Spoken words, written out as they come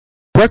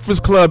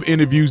Breakfast Club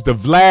interviews, the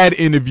Vlad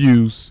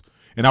interviews,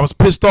 and I was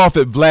pissed off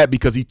at Vlad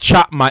because he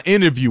chopped my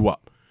interview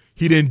up.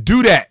 He didn't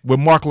do that with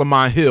Mark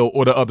Lamont Hill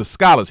or the other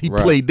scholars. He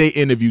played their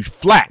interviews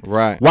flat.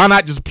 Right. Why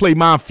not just play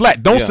mine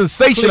flat? Don't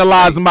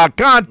sensationalize my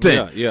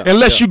content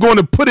unless you're going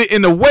to put it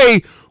in a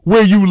way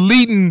where you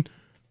leading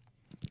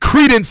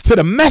credence to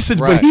the message.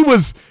 But he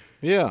was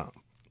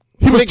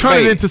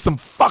turning it into some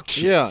fuck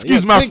shit.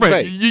 Excuse my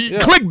friend.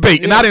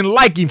 Clickbait, and I didn't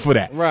like him for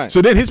that. Right.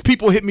 So then his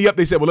people hit me up.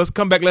 They said, well, let's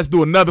come back. Let's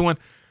do another one.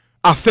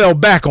 I fell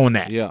back on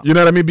that. Yeah. You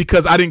know what I mean?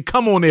 Because I didn't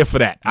come on there for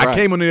that. I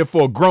came on there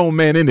for a grown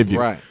man interview.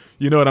 Right.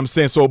 You know what I'm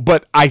saying? So,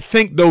 but I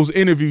think those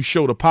interviews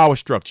show the power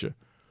structure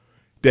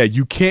that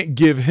you can't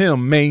give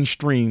him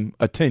mainstream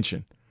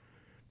attention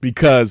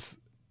because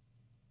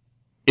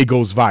it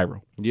goes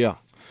viral. Yeah.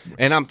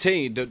 And I'm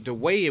telling you, the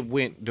way it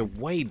went, the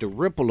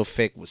ripple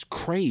effect was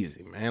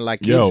crazy, man.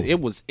 Like it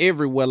was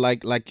everywhere,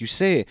 like you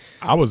said.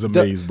 I was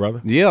amazed, brother.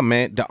 Yeah,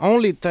 man. The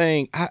only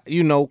thing,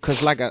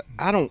 because like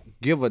I don't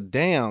give a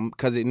damn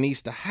because it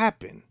needs to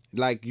happen.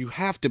 Like you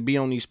have to be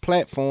on these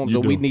platforms,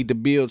 we need to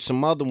build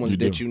some other ones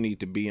you need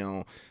to be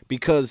on,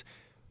 because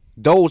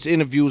those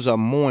interviews are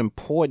more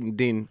important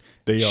than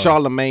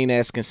Charlamagne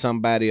asking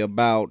somebody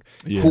about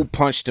who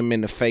punched him in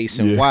the face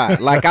and why.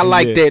 Like I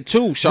like that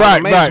too.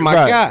 Charlamagne's my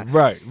guy.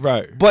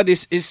 Right. But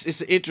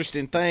it's an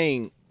interesting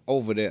thing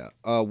over there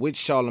with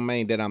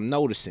Charlamagne that I'm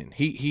noticing.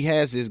 He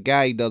has this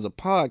guy he does a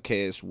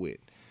podcast with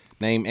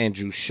named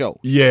Andrew Schulz.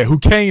 Yeah, who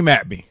came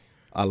at me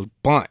a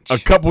bunch. A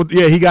couple.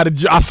 Yeah, he got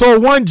I saw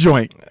one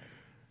joint.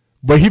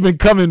 But he been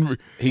coming.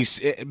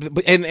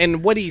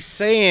 And what he's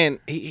saying,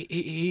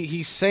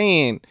 he's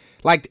saying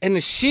like, and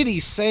the shit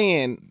he's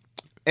saying,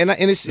 and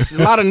it's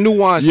a lot of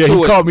nuance to it. Yeah,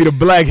 he called me the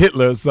Black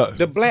Hitler or something.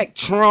 The Black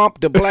Trump,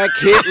 the Black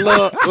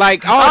Hitler,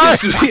 like all this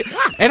shit.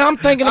 And I'm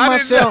thinking to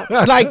myself,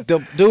 like,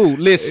 dude,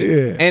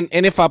 listen. And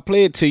if I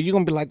play it to you, you're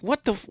gonna be like,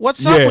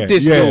 what's up with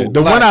this dude?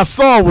 The one I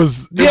saw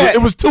was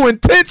it was too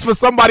intense for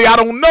somebody I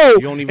don't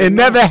know and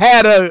never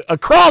had a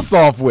cross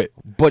off with.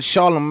 But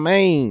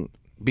Charlamagne,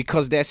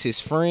 because that's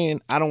his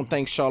friend, I don't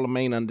think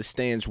Charlamagne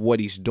understands what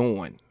he's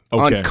doing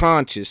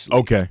unconsciously.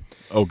 Okay.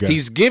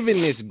 He's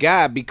giving this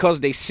guy,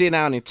 because they sit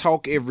down and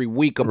talk every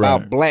week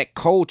about black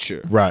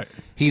culture. Right.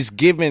 He's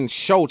giving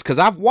Schultz, because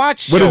I've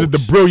watched Schultz. What is it,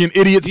 the Brilliant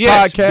Idiots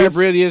podcast? The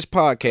Brilliant Idiots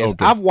podcast.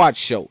 Okay. I've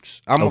watched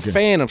Schultz. I'm a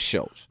fan of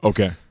Schultz.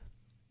 Okay.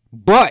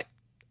 But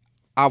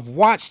I've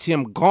watched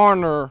him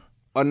garner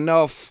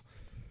enough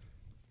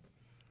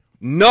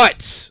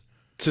nuts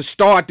to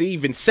start to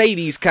even say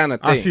these kind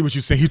of things. I see what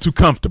you're saying. He's too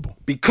comfortable.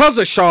 Because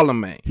of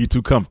Charlamagne. He's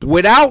too comfortable.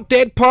 Without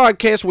that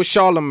podcast with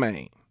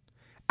Charlamagne,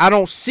 I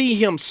don't see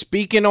him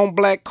speaking on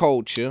black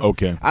culture.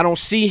 Okay. I don't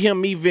see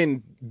him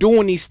even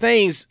doing these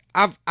things.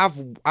 I've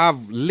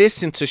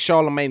listened to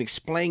Charlamagne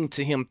explain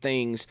to him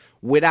things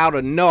without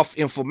enough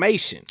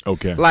information.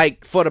 Okay.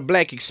 Like for the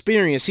black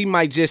experience, he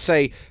might just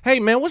say, "Hey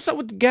man, what's up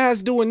with the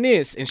guys doing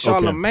this?" And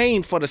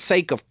Charlamagne, for the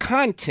sake of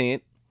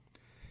content,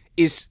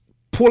 is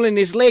pulling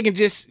his leg and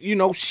just,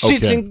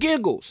 shits and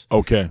giggles.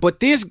 Okay. But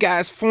this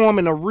guy's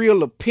forming a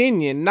real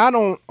opinion, not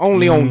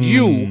only on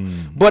you,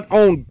 but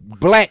on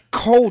black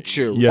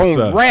culture,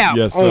 on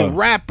rap, on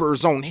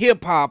rappers, on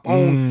hip hop,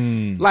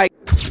 on like.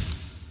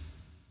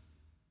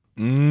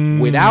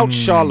 Without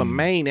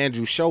Charlamagne,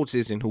 Andrew Schultz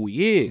isn't who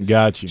he is.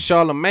 Got you.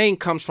 Charlamagne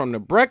comes from the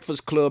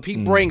Breakfast Club. He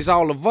brings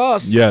all of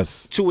us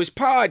to his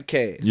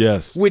podcast.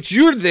 Yes. Which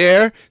you're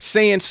there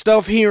saying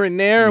stuff here and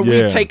there, and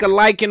we take a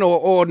liking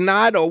or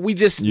not, or we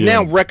just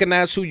now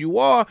recognize who you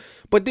are.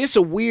 But this is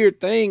a weird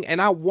thing,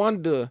 and I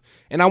wonder,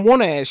 and I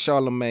want to ask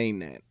Charlamagne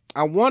that.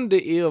 I wonder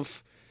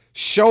if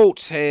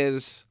Schultz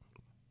has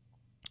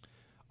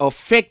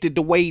affected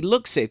the way he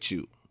looks at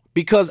you.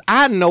 Because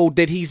I know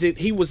that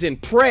he was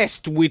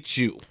impressed with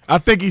you. I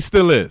think he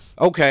still is.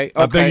 Okay.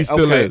 I think he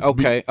still is.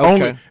 Okay.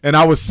 And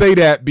I would say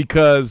that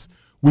because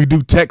we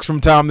do text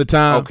from time to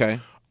time. Okay.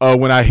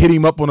 When I hit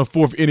him up on the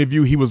fourth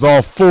interview, he was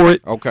all for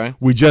it. Okay.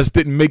 We just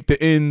didn't make the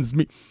ends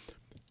meet.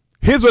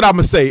 Here's what I'm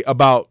going to say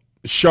about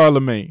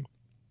Charlamagne.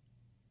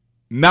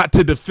 Not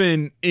to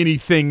defend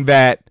anything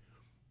that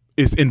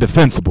is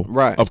indefensible.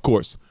 Right. Of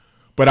course.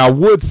 But I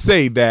would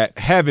say that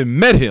having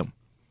met him,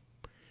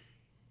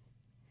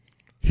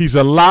 he's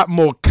a lot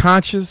more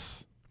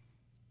conscious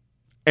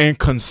and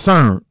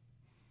concerned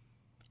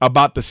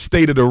about the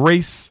state of the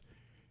race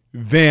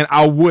than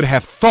I would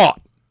have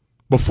thought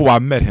before I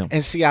met him.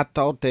 And see, I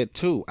thought that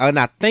too. And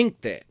I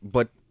think that.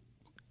 But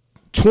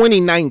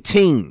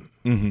 2019,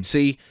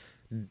 see,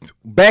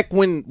 back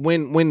when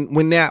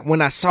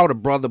I saw the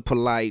Brother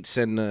Polites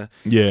and the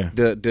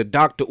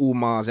Dr.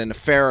 Umars and the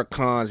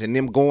Farrakhan's and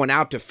them going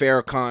out to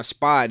Farrakhan's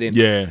spot,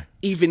 and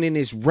even in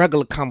his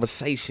regular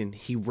conversation,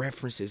 he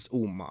references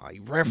Umar, he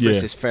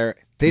references Farrakhan.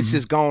 This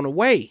is gone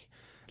away.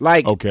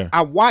 Like,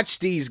 I watch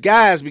these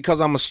guys because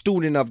I'm a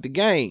student of the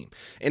game.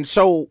 And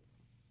so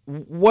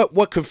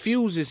what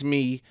confuses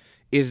me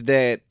is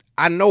that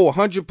I know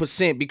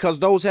 100% because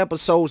those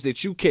episodes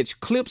that you catch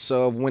clips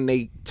of when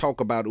they talk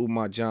about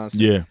Umar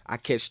Johnson, I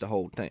catch the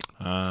whole thing.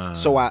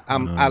 So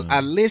I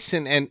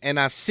listen and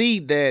I see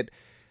that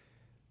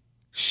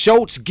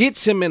Schultz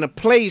gets him in a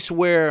place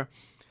where,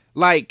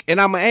 like, and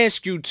I'm gonna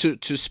ask you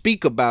to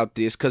speak about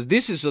this, because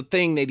this is a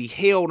thing that he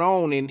held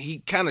on, and he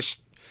kind of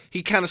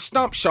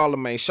stumped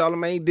Charlamagne.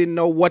 Charlamagne didn't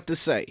know what to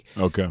say.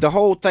 Okay. The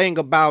whole thing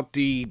about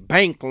the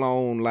bank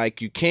loan,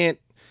 like, you can't.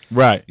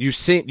 Right. You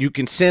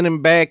can send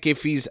him back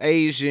if he's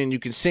Asian. You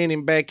can send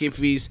him back if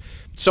he's.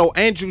 So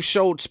Andrew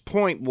Schultz's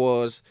point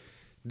was,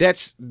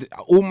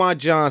 Umar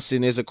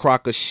Johnson is a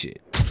crock of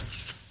shit.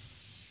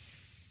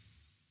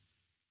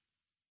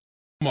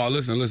 Come on,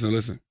 listen. You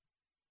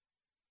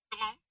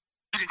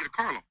can get a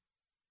car loan,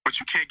 but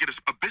you can't get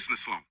a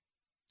business loan.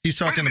 He's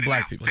talking to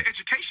black people. The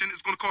education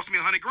is going to cost me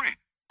 $100,000.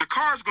 The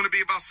car is going to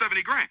be about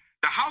 $70,000.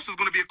 The house is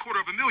going to be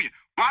 $250,000.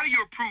 Why do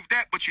you approve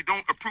that, but you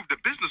don't approve the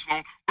business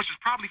loan, which is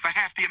probably for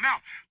half the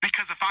amount?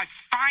 Because if I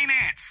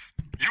finance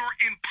your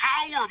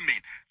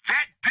empowerment,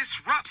 that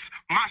disrupts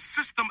my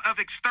system of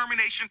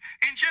extermination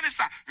and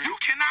genocide. You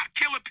cannot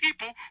kill a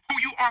people who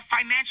you are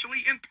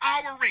financially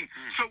empowering.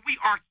 So we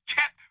are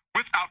kept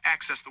without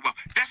access to wealth.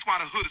 That's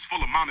why the hood is full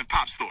of mom and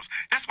pop stores.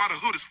 That's why the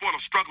hood is full of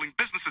struggling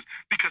businesses,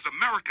 because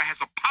America has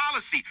a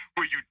policy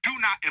where you do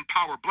not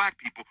empower black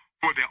people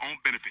for their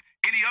own benefit.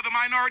 Any other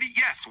minority?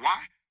 Yes.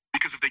 Why?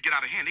 Because if they get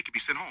out of hand, they can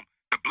be sent home.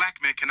 The black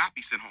man cannot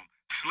be sent home.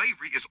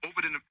 Slavery is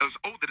older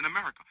than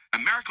America.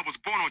 America was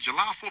born on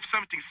July 4th,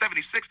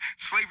 1776.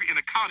 Slavery in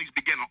the colonies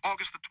began on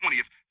August the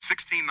 20th,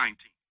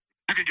 1619.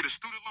 You can get a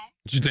student loan.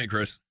 What you think,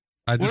 Chris?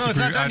 I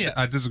disagree.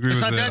 I disagree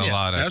with it a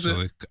lot,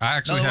 actually. I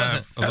actually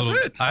have a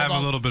little. I have a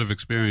little bit of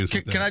experience.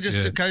 Can I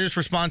just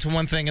respond to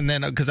one thing, and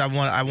then because I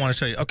want to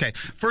show you. Okay,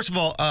 first of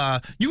all,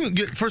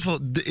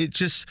 it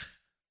just.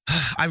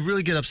 I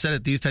really get upset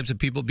at these types of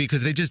people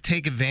because they just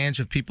take advantage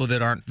of people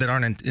that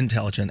aren't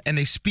intelligent, and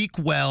they speak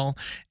well,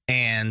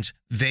 and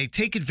they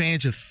take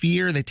advantage of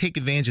fear. They take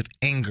advantage of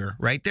anger.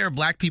 Right? There are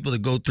black people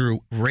that go through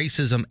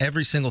racism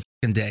every single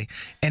fucking day,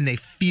 and they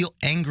feel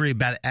angry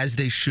about it, as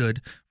they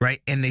should.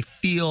 Right? And they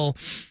feel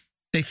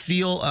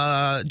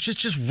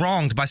just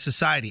wronged by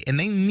society, and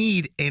they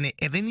need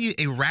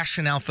a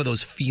rationale for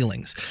those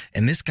feelings.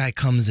 And this guy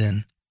comes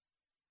in,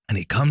 and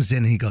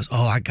he goes,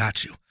 "Oh, I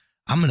got you.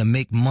 I'm going to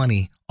make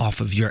money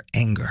off of your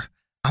anger.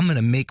 I'm going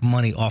to make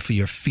money off of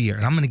your fear.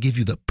 And I'm going to give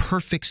you the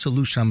perfect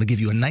solution. I'm going to give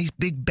you a nice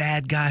big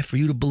bad guy for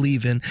you to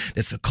believe in.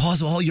 That's the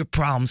cause of all your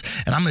problems.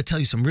 And I'm going to tell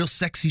you some real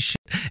sexy shit.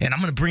 And I'm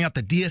going to bring out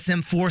the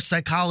DSM-4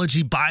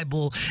 psychology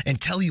Bible and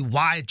tell you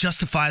why it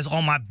justifies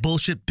all my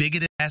bullshit,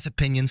 bigoted ass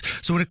opinions.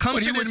 So when it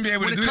comes to this, wouldn't be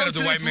able to do that if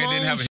the white man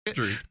didn't have a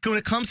history. When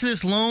it comes to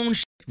this loan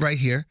shit right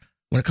here,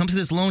 when it comes to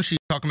this loan shit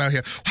you're talking about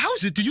here, how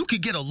is it that you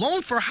could get a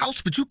loan for a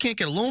house, but you can't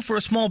get a loan for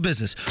a small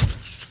business?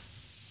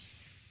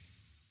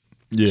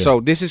 Yeah. So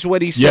this is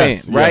what he's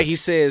saying, right? Yes. He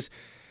says,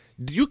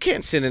 you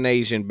can't send an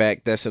Asian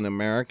back that's an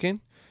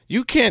American.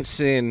 You can't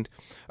send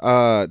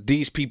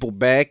these people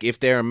back if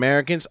they're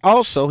Americans.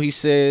 Also, he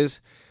says...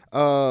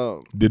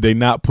 did they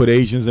not put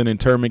Asians in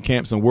internment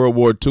camps in World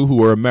War II who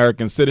were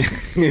American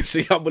citizens?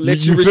 See, I'm gonna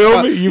let you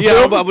respond. Feel me?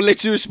 I'm gonna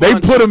let you respond.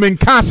 They put them in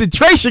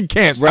concentration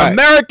camps. Right.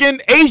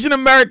 Asian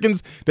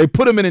Americans, they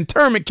put them in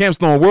internment camps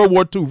during World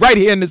War II right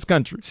here in this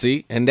country.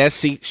 See, and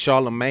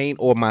Charlamagne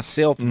or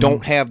myself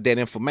don't have that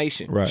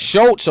information. Right.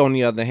 Schultz, on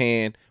the other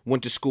hand,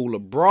 went to school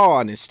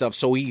abroad and stuff,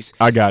 so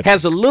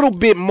has a little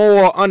bit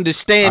more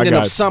understanding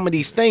of some of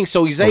these things,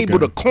 so he's able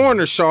to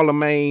corner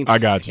Charlamagne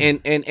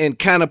and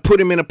kind of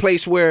put him in a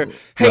place where,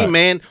 hey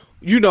man,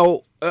 you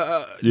know,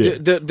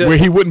 where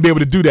he wouldn't be able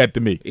to do that to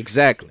me.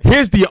 Exactly.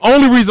 Here's the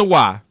only reason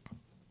why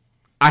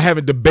I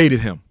haven't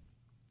debated him.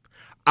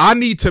 I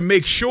need to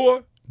make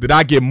sure that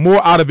I get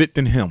more out of it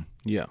than him.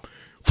 Yeah.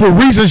 For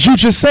reasons you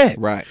just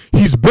said. Right.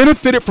 He's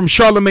benefited from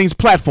Charlamagne's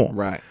platform.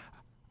 Right.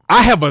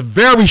 I have a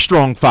very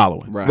strong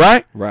following,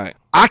 right?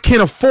 I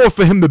can't afford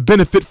for him to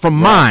benefit from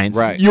mine.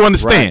 Right. You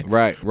understand?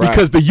 Right.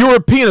 Because the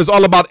European is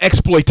all about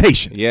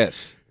exploitation.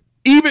 Yes.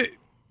 Even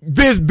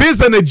there's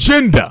an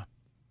agenda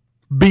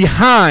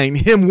behind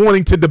him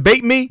wanting to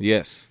debate me.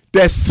 Yes.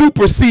 That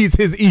supersedes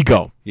his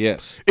ego.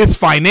 Yes. It's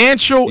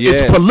financial. Yes.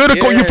 It's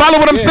political. You follow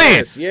what I'm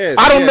saying? Yes.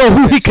 I don't know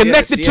who he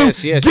connected to.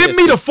 Give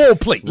me the full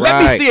plate. Right.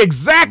 Let me see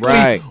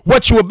exactly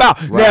what you about.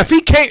 Right. Now, if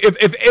he can't,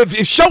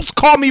 if Schultz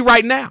called me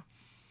right now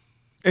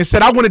and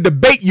said, I want to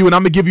debate you and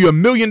I'm going to give you $1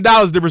 million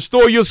to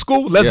restore your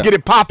school, let's get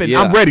it popping.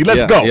 I'm ready.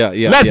 Let's go.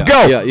 Let's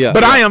go.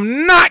 But I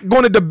am not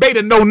going to debate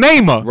a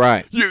no-namer.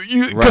 Right.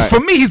 Because for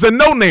me, he's a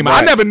no-namer.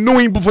 I never knew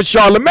him before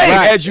Charlamagne,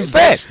 as you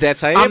said. That's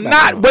how I'm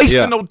not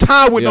wasting no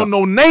time with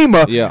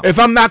no-namer if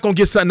I'm not going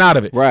to get something out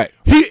of it. Right.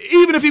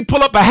 Even if he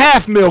pull up a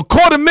 $500,000,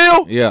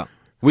 $250,000,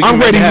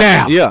 I'm ready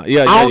now.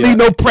 I don't need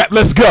no prep.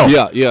 Let's go.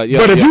 But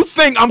if you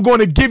think I'm going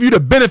to give you the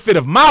benefit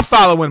of my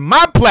following,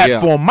 my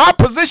platform, my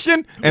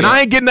position, and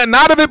I ain't getting nothing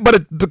out of it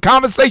but the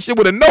conversation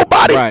with a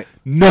nobody,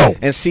 no.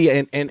 And see,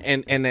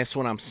 and that's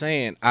what I'm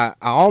saying. I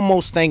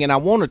almost think, and I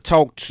want to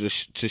talk to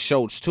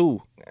Schultz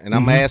too, and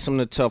I'm going to ask him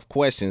the tough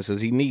questions because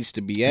he needs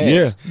to be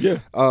asked.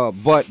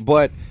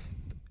 But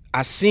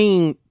I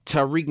seen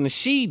Tariq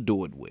Nasheed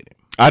do it with him.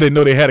 I didn't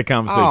know they had a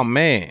conversation. Oh,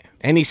 man.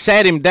 And he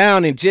sat him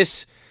down and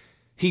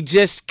he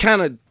just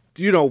kind of,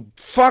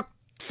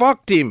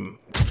 fucked him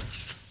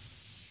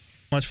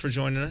Much for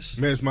joining us.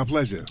 Man, it's my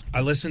pleasure.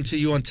 I listened to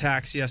you on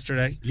Tax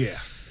yesterday. Yeah.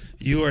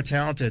 You are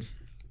talented.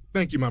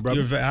 Thank you, my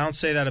brother. I don't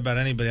say that about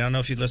anybody. I don't know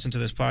if you listen to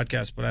this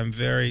podcast, but I'm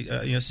very,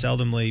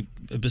 seldomly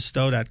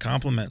bestowed that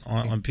compliment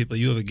on people.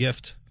 You have a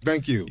gift.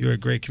 Thank you. You're a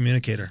great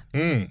communicator.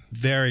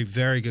 Very,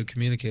 very good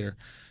communicator.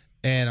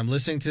 And I'm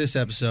listening to this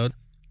episode.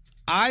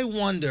 I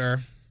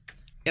wonder,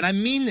 and I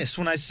mean this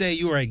when I say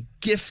you are a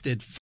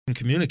gifted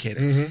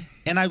communicator,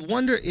 and I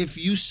wonder if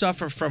you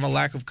suffer from a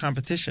lack of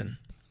competition.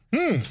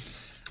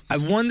 I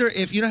wonder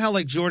if, you know how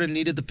like Jordan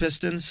needed the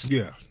Pistons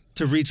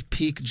to reach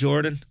peak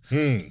Jordan,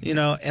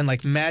 and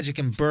like Magic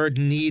and Bird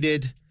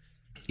needed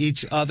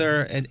each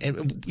other,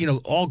 and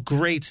all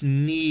greats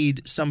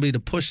need somebody to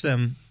push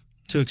them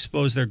to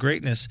expose their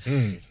greatness.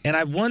 And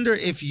I wonder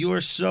if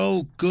you're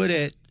so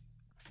good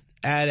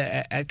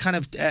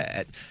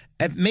at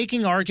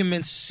making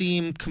arguments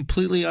seem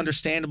completely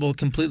understandable,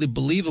 completely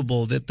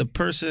believable, that the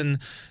person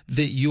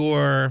that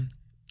you're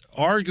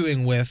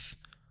arguing with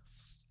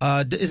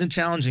isn't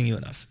challenging you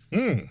enough.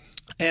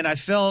 And I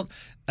felt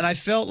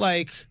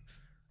like,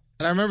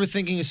 and I remember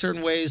thinking in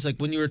certain ways, like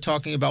when you were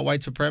talking about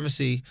white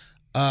supremacy,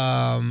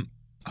 I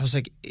was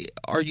like,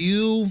 how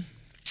do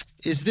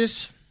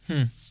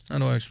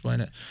I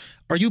explain it?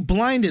 Are you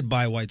blinded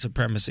by white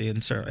supremacy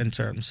in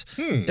terms?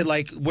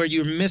 Like where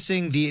you're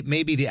missing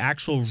maybe the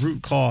actual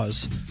root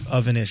cause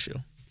of an issue?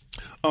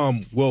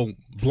 Well,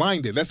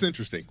 blinded. That's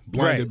interesting.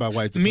 Blinded by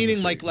white supremacy.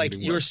 Meaning like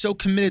you're so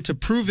committed to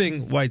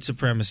proving white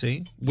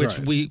supremacy, which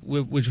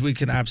we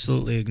can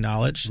absolutely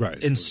acknowledge.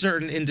 Right. In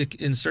certain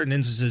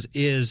instances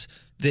is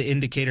the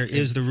indicator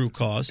is the root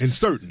cause. In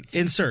certain.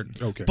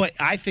 Okay. But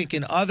I think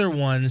in other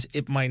ones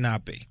it might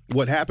not be.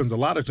 What happens a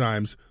lot of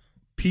times,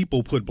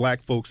 people put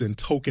black folks in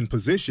token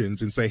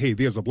positions and say, hey,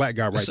 there's a black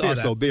guy right there,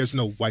 so there's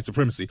no white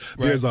supremacy.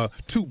 Right. There's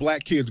two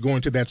black kids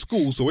going to that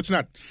school, so it's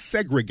not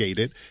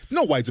segregated.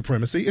 No white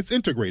supremacy. It's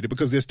integrated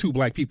because there's two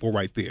black people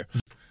right there.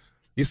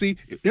 You see,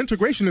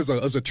 integration is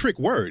a trick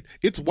word.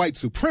 It's white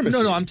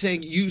supremacy. No, I'm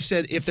saying you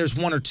said if there's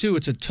one or two,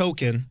 it's a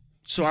token.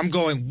 So I'm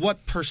going,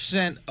 what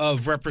percent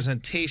of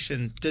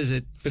representation does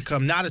it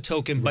become not a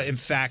token, but in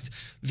fact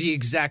the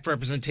exact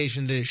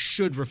representation that it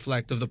should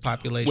reflect of the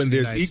population? When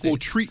there's equal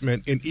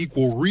treatment and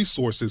equal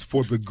resources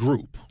for the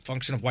group.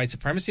 Function of white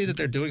supremacy that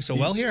they're doing so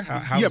well here?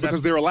 How is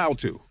because they're allowed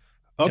to.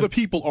 Other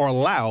people are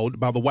allowed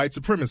by the white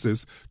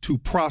supremacists to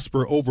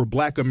prosper over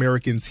black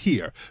Americans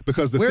here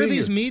because where are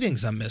these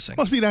meetings I'm missing?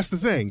 Well, see, that's the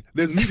thing.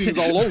 There's meetings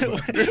all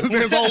over.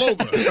 There's all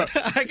over,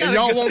 and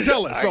y'all won't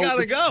tell us. So I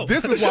gotta go.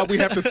 This is why we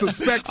have to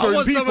suspect certain I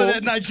want people. Some of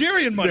that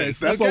Nigerian money. Yes,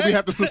 that's why we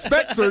have to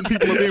suspect certain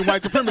people of being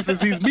white supremacists.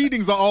 These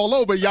meetings are all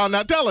over. Y'all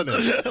not telling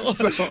us.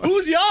 So,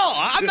 who's y'all?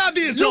 I'm not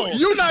being told.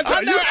 You're not.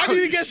 I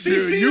need to get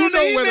CC on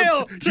the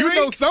email. You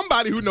know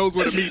somebody who knows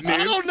what a meeting is.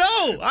 I don't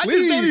know. I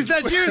just know these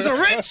Nigerians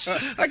are rich.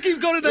 I keep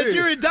going to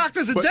Nigerian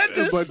doctors and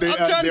dentists. But I'm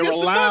trying to get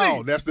some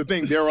money. That's the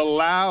thing. They're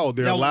allowed.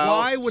 They're allowed.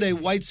 Why would a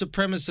white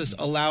supremacist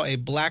allow a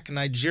black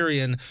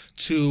Nigerian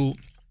to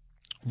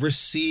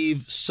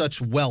receive such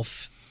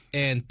wealth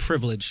and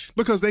privilege?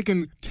 Because they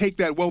can take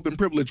that wealth and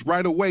privilege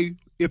right away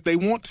if they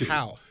want to.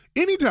 How?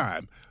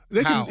 Anytime.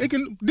 They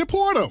can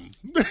deport them.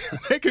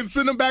 They can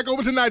send them back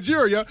over to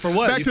Nigeria. For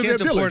what? Back You to can't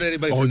their deport village.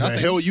 anybody for nothing.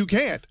 The hell you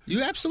can't.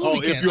 You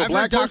absolutely can't. If you're a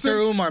black I've heard person,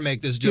 Dr. Umar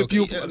make this joke.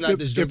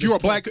 If you're a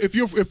black, if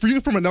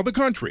you're from another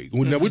country,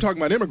 now we're talking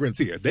about immigrants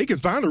here. They can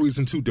find a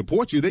reason to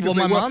deport you. They can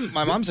say,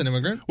 my mom's an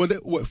immigrant. Well,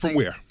 from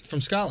where?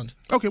 From Scotland.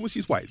 Okay, well,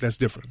 she's white. That's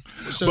different.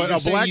 So but you're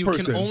a black you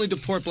person can only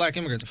deport black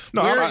immigrants.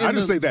 No, I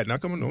didn't say that.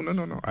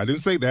 No. I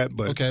didn't say that.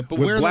 But okay, but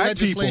with where in the black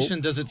legislation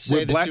people, does it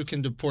say that you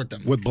can deport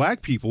them? With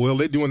black people, well,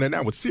 they're doing that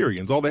now with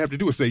Syrians. All they have to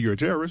do is say you're a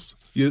terrorist.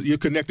 You're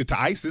connected to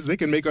ISIS. They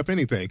can make up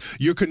anything.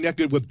 You're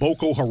connected with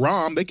Boko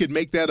Haram. They could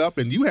make that up,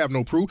 and you have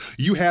no proof.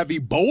 You have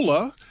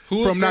Ebola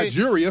from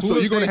Nigeria, so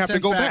you're going to have to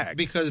go back.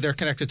 Because they're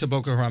connected to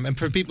Boko Haram. And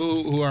for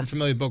people who aren't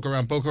familiar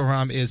with Boko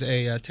Haram is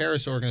a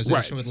terrorist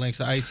organization with links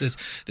to ISIS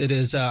that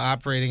is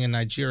operating in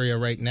Nigeria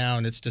right now,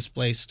 and it's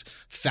displaced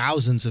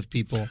thousands of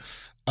people.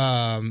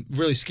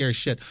 Really scary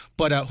shit.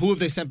 But who have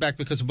they sent back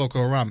because of Boko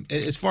Haram?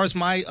 As far as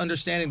my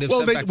understanding, they've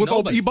sent back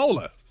nobody.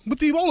 With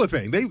the Ebola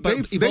thing.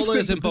 Ebola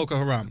isn't Boko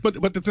Haram.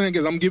 But the thing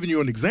is, I'm giving you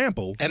an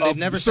example. And they've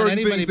never sent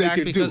anybody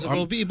back because of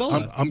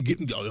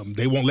Ebola.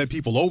 They won't let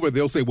people over.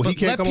 They'll say, well, he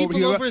can't come over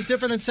here. Let people over is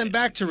different than send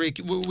back, Tariq.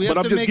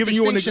 I'm just giving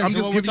you an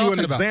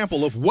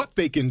example of what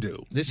they can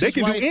do. They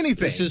can do anything.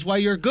 This is why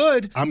you're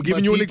good. I'm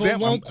giving you an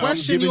example. Won't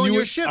question you on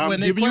your shit when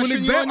they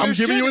question you on your shit. I'm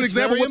giving you an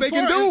example of what they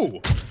can do.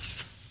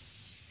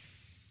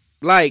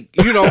 Like,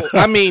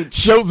 I mean,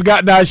 Schultz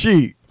got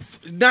Nasheed.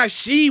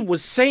 Nasheed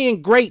was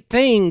saying great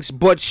things,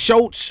 but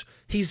Schultz,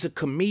 he's a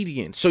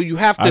comedian, so you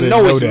have to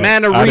know his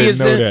mannerisms,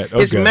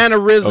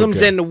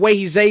 and the way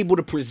he's able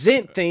to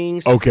present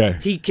things. Okay,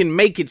 he can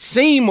make it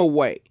seem a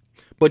way.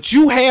 But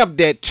you have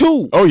that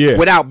too. Oh yeah.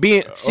 Without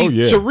being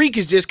Tariq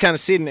is just kind of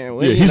sitting there.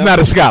 Well, he's not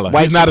a scholar.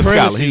 He's not a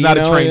scholar. He's not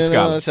a trained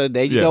scholar. So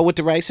there you go with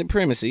the white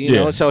supremacy. You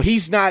know. So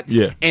he's not.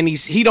 Yeah. And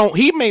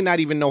he may not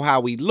even know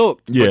how he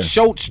looked. Yeah. But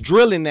Schultz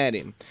drilling at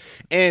him,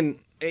 and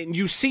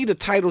you see the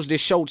titles that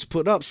Schultz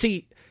put up.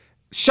 See,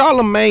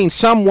 Charlamagne,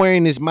 somewhere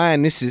in his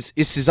mind,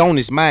 it's on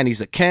his mind.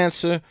 He's a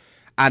cancer.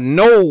 I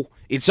know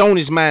it's on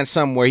his mind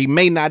somewhere. He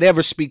may not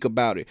ever speak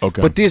about it.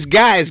 Okay. But this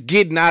guy is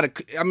getting out of.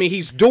 I mean,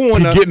 he's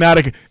getting out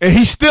of, and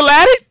he's still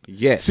at it.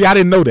 Yes. See, I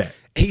didn't know that.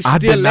 He's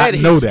still at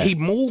it. He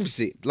moves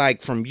it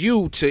like from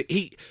you to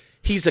he.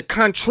 He's a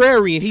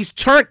contrarian. He's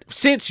turned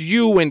since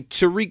you and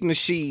Tariq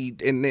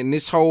Nasheed and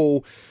this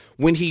whole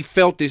when he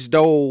felt as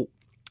though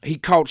he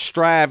caught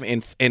strive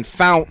and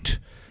found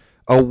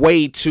a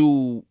way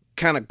to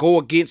kind of go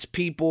against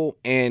people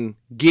and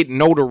get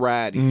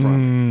notoriety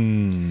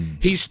from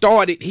it. He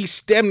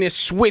stemmed and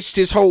switched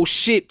his whole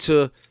shit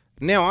to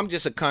now I'm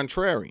just a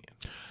contrarian.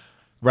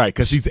 Right,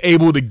 because he's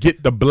able to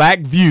get the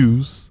black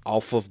views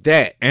off of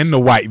that and the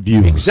white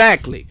views.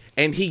 Exactly.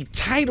 And he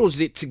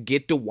titles it to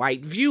get the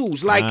white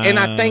views. Like, and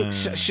I think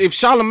if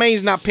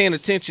Charlamagne's not paying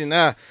attention,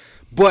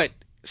 but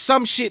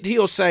some shit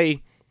he'll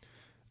say,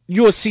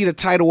 you'll see the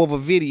title of a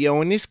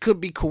video, and this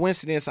could be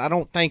coincidence. I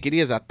don't think it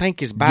is. I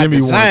think it's by design.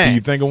 Give me one. Can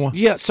you think of one?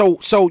 Yeah.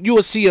 So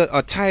you'll see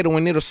a title,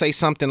 and it'll say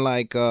something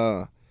like,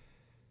 "The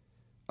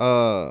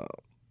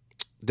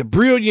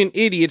brilliant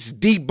idiots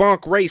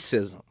debunk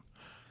racism."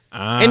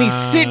 And he's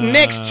sitting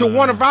next to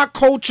one of our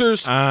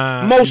culture's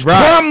most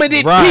prominent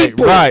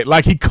people. Right,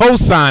 like he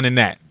co-signing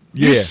that.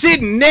 Yeah. You're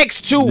sitting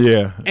next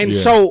to.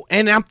 So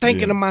I'm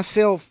thinking to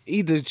myself,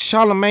 either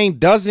Charlamagne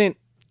doesn't.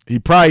 He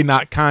probably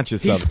not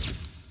conscious of it.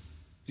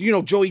 You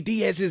know, Joey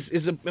Diaz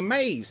is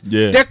amazed.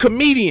 Yeah. They're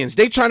comedians.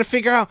 They trying to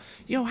figure out,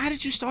 how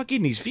did you start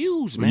getting these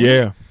views, man?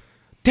 Yeah.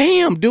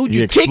 Damn, dude,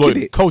 you kicking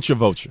it. Culture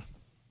vulture.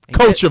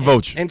 Culture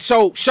vulture. And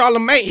so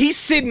Charlamagne, he's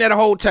sitting there the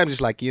whole time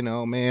just like,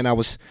 man, I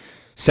was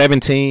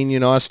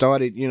 17, I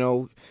started,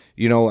 going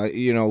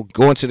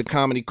to the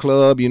comedy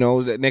club,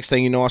 the next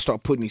thing you know, I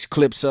start putting these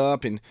clips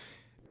up. And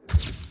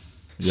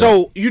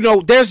so,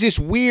 there's this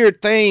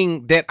weird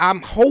thing that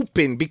I'm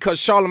hoping,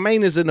 because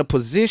Charlamagne is in a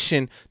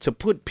position to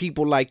put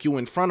people like you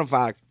in front of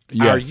our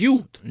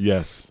youth.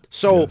 Yes.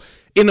 So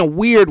in a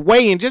weird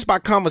way, and just by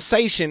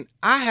conversation,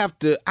 I have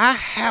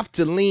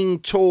to lean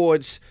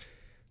towards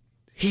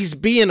he's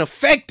being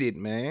affected,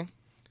 man.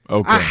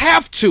 Okay. I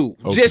have to,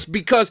 just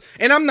because,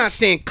 and I'm not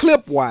saying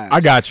clip-wise. I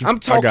got you. I'm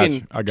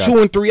talking I got 2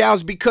 and 3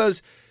 hours,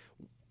 because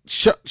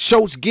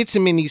Schultz gets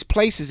him in these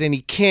places, and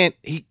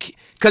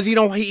because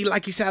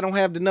like he said, I don't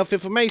have enough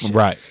information.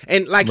 Right.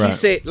 And like he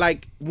said,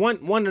 like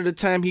one of the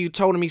time he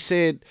told him, he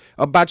said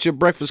about your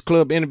Breakfast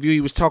Club interview, he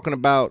was talking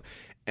about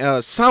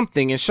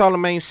something, and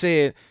Charlamagne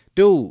said,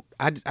 dude,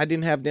 I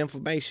didn't have the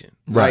information.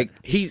 Right. Like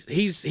he's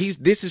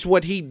this is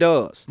what he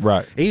does.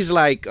 Right. He's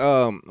like,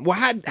 well,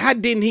 how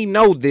didn't he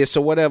know this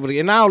or whatever?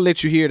 And I'll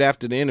let you hear it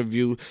after the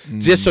interview,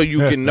 just so you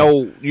can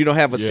know,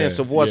 have a sense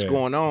of what's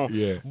going on.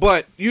 Yeah.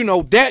 But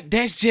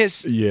that's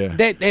just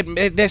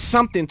that's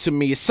something to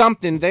me. It's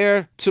something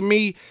there to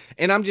me,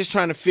 and I'm just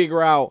trying to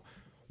figure out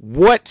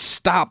what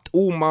stopped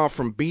Umar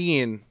from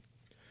being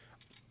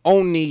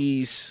on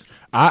these.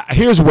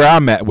 Here's where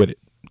I'm at with it.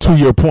 To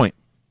your point,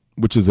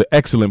 which is an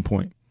excellent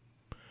point.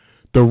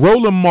 The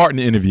Roland Martin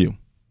interview,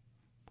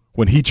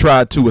 when he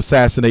tried to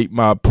assassinate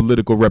my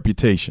political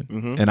reputation,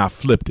 and I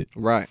flipped it.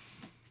 Right.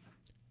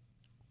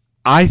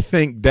 I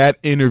think that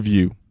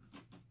interview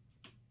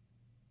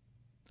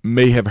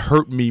may have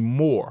hurt me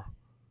more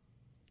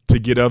to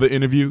get other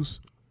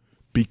interviews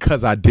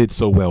because I did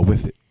so well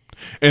with it.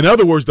 In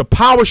other words, the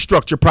power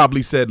structure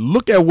probably said,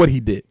 look at what he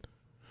did.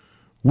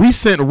 We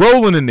sent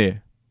Roland in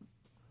there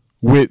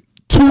with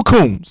 2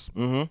 coons.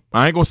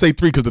 I ain't going to say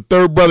 3 because the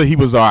third brother, he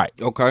was all right.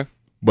 Okay.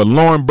 But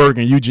Lauren Berg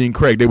and Eugene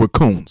Craig, they were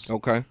coons.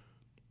 Okay.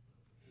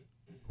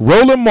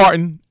 Roland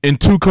Martin and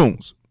 2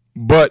 coons,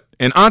 but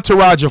an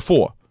entourage of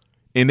 4,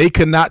 and they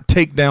could not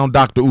take down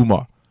Dr.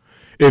 Umar.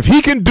 If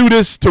he can do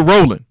this to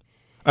Roland,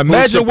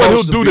 imagine what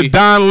he'll do to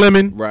Don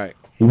Lemon, right?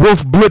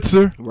 Wolf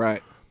Blitzer,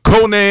 right?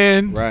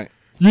 Conan, right?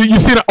 You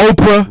see the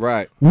Oprah,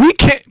 right? We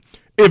can't.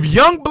 If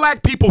young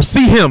black people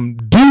see him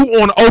do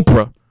on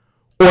Oprah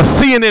or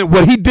CNN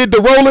what he did to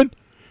Roland,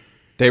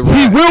 he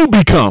will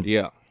become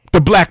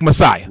the Black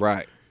Messiah.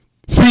 Right.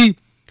 See,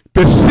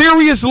 the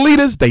serious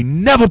leaders, they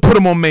never put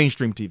them on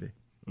mainstream TV.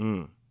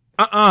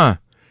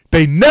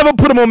 They never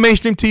put them on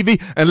mainstream TV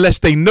unless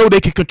they know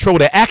they can control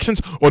their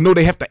actions or know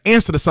they have to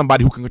answer to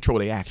somebody who can control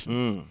their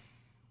actions.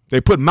 They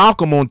put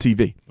Malcolm on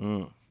TV,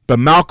 but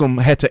Malcolm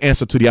had to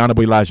answer to the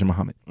Honorable Elijah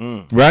Muhammad,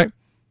 right?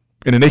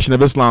 And the Nation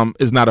of Islam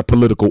is not a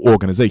political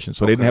organization,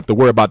 so they didn't have to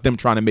worry about them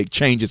trying to make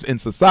changes in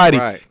society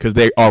because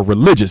they are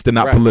religious. They're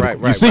not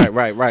political. You see?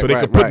 So they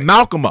could put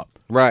Malcolm up.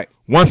 Right.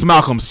 Once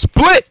Malcolm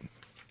split,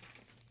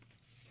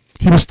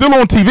 he was still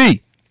on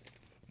TV,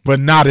 but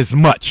not as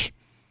much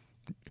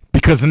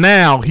because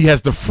now he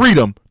has the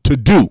freedom to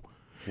do.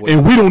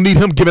 And we don't need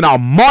him giving out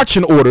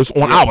marching orders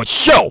on our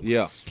show.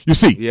 Yeah. You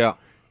see? Yeah.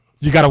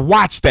 You got to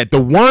watch that. The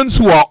ones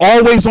who are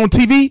always on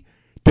TV,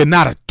 they're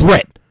not a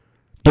threat.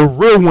 The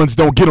real ones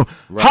don't get them.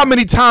 Right. How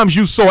many times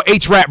you saw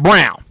H-Rap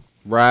Brown?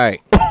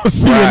 Right. On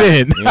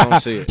CNN. You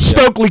don't see it.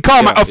 Stokely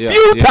Carmichael a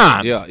few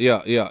times.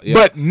 Yeah.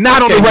 But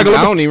not on the regular.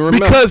 I don't even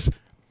remember. Because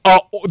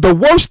the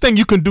worst thing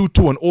you can do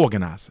to an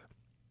organizer,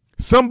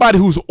 somebody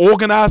who's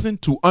organizing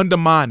to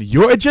undermine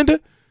your agenda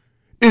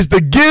is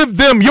to give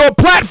them your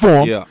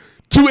platform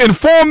to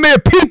inform their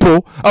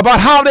people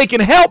about how they can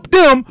help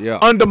them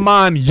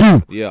undermine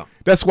you. Yeah.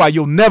 That's why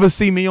you'll never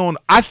see me on.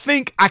 I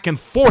think I can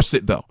force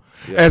it, though.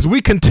 Yeah. As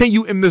we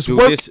continue in this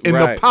work, and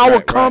the power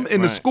come,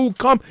 and the school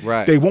come,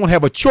 they won't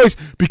have a choice,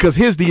 because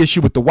here's the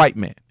issue with the white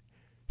man.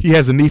 He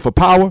has a need for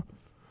power,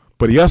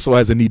 but he also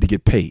has a need to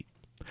get paid.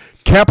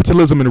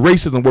 Capitalism and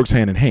racism works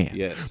hand in hand.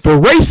 Yes. The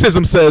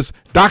racism says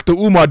Dr.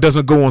 Umar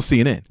doesn't go on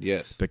CNN.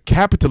 Yes. The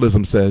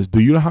capitalism says, do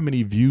you know how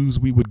many views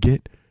we would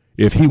get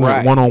if he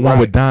went one-on-one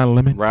with Don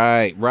Lemon?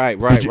 Right.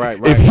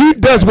 If he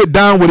does with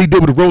Don what he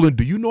did with Roland,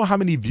 do you know how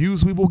many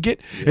views we will get?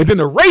 Yeah. And then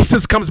the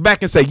racist comes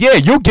back and say, yeah,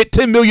 you'll get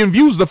 10 million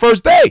views the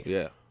first day.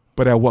 Yeah.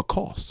 But at what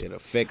cost? It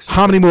affects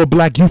how many more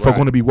black youth are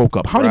going to be woke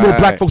up? How many more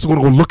black folks are going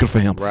to go looking for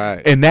him?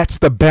 Right. And that's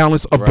the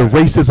balance of the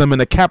racism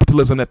and the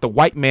capitalism that the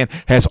white man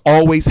has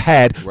always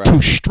had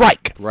to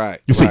strike.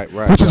 Right. You see,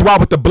 which is why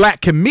with the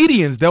black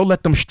comedians, they'll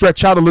let them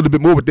stretch out a little bit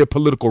more with their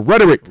political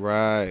rhetoric.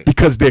 Right.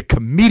 Because they're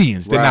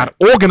comedians. They're not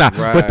organized.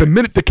 But the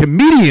minute the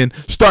comedian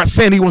starts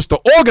saying he wants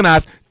to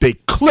organize, they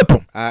clip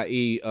him.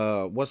 I.e.,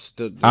 what's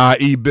the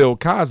I.e. Bill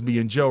Cosby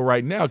in jail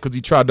right now because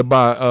he tried to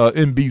buy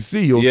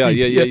NBC or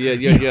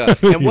Yeah.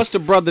 And what's the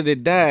brother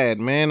that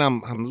died, man?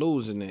 I'm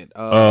losing it.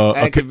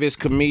 Activist,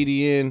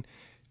 comedian,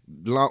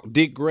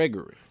 Dick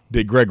Gregory.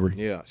 Dick Gregory.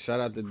 Yeah, shout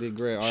out to Dick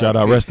Gregory. Shout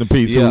out, rest in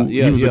peace. He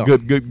was a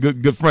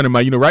good friend of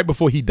mine. You know, right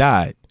before he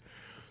died,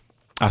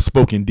 I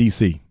spoke in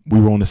D.C.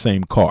 We were on the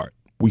same card.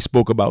 We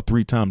spoke about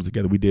 3 times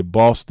together. We did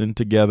Boston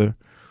together.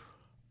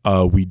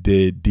 We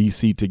did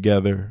D.C.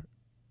 together.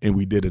 And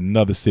we did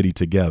another city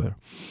together.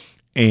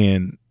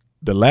 And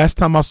the last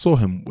time I saw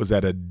him was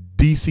at a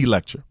D.C.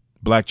 lecture,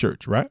 Black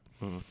church, right?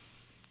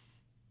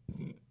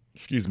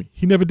 Excuse me.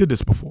 He never did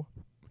this before.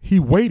 He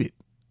waited.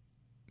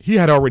 He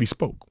had already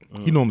spoke.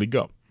 He normally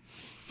go.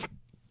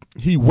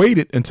 He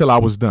waited until I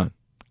was done.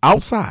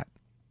 Outside.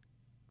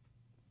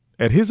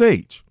 At his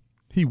age.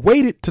 He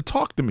waited to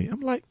talk to me.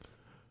 I'm like,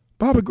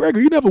 Barbara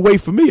Gregory, you never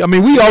wait for me. I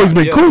mean, we always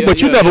been cool,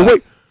 but you never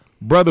wait.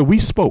 Brother, we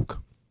spoke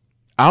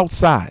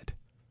outside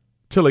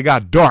till it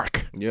got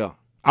dark. Yeah.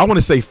 I want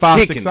to say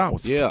 5-6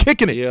 hours.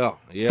 Kicking it.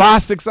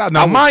 5-6 hours.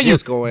 Now, mind you,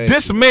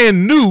 this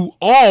man knew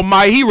all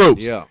my heroes.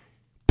 Yeah.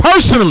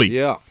 Personally.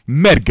 Yeah.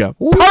 Medgar.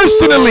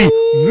 Personally.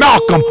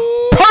 Malcolm.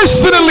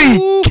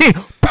 Personally. King.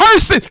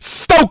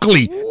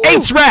 Stokely.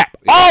 H-Rap.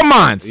 All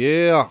mines.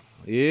 Yeah.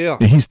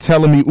 And he's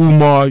telling me,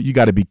 Umar, you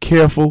got to be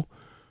careful.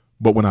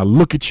 But when I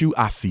look at you,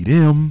 I see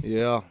them.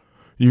 Yeah.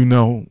 You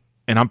know,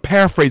 and I'm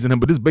paraphrasing him,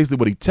 but this is basically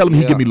what he's telling me.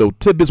 He give me little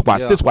tidbits.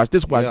 Watch this, watch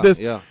this, watch this.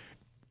 Yeah.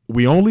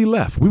 We only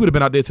left. We would have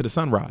been out there to the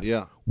sunrise.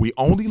 Yeah. We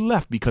only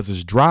left because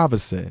his driver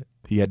said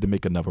he had to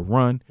make another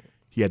run.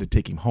 He had to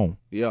take him home.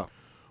 Yeah.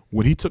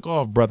 When he took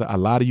off, brother, I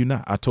lie to you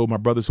not. I told my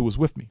brothers who was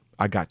with me.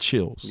 I got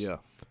chills. Yeah.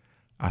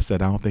 I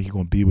said, I don't think he's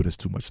going to be with us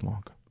too much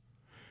longer.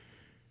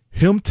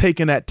 Him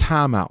taking that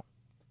time out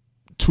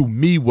to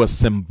me was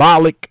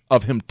symbolic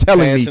of him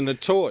telling me. Passing the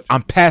torch.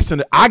 I'm passing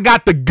it. I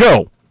got to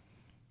go.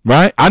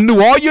 Right? I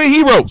knew all your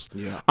heroes.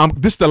 Yeah.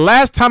 This is the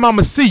last time I'm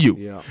going to see you.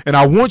 Yeah. And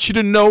I want you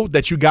to know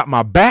that you got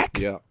my back.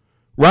 Yeah.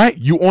 Right?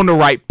 You on the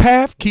right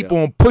path. Keep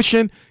on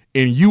pushing.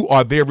 And you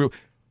are there.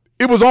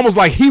 It was almost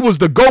like he was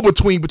the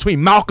go-between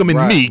between Malcolm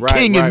and me,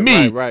 King and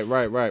me.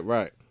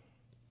 Right.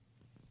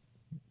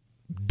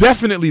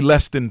 Definitely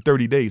less than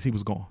 30 days, he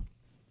was gone.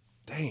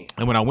 Damn.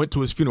 And when I went to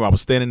his funeral, I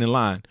was standing in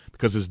line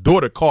because his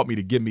daughter called me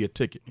to give me a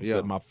ticket. He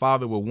said, my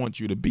father will want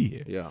you to be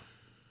here. Yeah.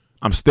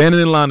 I'm standing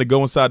in line to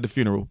go inside the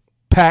funeral.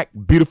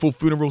 Packed, beautiful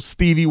funeral,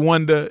 Stevie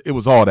Wonder. It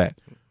was all that.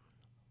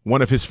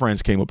 One of his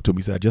friends came up to me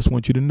and said, I just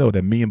want you to know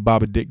that me and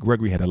Baba Dick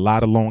Gregory had a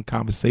lot of long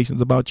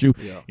conversations about you,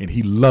 and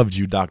he loved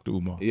you, Dr.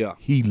 Umar. Yeah.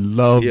 He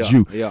loved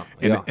you.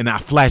 And I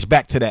flashed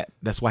back to that.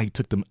 That's why he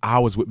took them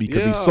hours with me,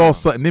 because he saw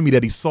something in me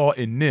that he saw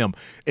in them.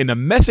 And the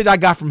message I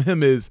got from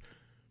him is,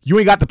 you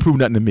ain't got to prove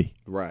nothing to me.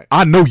 Right.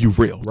 I know you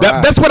real.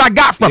 That's what I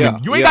got from him.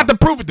 You ain't got to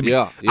prove it to me.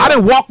 I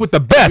didn't walk with the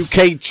best.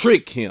 You can't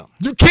trick him.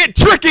 You can't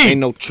trick him. Ain't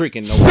no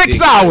tricking. No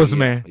 6 hours,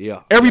 man.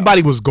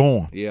 Everybody was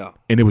gone. Yeah.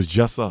 And it was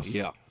just us.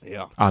 Yeah.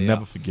 I'll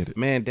never forget it.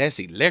 Man, that's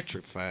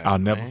electrifying. I'll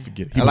never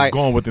forget it. He was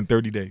gone within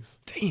 30 days.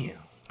 Damn.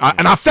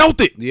 And I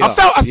felt it.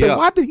 I said,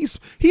 why did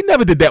he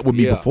never did that with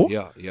me before.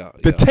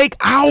 To take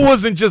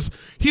hours and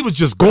he was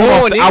just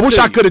going off. I wish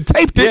I could have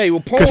taped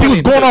it. Because he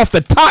was going off the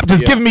top,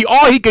 just giving me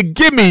all he could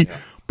give me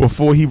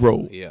before he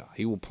rolled. Yeah,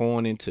 he was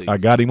pouring into you. I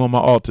got him on my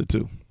altar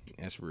too.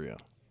 That's real.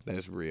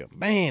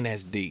 Man,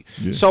 that's deep.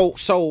 Yeah.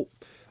 So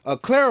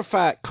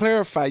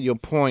clarify your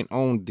point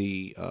on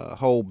the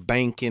whole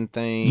banking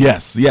thing.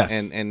 Yes.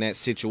 And that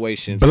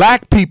situation.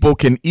 Black people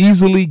can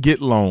easily get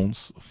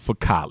loans for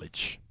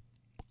college,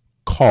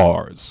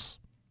 cars,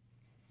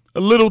 a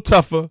little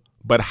tougher,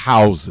 but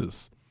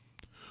houses.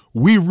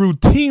 We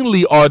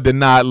routinely are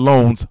denied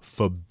loans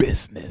for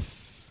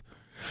business.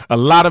 A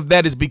lot of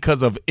that is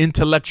because of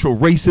intellectual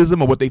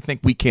racism or what they think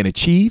we can't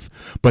achieve.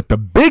 But the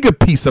bigger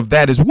piece of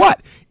that is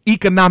what?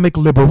 Economic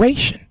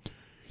liberation.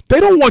 They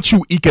don't want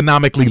you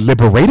economically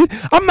liberated.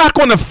 I'm not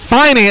going to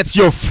finance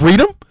your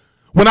freedom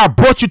when I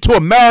brought you to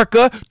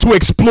America to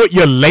exploit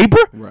your labor.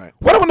 Right.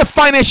 What am I going to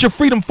finance your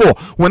freedom for?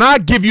 When I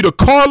give you the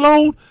car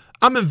loan,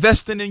 I'm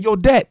investing in your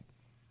debt.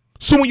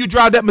 So when you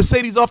drive that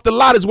Mercedes off the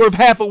lot, it's worth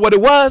half of what it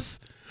was.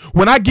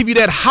 When I give you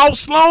that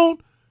house loan,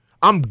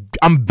 I'm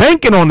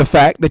banking on the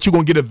fact that you're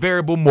going to get a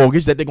variable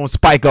mortgage that they're going to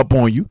spike up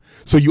on you.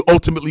 So you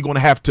ultimately going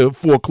to have to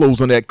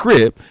foreclose on that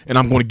crib, and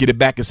I'm going to get it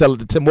back and sell it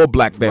to 10 more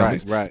black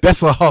families. Right.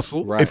 That's a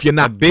hustle if you're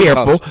not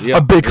careful. Yeah.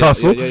 A big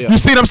hustle. Yeah. You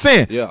see what I'm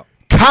saying? Yeah.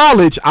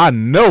 College, I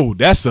know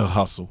that's a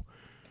hustle.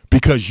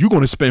 Because you're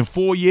going to spend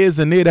 4 years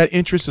in there. That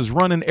interest is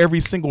running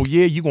every single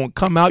year. You're going to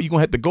come out. You're going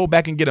to have to go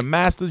back and get a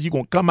master's. You're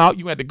going to come out.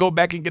 You have to go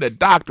back and get a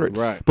doctorate.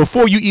 Right.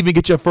 Before you even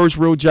get your first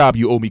real job,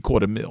 you owe me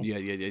 $250,000. Yeah.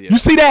 You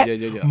see that?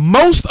 Yeah.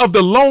 Most of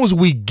the loans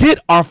we get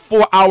are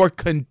for our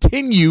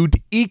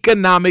continued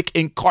economic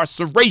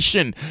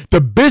incarceration. The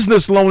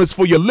business loan is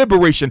for your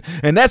liberation.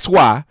 And that's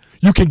why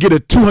you can get a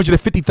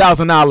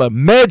 $250,000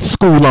 med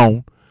school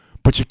loan,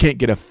 but you can't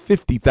get a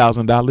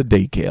 $50,000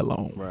 daycare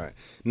loan. Right.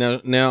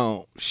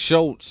 Now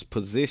Schultz's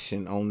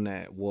position on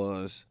that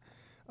was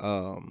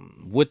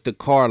with the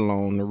car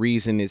loan, the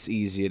reason it's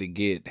easier to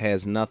get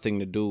has nothing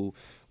to do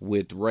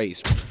with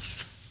race.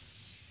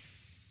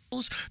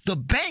 The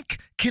bank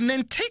can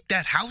then take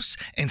that house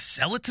and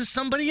sell it to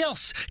somebody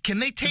else. Can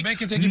they take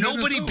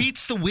Nobody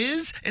Beats the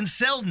Wiz and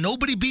sell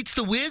Nobody Beats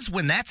the Wiz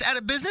when that's out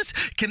of business?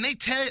 Can they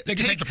take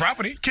the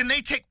property? Can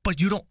they take? But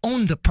you don't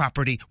own the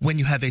property when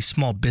you have a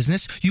small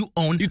business. You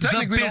own the business. You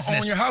technically don't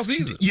own your house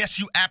either. Yes,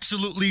 you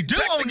absolutely do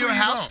own your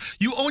house.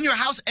 You own your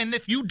house, and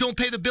if you don't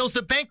pay the bills,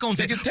 the bank owns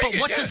it. But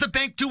what does the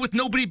bank do with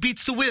Nobody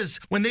Beats the Wiz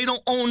when they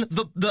don't own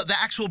the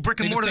actual brick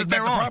and mortar that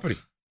they're on? Property.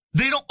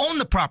 They don't own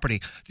the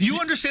property. You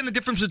understand the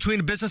difference between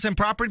a business and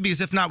property?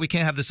 Because if not, we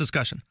can't have this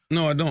discussion.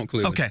 No, I don't,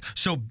 clearly. Okay,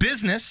 so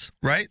business,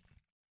 right,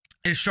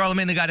 is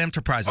Charlamagne the God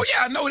Enterprises. Oh,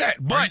 yeah, I know that.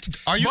 But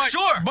are you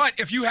sure? But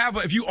if you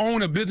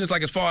own a business,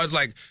 like as far as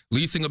like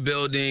leasing a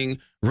building,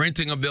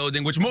 renting a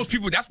building, which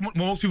that's what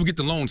most people get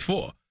the loans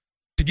for,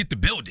 to get the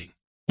building.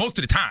 Most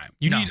of the time,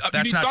 you need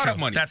startup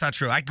money. That's not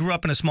true. I grew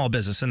up in a small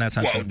business, and that's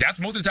not true. That's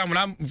most of the time when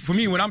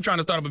I'm trying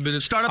to start up a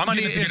business. Startup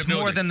money is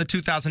more than the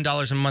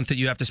 $2,000 a month that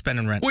you have to spend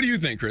in rent. What do you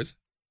think, Chris?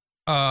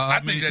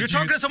 I think you're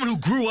talking to someone who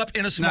grew up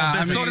in a small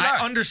business.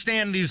 I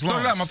understand these loans.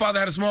 So did I. My father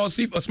had a small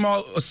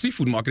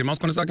seafood market in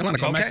Mount South Carolina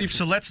called Max Seafood.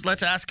 So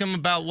let's ask him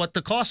about what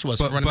the cost was.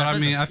 But I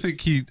mean, I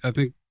think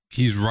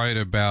he's right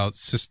about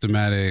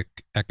systematic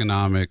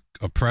economic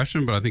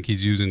oppression, but I think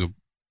he's using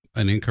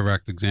an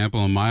incorrect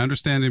example. In my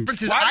understanding,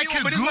 I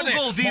could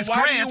Google these grants.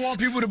 Why do you want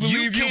people to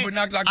believe you but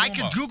not Dr. Umar? I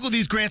could Google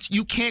these grants.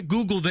 You can't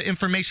Google the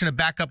information to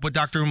back up what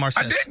Dr. Umar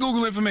says. I did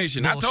Google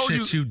information. I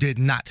told you did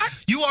not.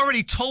 You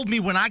already told me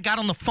when I got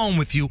on the phone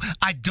with you.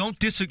 I don't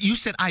disagree. You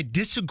said I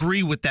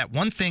disagree with that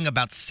one thing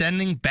about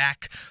sending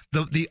back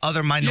the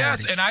other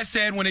minorities. Yes, and I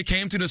said when it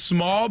came to the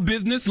small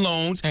business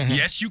loans,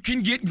 yes, you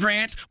can get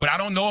grants, but I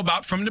don't know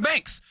about from the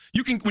banks.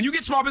 When you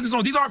get small business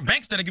loans, these aren't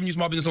banks that are giving you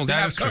small business loans.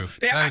 That is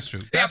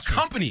true. They have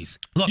companies.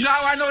 Look, you know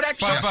how I know that?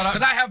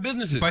 Because I have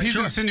businesses. But he's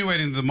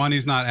insinuating the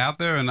money's not out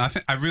there, and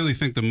I really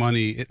think the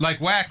money, like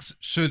Wax,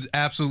 should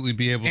absolutely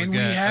be able to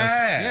get.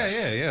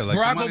 Yeah. Like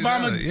Barack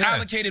Obama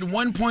allocated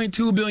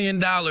 $1.2 billion.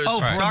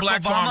 Barack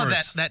black Obama,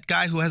 farmers. that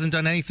guy who hasn't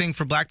done anything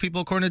for black people,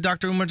 according to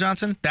Dr. Umar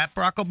Johnson. That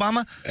Barack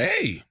Obama.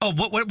 Hey. Oh,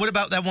 what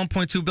about that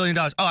 $1.2 billion?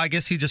 Oh, I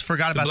guess he just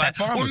forgot about that.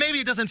 Farmers. Or maybe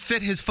it doesn't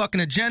fit his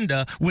fucking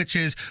agenda, which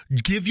is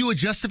give you a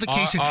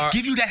justification,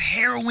 give you that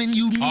heroin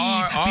you need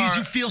because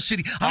you feel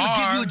shitty. I'm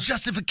gonna give you a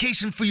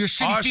justification for your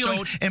shitty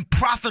feelings and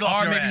profit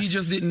off your ass. Or maybe he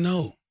just didn't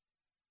know.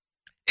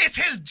 It's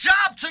his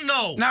job to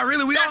know. Not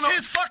really. That's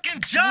his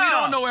fucking job. We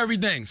don't know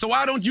everything. So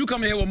why don't you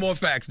come in here with more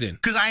facts then?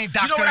 Because I ain't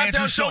Dr. You know what Andrew I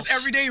tell Schultz. Schultz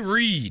every day?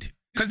 Read.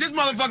 Because this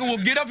motherfucker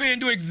will get up here and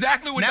do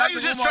exactly what Dr. Umar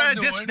is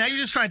doing. Now you're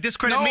just trying to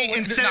discredit me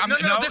and say,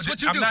 no, this is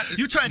what you do.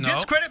 You try to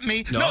discredit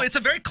me. No, it's a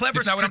very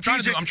clever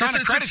strategic. I'm trying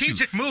to credit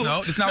strategic move.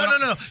 No, it's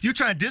not. No. You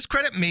try to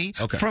discredit me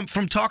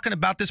from talking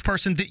about this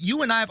person that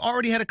you and I have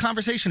already had a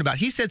conversation about.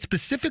 He said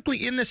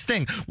specifically in this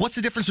thing, what's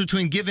the difference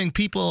between giving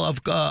people of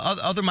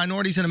other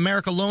minorities in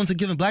America loans and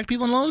giving black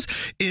people loans?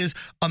 Is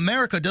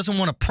America doesn't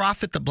want to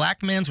profit the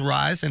black man's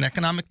rise in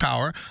economic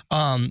power.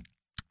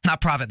 Not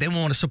profit. They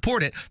won't want to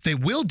support it. They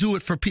will do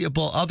it for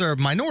people, other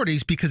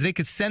minorities, because they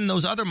could send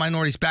those other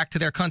minorities back to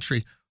their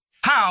country.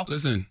 How?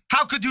 Listen.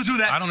 How could you do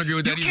that? I don't agree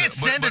with that either. You can't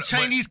send a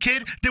Chinese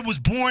kid that was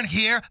born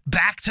here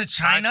back to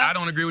China. I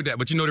don't agree with that.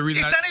 But you know the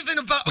reason. It's not even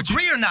about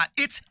agree or not.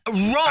 It's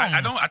wrong.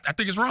 I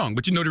think it's wrong.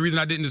 But you know the reason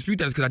I didn't dispute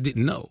that is because I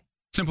didn't know.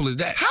 Simple as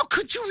that. How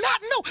could you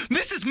not know?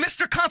 This is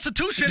Mr.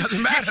 Constitution. It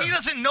doesn't matter. He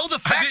doesn't know the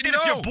fact that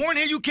if you're born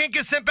here, you can't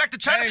get sent back to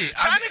China.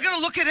 China's going to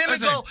look at him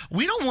and go,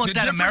 we don't want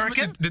that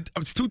American.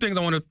 It's two things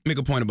I want to make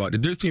a point about. The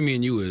difference between me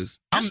and you is,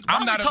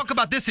 I'm not talk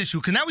about this issue,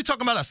 because now we're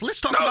talking about us. Let's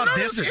talk about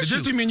this issue. The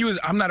difference between me and you is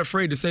I'm not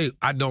afraid to say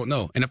I don't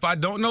know. And if I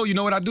don't know, you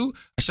know what I do?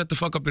 I shut the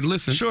fuck up and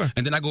listen. Sure.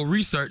 And then I go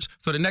research,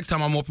 so the next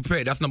time I'm more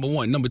prepared. That's number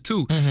one. Number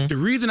two, the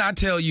reason I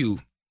tell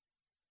you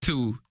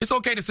it's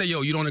okay to say,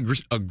 yo, you don't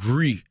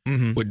agree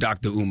with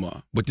Dr.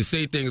 Umar, but to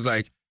say things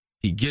like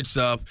he gets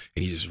up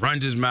and he just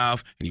runs his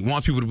mouth and he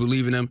wants people to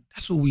believe in him,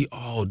 that's what we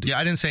all do. Yeah,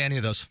 I didn't say any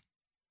of those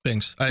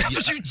things. That's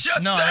what you just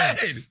said. No,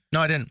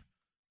 I didn't.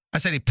 I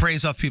said he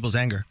preys off people's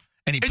anger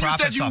and he profits off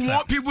that. You said you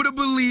want people to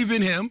believe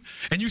in him,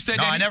 and you said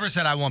no. I never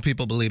said I want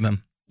people to believe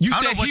him. You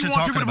said he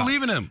wants people to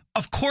believe in him.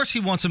 Of course, he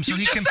wants them so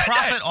he can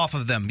profit off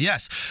of them.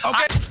 Yes.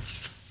 Okay.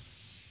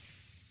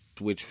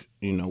 Which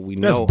we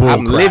know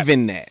I'm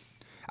living that.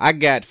 I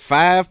got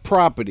 5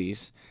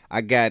 properties.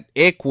 I got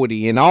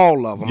equity in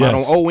all of them. Yes. I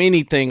don't owe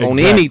anything on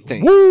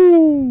anything.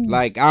 Woo.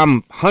 Like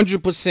I'm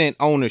 100%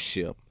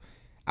 ownership.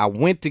 I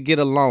went to get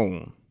a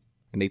loan,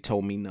 and they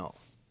told me no.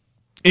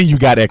 And you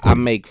got equity. I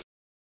make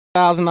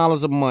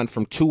 $1,000 a month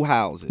from 2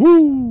 houses.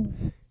 Woo.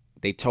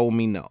 They told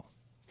me no.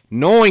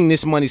 Knowing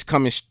this money's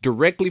coming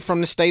directly from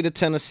the state of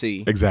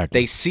Tennessee. Exactly.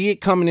 They see it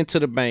coming into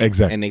the bank.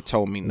 Exactly. And they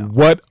told me no.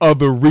 What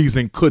other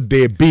reason could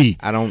there be?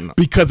 I don't know.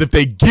 Because if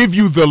they give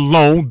you the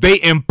loan, they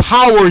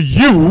empower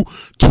you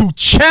to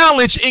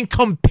challenge and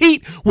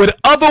compete with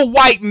other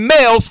white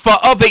males for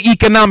other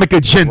economic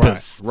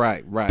agendas.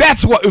 Right.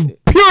 That's what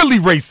purely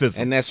racism.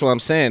 And that's what I'm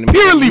saying.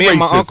 Purely me racism. And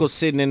my uncle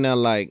sitting in there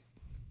like,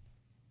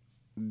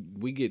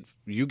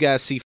 you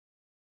guys see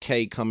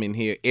K come in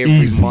here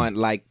every month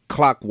like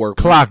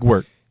clockwork.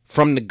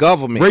 From the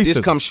government. Racism. This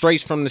comes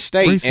straight from the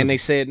state. Racism. And they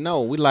said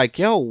no. We like,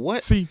 yo,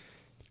 what? See,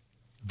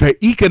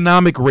 the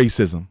economic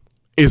racism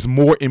is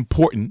more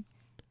important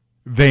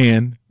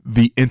than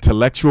the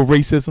intellectual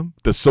racism,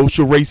 the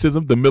social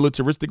racism, the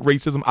militaristic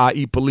racism,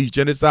 i.e. police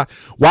genocide.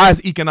 Why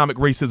is economic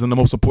racism the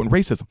most important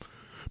racism?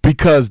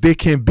 Because there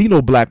can be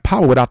no black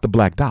power without the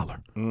black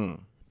dollar.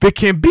 There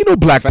can be no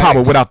black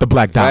power without the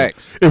black dollar.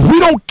 If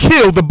we don't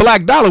kill the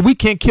black dollar, we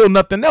can't kill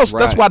nothing else.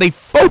 That's why they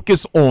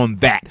focus on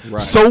that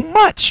so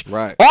much.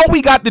 All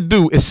we got to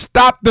do is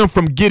stop them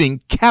from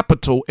getting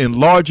capital in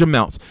large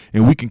amounts,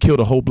 and we can kill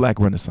the whole black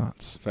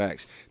renaissance.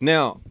 Facts.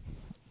 Now,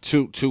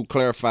 to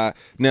clarify,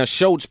 now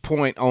Schultz's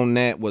point on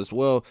that was,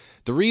 well,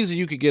 the reason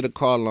you could get a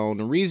car loan,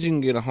 the reason you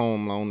can get a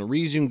home loan, the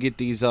reason you can get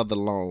these other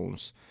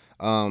loans,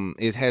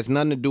 it has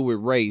nothing to do with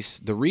race.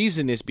 The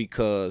reason is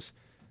because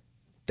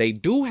they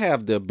do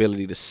have the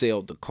ability to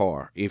sell the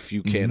car if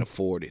you can't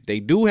afford it. They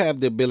do have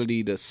the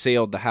ability to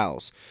sell the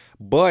house.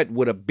 But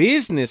with a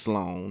business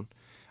loan,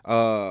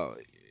 they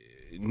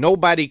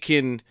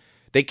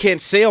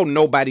can't sell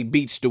Nobody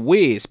Beats the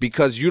Wiz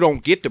because you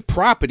don't get the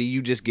property,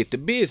 you just get the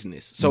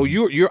business. So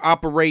you're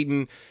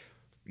operating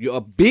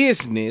a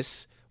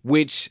business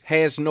which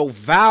has no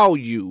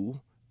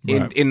value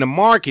in the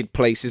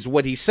marketplace is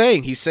what he's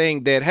saying. He's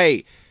saying that,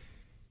 hey,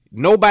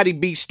 Nobody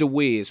Beats the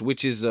Wiz,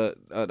 which is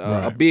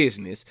a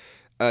business.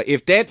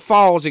 If that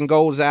falls and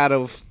goes out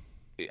of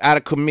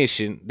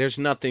commission, there's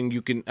nothing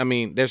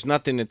there's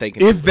nothing that they can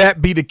do. If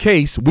that be the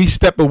case, we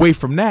step away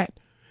from that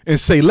and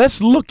say, let's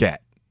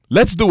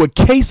do a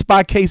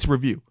case-by-case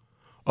review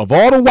of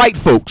all the white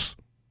folks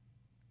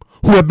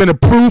who have been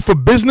approved for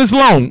business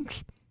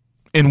loans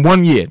in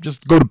 1 year.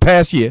 Just go to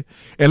past year.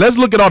 And let's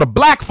look at all the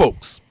black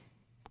folks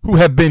who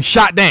have been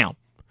shot down.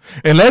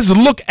 And let's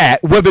look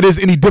at whether there's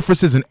any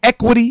differences in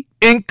equity,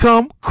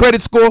 income, credit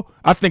score.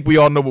 I think we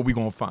all know what we're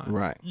going to find.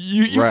 Right.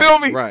 You feel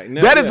me? Right.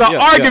 No, that is an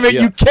argument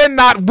you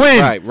cannot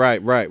win.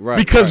 Right.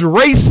 Because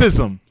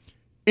racism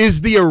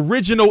is the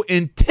original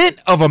intent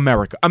of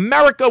America.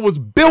 America was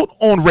built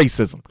on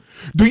racism.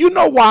 Do you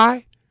know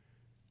why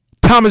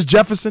Thomas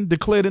Jefferson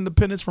declared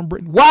independence from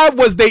Britain? Why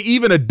was there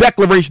even a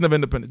Declaration of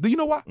Independence? Do you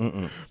know why?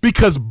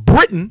 Because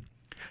Britain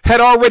had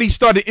already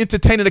started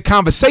entertaining the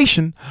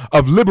conversation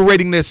of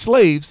liberating their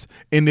slaves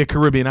in their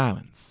Caribbean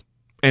islands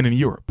and in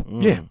Europe.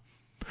 Yeah.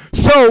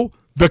 So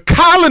the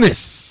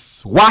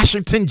colonists,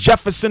 Washington,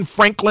 Jefferson,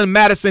 Franklin,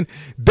 Madison,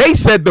 they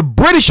said the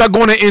British are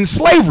going to end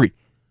slavery.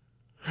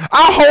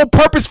 Our whole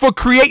purpose for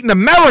creating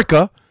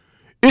America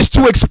is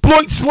to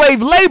exploit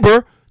slave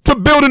labor to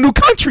build a new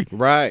country.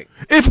 Right.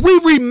 If we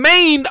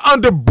remained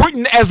under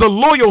Britain as a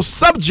loyal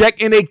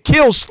subject and they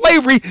kill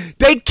slavery,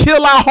 they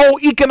kill our whole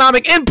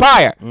economic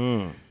empire.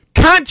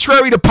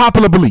 Contrary to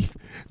popular belief,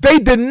 they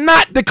did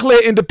not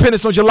declare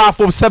independence on July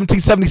 4th,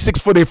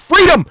 1776 for their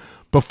freedom,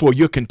 but for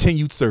your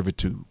continued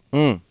servitude.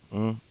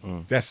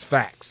 That's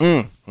facts.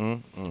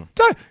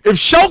 If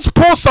Schultz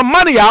pulls some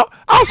money out,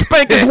 I'll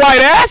spank his white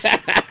ass.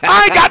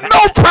 I ain't got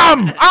no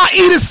problem. I'll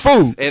eat his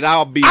food. And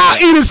I'll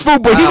eat his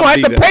food, but he gonna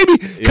have to pay me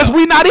because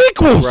we not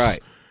equals. Right.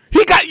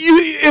 He got you.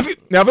 If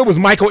it was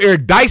Michael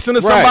Eric Dyson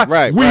or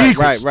somebody, we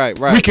equals.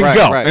 We can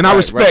go. And I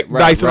respect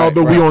Dyson,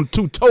 although we on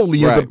two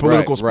totally ends of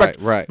political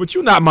spectrum. But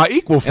you're not my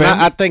equal, fam.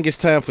 And I think it's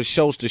time for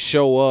Schultz to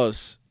show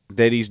us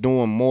that he's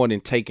doing more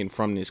than taking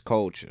from this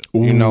culture.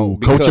 Ooh,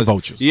 culture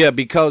vultures. Yeah,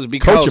 because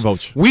culture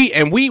vultures.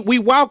 we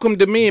welcomed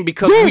him in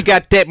because we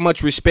got that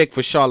much respect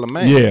for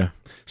Charlamagne. Yeah.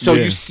 So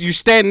you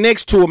stand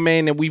next to a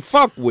man that we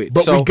fuck with.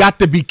 But we got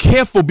to be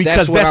careful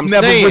because that's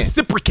never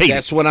reciprocated.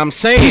 That's what I'm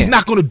saying. He's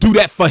not going to do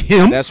that for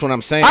him. That's what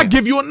I'm saying. I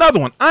give you another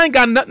one. I ain't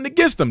got nothing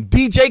against him.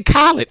 DJ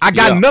Khaled. I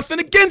got nothing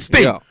against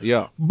him.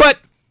 Yeah. But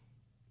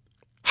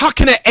how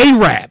can an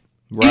Arab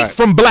eat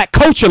from black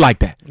culture like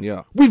that.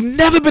 Yeah. We've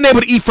never been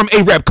able to eat from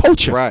Arab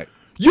culture. Right.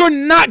 You're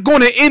not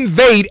going to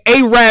invade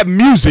Arab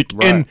music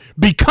and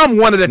become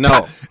one of the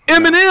top.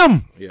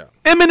 Eminem. Yeah.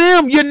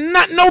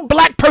 Eminem, no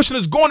black person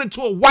is going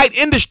into a white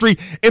industry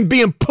and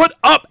being put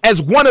up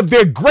as one of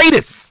their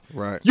greatest.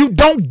 Right. You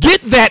don't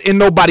get that in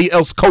nobody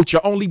else's culture.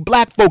 Only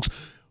black folks.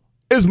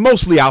 It's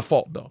mostly our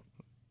fault, though.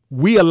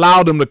 We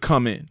allow them to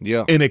come in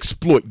and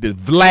exploit this.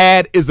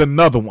 Vlad is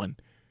another one.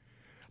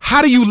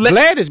 How do you let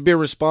Vlad has been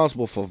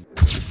responsible for?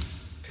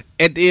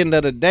 At the end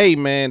of the day,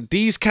 man,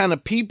 these kind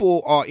of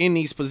people are in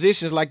these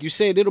positions. Like you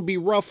said, it'll be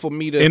rough for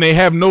me to. And they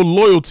have no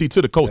loyalty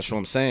to the culture. That's what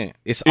I'm saying.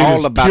 It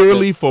all about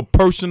purely for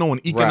personal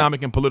and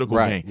economic and political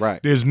gain. Right.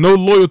 There's no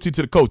loyalty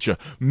to the culture.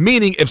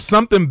 Meaning, if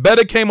something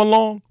better came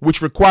along,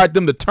 which required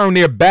them to turn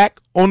their back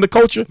on the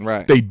culture,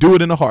 they do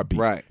it in a heartbeat.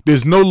 Right.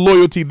 There's no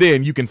loyalty there,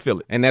 and you can feel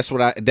it. And that's what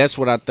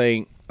I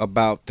think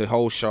about the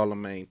whole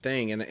Charlamagne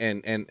thing.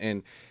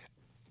 And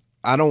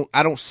I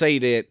don't say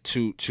that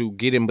to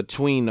get in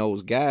between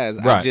those guys.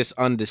 I just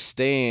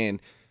understand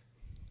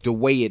the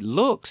way it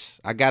looks.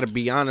 I got to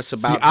be honest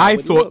about. I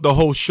thought the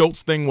whole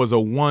Schultz thing was a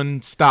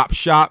one-stop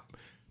shop.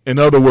 In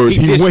other words,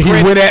 he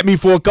went at me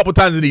for a couple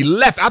times and he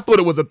left. I thought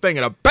it was a thing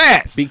of the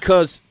past.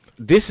 Because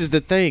this is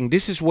the thing.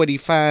 This is what he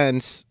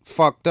finds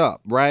fucked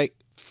up, right?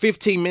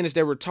 15 minutes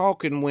they were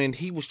talking when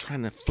he was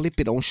trying to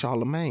flip it on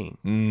Charlamagne.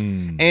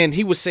 And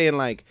he was saying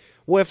like,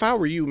 well, if I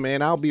were you,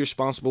 man, I'll be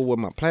responsible with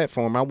my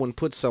platform. I wouldn't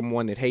put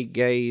someone that hate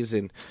gays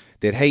and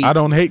that hate. I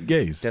don't hate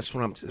gays. That's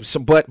what I'm. So,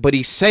 but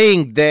he's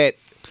saying that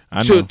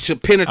to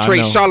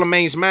penetrate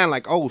Charlamagne's mind,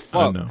 like, oh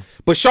fuck.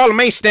 But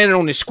Charlamagne standing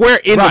on the square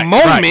in the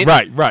moment.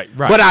 Right.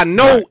 But I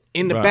know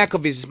in the back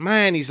of his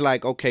mind, he's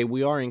like, okay,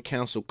 we are in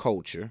cancel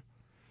culture.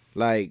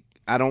 Like,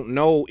 I don't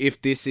know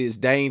if this is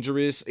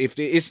dangerous. If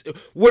it's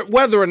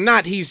whether or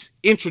not he's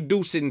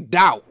introducing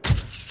doubt.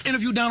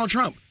 Interview Donald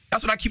Trump.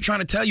 That's what I keep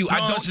trying to tell you.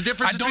 There's a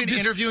difference between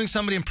interviewing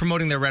somebody and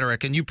promoting their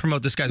rhetoric, and you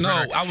promote this guy's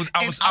rhetoric.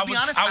 I was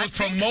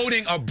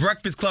promoting a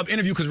Breakfast Club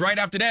interview because right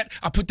after that,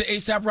 I put the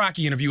A$AP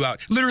Rocky interview out.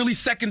 Literally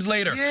seconds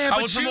later,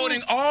 I was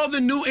promoting all the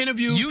new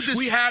interviews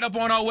we had up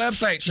on our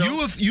website.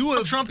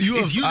 Trump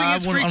is using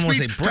his free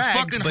speech to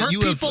fucking hurt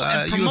people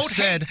and promote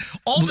hate.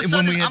 All of a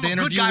sudden, I'm a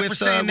good guy for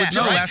saying that.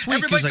 Last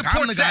week, he was like,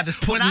 I'm the guy that's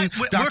putting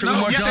Dr.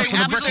 Umar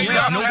Johnson on the Breakfast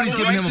Club. Nobody's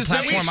giving him a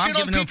platform. I'm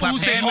giving him a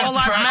platform. All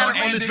lives matter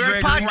on this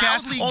very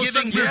podcast. All of a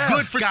sudden, you're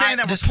good for saying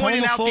that we're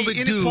pointing out the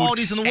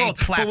inequalities in the world.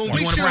 But when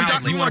we share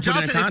Dr. Umar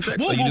Johnson, you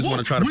just want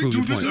to try to prove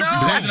your point.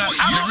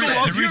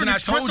 The reason I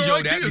told Joe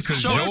that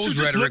because Joe's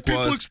rhetoric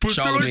was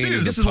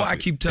Charlamagne. This is why I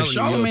keep telling you,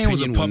 Charlamagne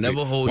was a puppet.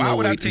 Why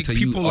would I take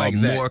people like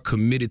that more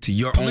committed to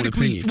your own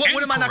opinion?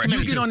 What am I not committed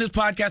to? You get on this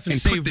podcast and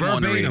say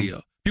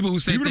verbatim. People who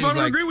say things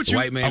like the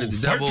white man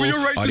is the devil,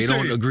 or they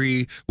don't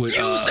agree with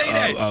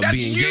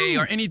being gay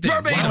or anything.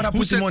 Why would I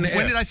put them on the air?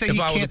 When did I say he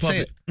can't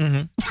say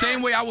it?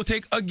 Same way I would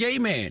take a gay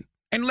man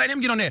and let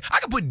him get on there. I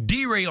could put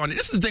D-Ray on it.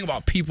 This is the thing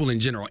about people in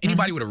general.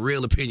 Anybody with a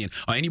real opinion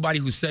or anybody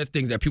who says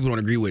things that people don't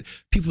agree with,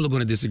 people are going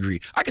to disagree.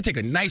 I could take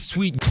a nice,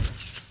 sweet...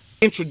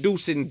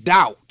 Introducing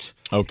doubt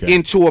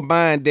into a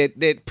mind that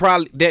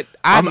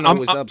I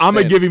know is upset. I'm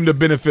going to give him the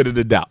benefit of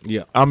the doubt.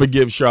 Yeah. I'm going to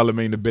give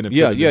Charlamagne the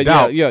benefit of the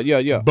doubt.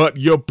 Yeah. But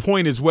your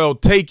point is well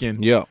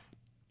taken. Yeah.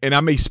 And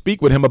I may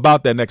speak with him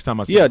about that next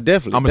time I see him. Yeah,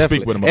 definitely. I'm going to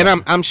speak with him about it.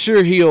 And I'm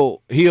sure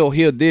he'll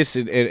hear this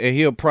and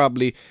they'll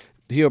probably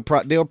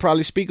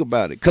speak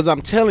about it. Because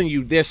I'm telling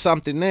you, there's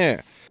something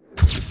there.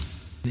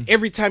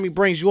 Every time he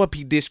brings you up,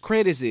 he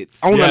discredits it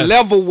on a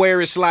level where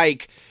it's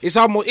like it's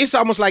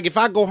almost like if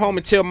I go home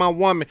and tell my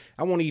woman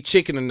I want to eat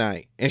chicken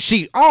tonight, and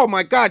she, oh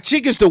my God,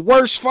 chicken's the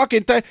worst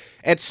fucking thing.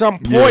 At some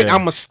point,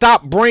 I'm gonna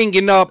stop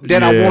bringing up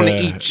that I want to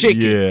eat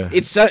chicken. Yeah.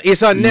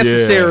 It's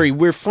unnecessary. Yeah.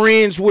 We're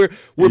friends. We're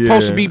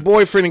supposed to be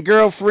boyfriend and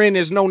girlfriend.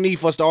 There's no need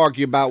for us to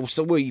argue about.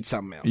 So we'll eat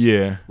something else.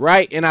 Yeah.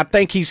 Right. And I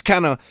think he's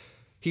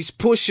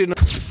pushing.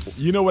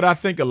 You know what I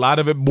think a lot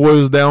of it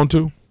boils down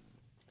to?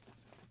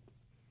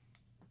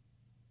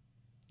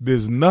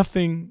 There's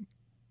nothing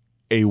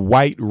a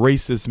white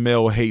racist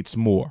male hates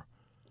more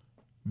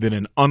than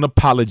an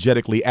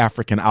unapologetically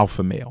African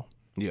alpha male.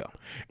 Yeah.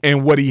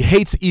 And what he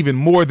hates even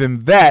more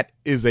than that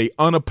is a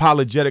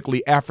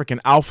unapologetically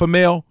African alpha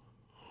male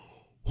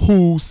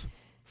whose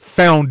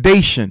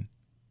foundation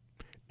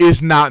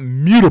is not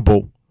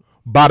mutable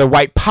by the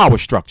white power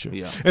structure.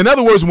 Yeah. In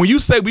other words, when you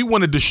say we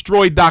want to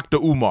destroy Dr.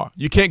 Umar,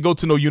 you can't go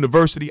to no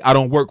university, I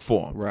don't work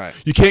for him. Right.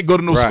 You can't go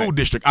to no school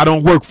district, I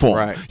don't work for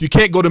him. Right. You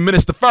can't go to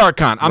Minister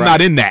Farrakhan, I'm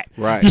not in that.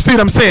 Right. You see what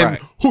I'm saying?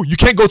 Right. Who? You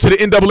can't go to the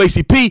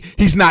NAACP,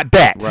 he's not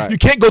that. Right. You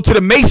can't go to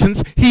the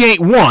Masons, he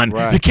ain't one.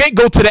 Right. You can't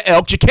go to the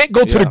Elks, you can't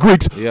go to the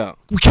Greeks. Yeah.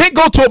 We can't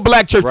go to a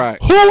black church. Right.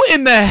 Who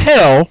in the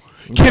hell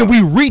can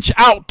we reach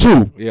out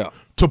to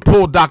to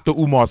pull Dr.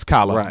 Umar's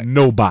collar? Right.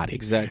 Nobody.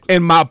 Exactly.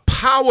 And my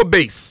power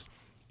base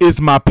is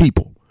my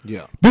people.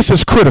 Yeah. This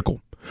is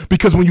critical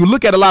because when you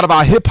look at a lot of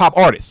our hip hop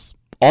artists,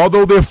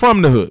 although they're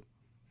from the hood,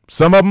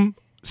 some of them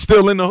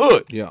still in the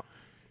hood. Yeah.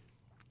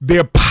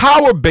 Their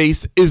power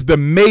base is the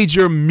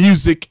major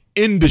music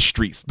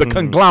industries, the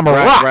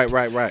conglomerate.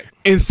 Right.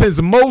 And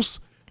since most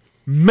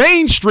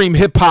mainstream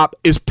hip hop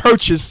is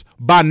purchased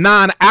by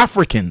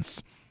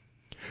non-Africans.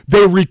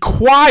 They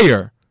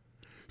require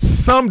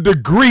some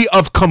degree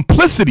of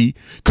complicity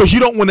because you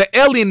don't want to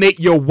alienate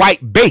your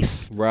white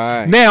base.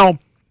 Right. Now,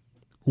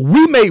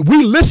 we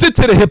listen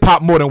to the hip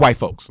hop more than white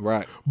folks.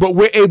 Right. But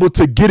we're able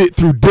to get it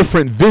through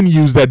different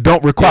venues that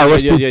don't require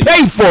us to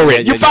pay for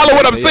it. You follow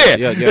what I'm saying?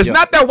 It's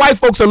not that white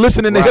folks are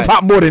listening to hip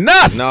hop more than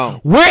us. No.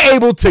 We're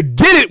able to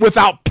get it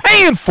without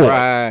paying for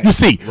it. You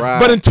see? Right.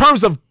 But in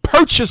terms of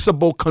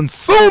purchasable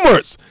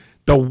consumers,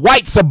 the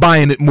whites are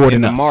buying it more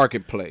than us.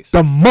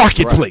 The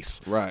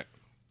marketplace. Right.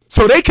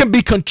 So they can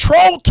be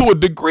controlled to a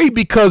degree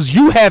because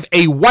you have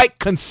a white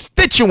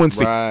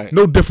constituency,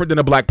 no different than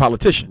a black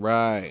politician.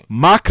 Right.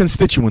 My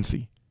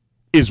constituency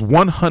is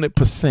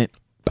 100%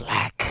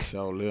 black.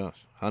 Sure, yes.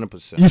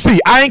 100%. You see,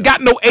 I ain't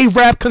got no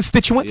Arab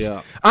constituents.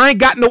 I ain't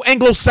got no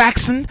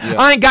Anglo-Saxon.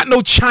 I ain't got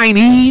no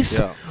Chinese.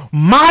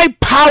 My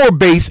power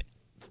base,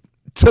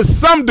 to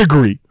some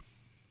degree,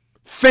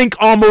 think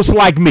almost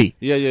like me.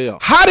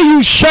 How do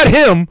you shut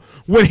him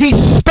when he's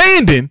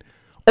standing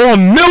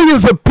on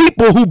millions of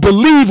people who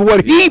believe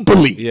what he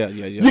believes?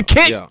 You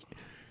can't.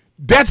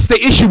 That's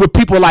the issue with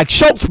people like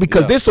Schultz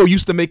because they're so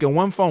used to making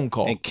one phone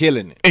call and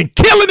killing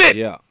it.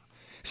 Yeah.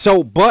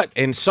 So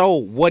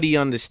what he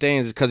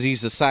understands is because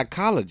he's a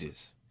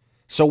psychologist.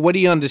 So what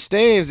he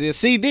understands is,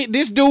 see,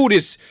 this dude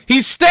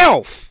he's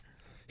stealth.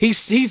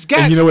 He's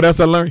got. And you know what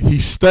else I learned? He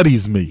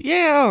studies me.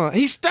 Yeah,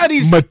 he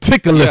studies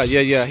meticulous.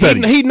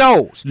 Study. He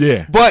knows.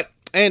 Yeah. But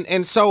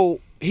and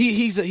so.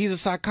 He's a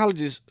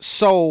psychologist,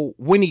 so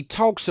when he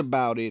talks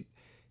about it,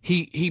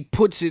 he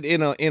puts it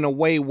in a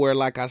way where,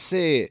 like I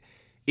said,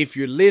 if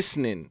you're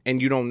listening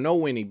and you don't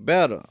know any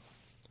better,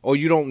 or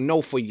you don't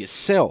know for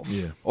yourself,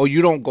 or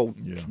you don't go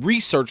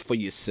research for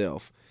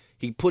yourself,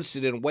 he puts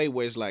it in a way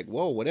where it's like,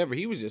 whoa, whatever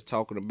he was just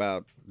talking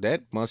about,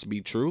 that must be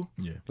true.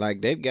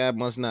 Like that guy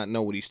must not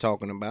know what he's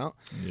talking about,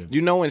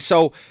 you know. And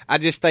so I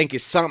just think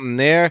it's something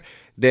there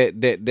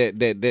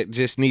that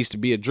just needs to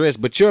be addressed.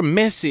 But your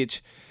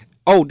message.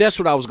 Oh, that's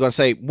what I was going to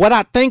say. What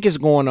I think is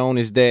going on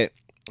is that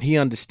he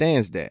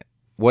understands that.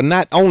 Well,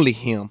 not only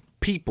him,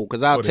 people,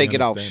 because I'll take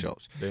it off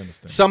shows.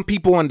 Some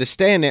people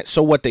understand that,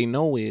 so what they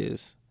know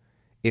is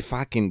if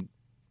I can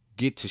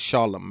get to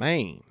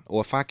Charlamagne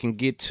or if I can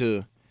get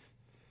to...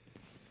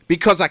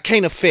 Because I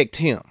can't affect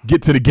him.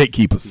 Get to the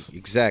gatekeepers.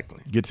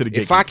 Exactly. Get to the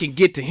gatekeepers. If I can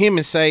get to him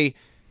and say,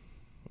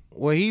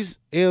 well, he's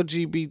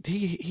LGBT,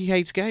 he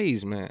hates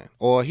gays, man.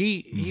 Or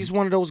he's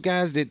one of those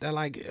guys that I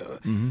like...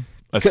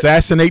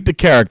 Assassinate the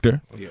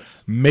character,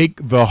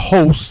 make the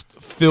host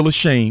feel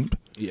ashamed,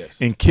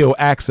 and kill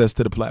access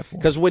to the platform.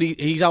 Because what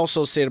he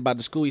also said about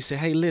the school, he said,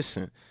 hey,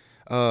 listen,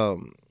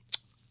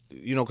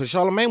 you know, because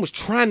Charlamagne was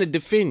trying to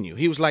defend you.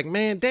 He was like,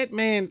 that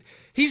man,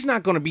 he's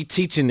not going to be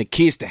teaching the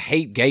kids to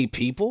hate gay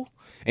people.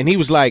 And he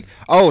was like,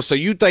 oh, so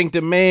you think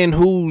the man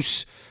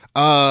who's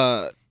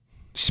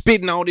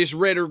spitting all this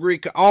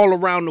rhetoric all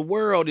around the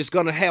world is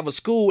going to have a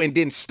school and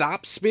then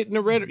stop spitting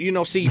the rhetoric? You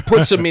know, see, he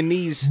puts them in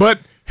these... But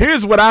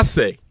here's what I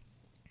say.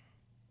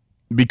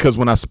 Because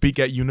when I speak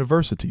at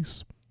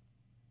universities,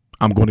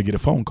 I'm going to get a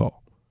phone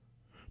call.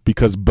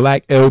 Because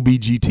black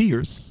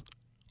LBGTers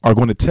are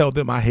going to tell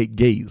them I hate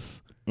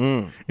gays.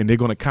 And they're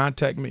going to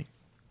contact me.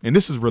 And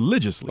this is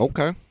religiously.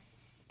 Okay.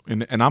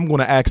 And I'm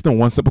going to ask them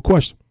one simple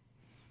question.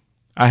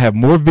 I have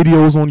more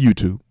videos on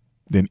YouTube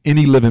than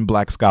any living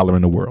black scholar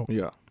in the world.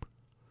 Yeah.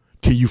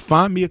 Can you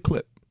find me a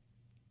clip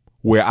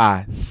where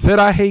I said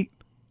I hate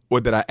or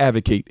that I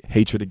advocate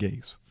hatred of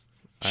gays?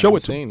 Show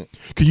it to me.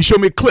 Can you show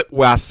me a clip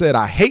where I said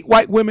I hate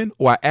white women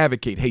or I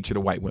advocate hatred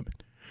of white women?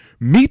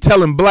 Me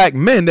telling black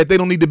men that they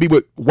don't need to be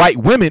with white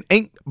women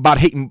ain't about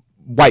hating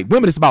white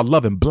women. It's about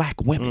loving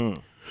black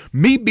women.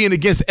 Me being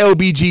against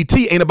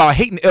LBGT ain't about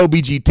hating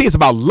LBGT. It's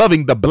about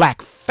loving the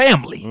black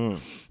family.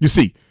 You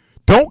see,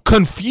 don't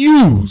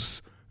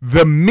confuse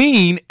the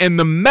mean and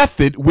the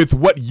method with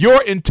what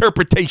your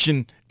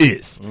interpretation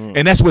is.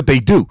 And that's what they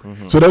do.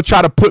 So they'll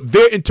try to put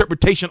their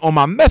interpretation on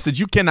my message.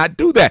 You cannot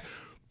do that.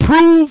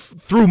 Prove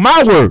through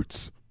my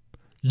words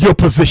your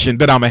position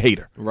that I'm a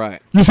hater. Right.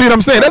 You see what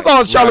I'm saying? That's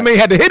all Charlamagne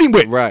had to hit him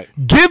with. Right.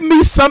 Give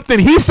me something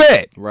he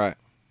said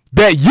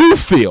that you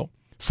feel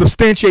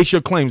substantiates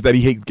your claims that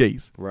he hates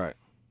gays. Right.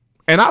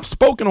 And I've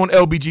spoken on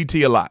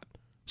LBGT a lot.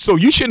 So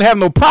you shouldn't have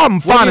no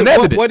problem finding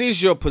evidence. What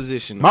is your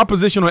position? My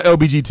position on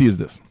LBGT is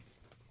this.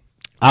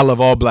 I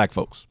love all black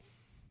folks.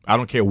 I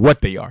don't care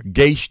what they are.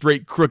 Gay,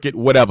 straight, crooked,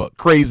 whatever.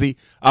 Crazy.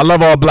 I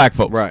love all black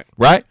folks. Right.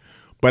 Right?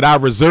 But I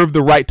reserve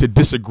the right to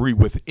disagree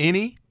with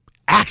any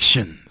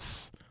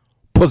actions,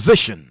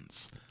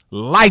 positions,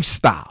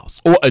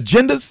 lifestyles, or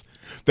agendas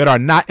that are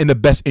not in the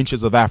best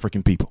interest of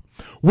African people.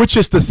 Which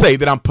is to say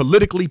that I'm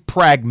politically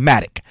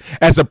pragmatic.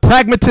 As a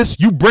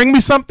pragmatist, you bring me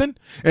something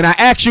and I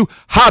ask you,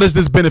 how does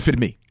this benefit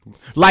me?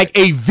 Like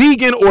a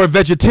vegan or a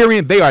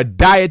vegetarian, they are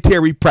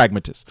dietary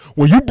pragmatists.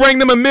 When you bring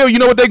them a meal, you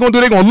know what they're going to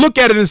do? They're going to look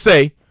at it and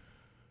say,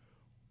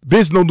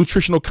 there's no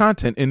nutritional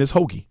content in this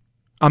hoagie.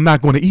 I'm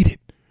not going to eat it.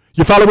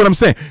 You follow what I'm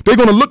saying? They're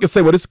going to look and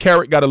say, well, this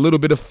carrot got a little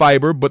bit of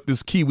fiber, but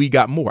this kiwi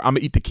got more. I'm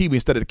going to eat the kiwi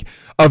instead of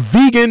a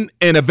vegan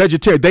and a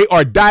vegetarian. They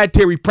are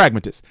dietary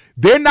pragmatists.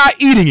 They're not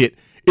eating it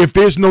if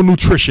there's no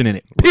nutrition in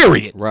it,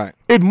 period. Right.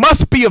 It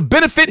must be of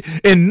benefit,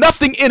 and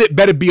nothing in it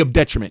better be of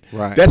detriment.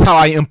 Right. That's how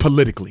I am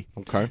politically.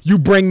 Okay. You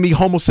bring me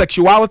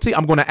homosexuality,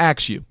 I'm going to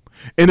ask you.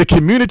 In a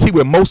community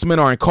where most men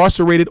are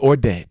incarcerated or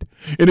dead,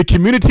 in a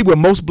community where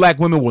most black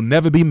women will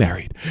never be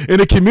married,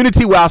 in a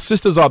community where our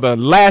sisters are the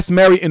last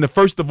married and the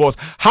first divorced,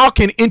 how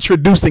can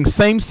introducing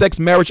same-sex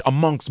marriage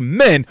amongst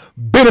men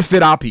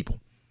benefit our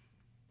people?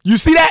 You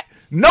see that?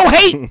 No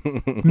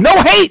hate.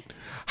 No hate.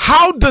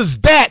 How does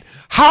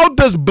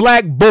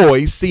black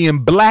boys seeing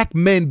black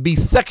men be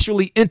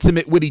sexually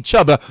intimate with each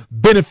other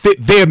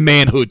benefit their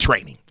manhood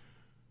training?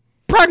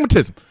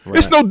 Pragmatism. Right.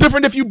 It's no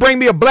different if you bring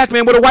me a black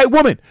man with a white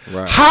woman.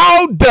 Right.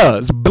 How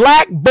does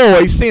black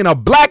boys seeing a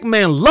black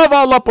man love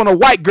all up on a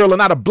white girl and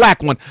not a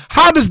black one,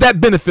 how does that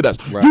benefit us?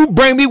 Right. You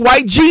bring me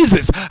white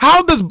Jesus.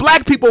 How does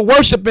black people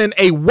worshiping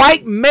a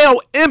white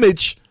male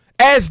image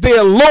as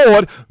their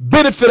Lord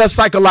benefit us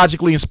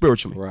psychologically and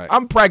spiritually? Right.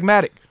 I'm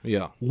pragmatic.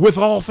 Yeah. With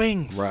all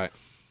things. Right.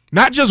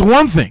 Not just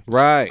one thing.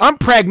 Right. I'm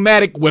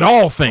pragmatic with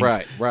all things.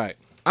 Right. Right.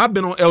 I've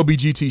been on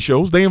LBGT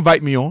shows. They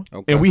invite me on,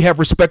 and we have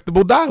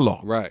respectable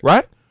dialogue. Right.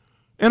 Right?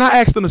 And I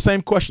asked them the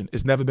same question.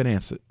 It's never been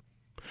answered.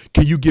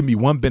 Can you give me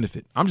one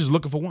benefit? I'm just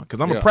looking for one because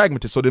I'm a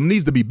pragmatist, so there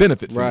needs to be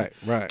benefit for me.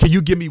 Right. Can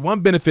you give me one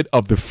benefit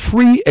of the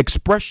free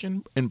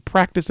expression and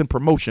practice and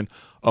promotion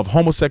of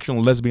homosexual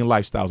and lesbian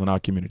lifestyles in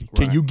our community?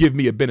 Right. Can you give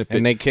me a benefit?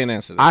 And they can't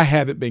answer that. I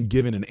haven't been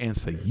given an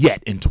answer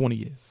yet in 20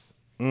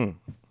 years.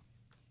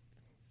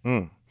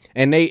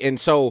 And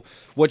so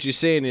what you're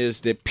saying is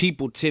that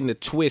people tend to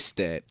twist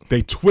that.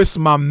 They twist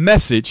my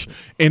message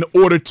in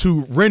order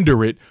to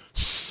render it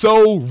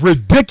so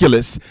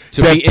ridiculous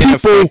to be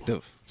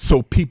ineffective.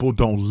 So people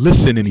don't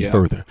listen any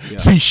further. Yeah.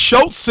 See,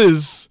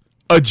 Schultz's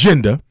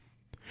agenda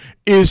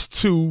is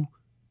to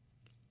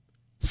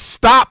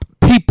stop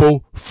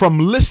people from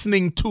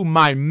listening to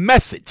my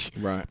message,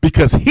 right?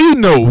 Because he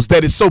knows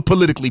that it's so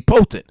politically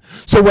potent.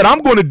 So what I'm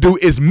going to do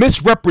is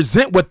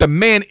misrepresent what the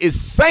man is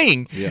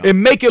saying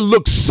and make it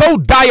look so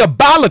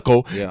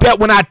diabolical that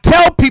when I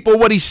tell people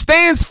what he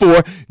stands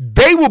for,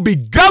 they will be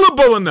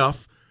gullible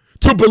enough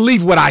to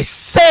believe what I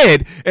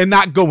said and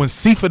not go and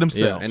see for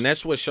themselves. Yeah, and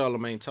that's what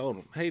Charlamagne told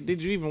him. Hey, did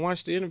you even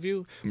watch the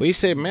interview? Well, he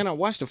said, man, I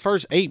watched the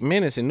first 8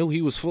 minutes and knew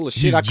he was full of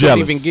shit. I couldn't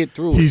even get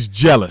through it. He's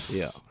jealous.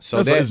 Yeah.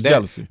 So that's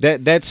jealousy.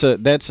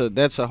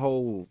 That's a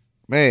whole,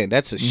 man,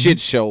 that's a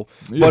shit show.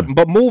 Yeah.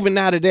 But moving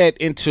out of that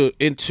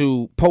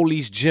into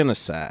police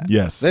genocide.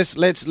 Yes.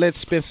 Let's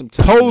spend some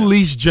time.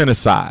 Police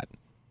genocide.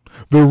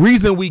 The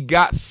reason we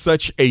got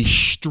such a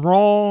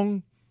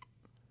strong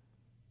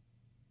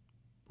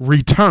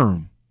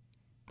return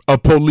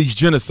of police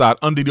genocide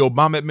under the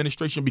Obama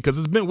administration, because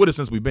it's been with us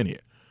since we've been here.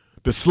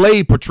 The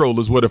slave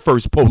patrollers were the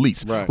first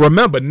police. Right.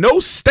 Remember, no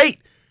state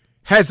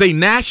has a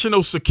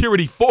national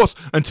security force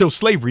until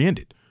slavery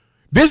ended.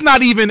 There's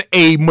not even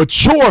a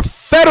mature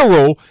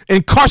federal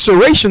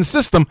incarceration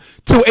system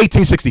till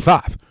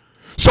 1865.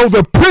 So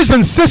the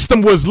prison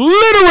system was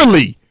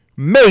literally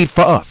made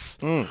for us.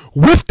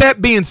 With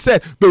that being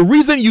said, the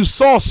reason you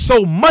saw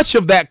so much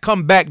of that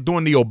come back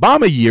during the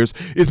Obama years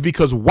is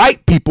because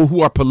white people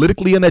who are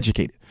politically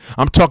uneducated,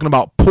 I'm talking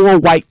about poor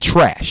white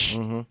trash,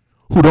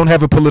 who don't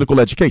have a political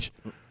education.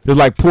 They're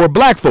like poor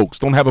black folks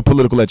don't have a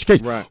political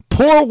education. Right.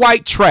 Poor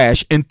white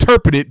trash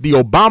interpreted the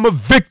Obama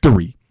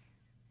victory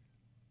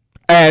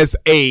as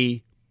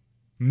a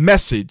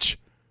message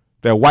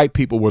that white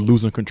people were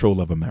losing control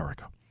of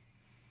America.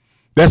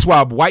 That's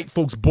why white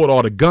folks bought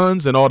all the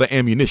guns and all the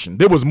ammunition.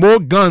 There was more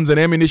guns and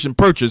ammunition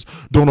purchased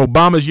during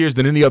Obama's years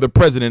than any other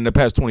president in the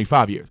past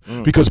 25 years.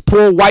 Because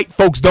poor white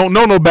folks don't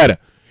know no better.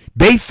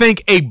 They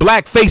think a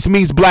black face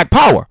means black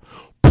power.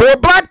 Poor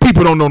black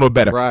people don't know no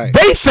better. Right.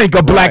 They think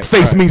a black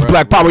face means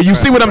black power. You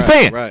see what I'm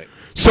saying? Right.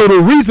 So the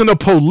reason the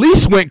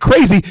police went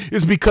crazy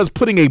is because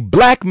putting a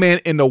black man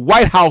in the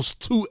White House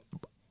to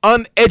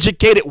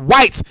uneducated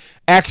whites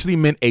actually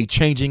meant a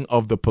changing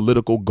of the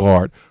political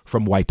guard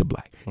from white to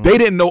black. They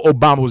didn't know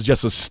Obama was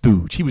just a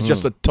stooge. He was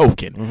just a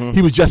token.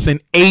 He was just an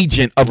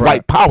agent of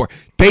white power.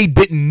 They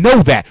didn't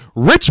know that.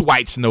 Rich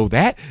whites know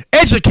that.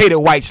 Educated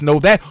whites know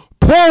that.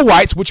 Poor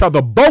whites, which are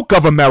the bulk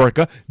of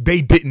America,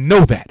 they didn't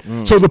know that.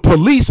 So the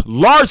police,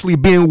 largely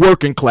being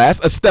working class,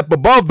 a step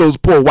above those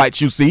poor whites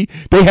you see,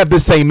 they have the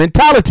same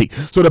mentality.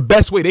 So the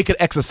best way they could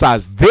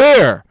exercise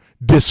their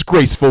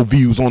disgraceful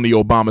views on the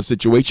Obama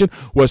situation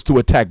was to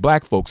attack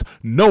black folks,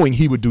 knowing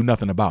he would do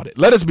nothing about it.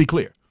 Let us be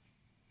clear.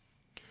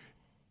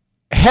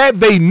 Had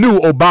they knew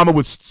Obama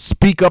would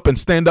speak up and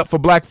stand up for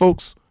black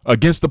folks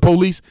against the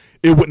police,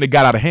 it wouldn't have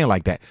got out of hand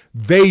like that.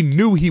 They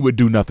knew he would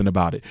do nothing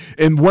about it.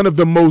 And one of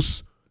the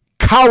most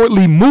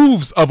cowardly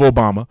moves of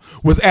Obama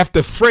was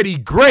after Freddie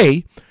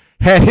Gray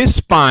had his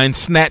spine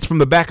snatched from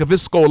the back of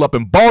his skull up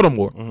in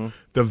Baltimore.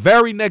 The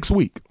very next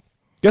week,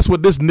 guess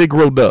what this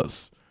Negro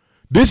does?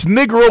 This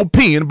Negro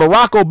peon,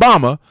 Barack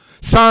Obama,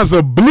 signs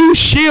a blue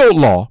shield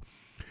law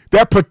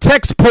that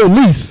protects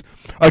police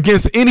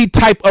against any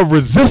type of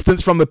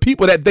resistance from the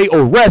people that they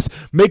arrest,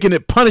 making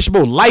it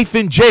punishable, life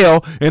in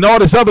jail, and all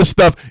this other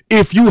stuff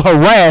if you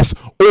harass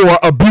or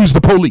abuse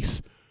the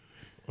police.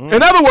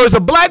 In other words,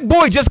 a black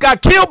boy just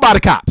got killed by the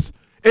cops.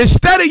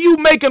 Instead of you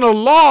making a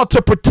law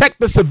to protect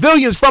the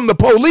civilians from the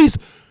police,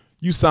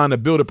 you signed a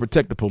bill to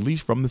protect the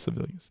police from the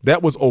civilians.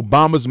 That was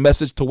Obama's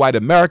message to white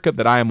America,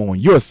 that I am on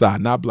your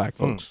side, not black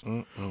folks.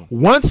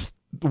 Once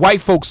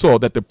white folks saw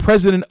that the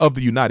president of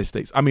the United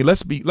States, I mean,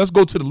 let's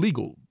go to the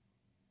legal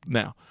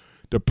now.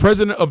 The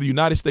president of the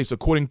United States,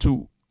 according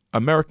to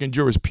American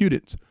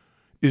jurisprudence,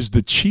 is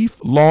the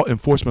chief law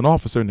enforcement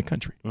officer in the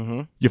country.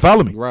 You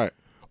follow me? Right.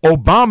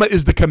 Obama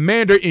is the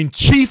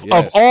commander-in-chief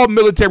of all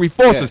military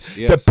forces.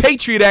 The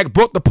Patriot Act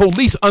brought the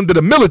police under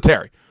the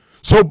military.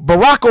 So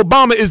Barack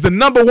Obama is the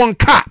number one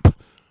cop.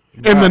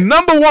 And the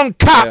number one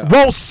cop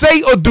won't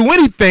say or do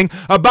anything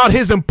about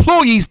his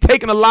employees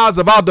taking the lives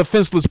of our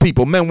defenseless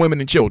people, men, women,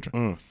 and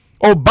children.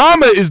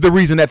 Obama is the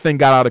reason that thing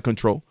got out of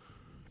control.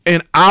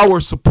 And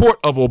our support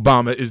of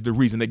Obama is the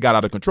reason they got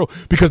out of control.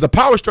 Because the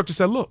power structure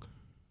said, look,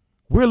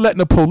 we're letting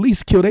the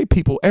police kill their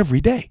people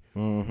every day.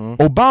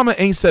 Obama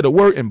ain't said a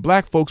word, and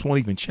black folks won't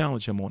even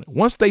challenge him on it.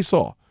 Once they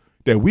saw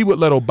that we would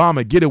let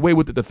Obama get away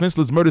with the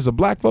defenseless murders of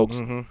black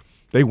folks,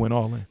 they went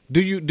all in.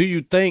 Do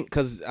you think,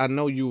 because I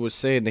know you were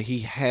saying that he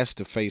has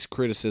to face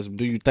criticism,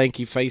 do you think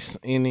he faced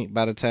any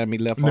by the time he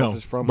left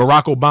office from No,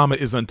 Barack Obama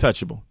is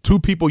untouchable. Two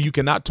people you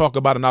cannot talk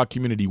about in our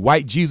community,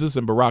 white Jesus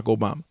and Barack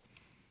Obama.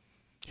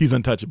 He's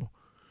untouchable,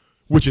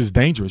 which is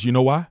dangerous. You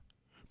know why?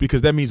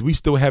 Because that means we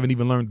still haven't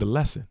even learned the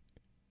lesson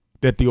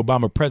that the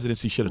Obama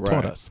presidency should have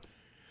taught us.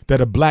 That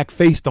a black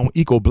face don't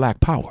equal black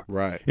power.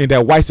 Right. And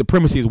that white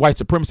supremacy is white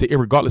supremacy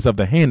irregardless of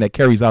the hand that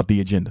carries out the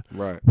agenda.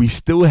 Right. We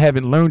still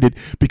haven't learned it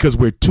because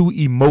we're too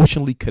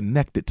emotionally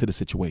connected to the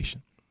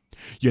situation.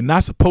 You're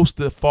not supposed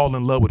to fall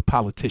in love with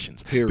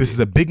politicians. Period. This is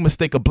a big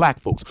mistake of black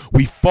folks.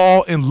 We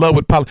fall in love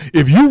with politics.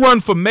 If you run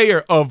for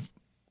mayor of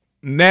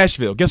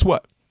Nashville, guess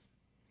what?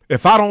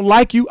 If I don't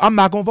like you, I'm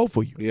not going to vote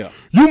for you. Yeah.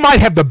 You might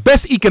have the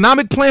best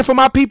economic plan for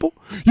my people.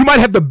 You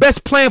might have the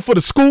best plan for the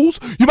schools.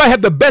 You might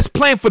have the best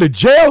plan for the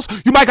jails.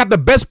 You might got the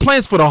best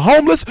plans for the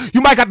homeless.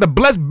 You might got the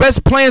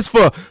best plans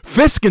for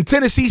Fisk and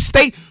Tennessee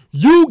State.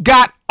 You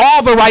got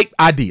all the right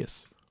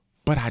ideas.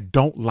 But I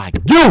don't like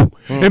you.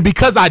 And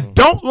because I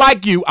don't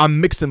like you, I'm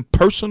mixing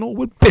personal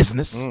with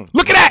business.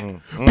 Look at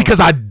that.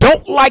 Because I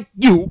don't like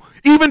you,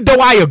 even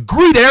though I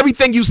agree that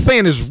everything you're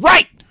saying is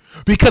right.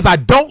 Because I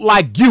don't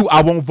like you,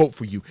 I won't vote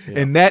for you.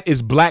 And that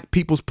is black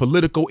people's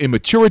political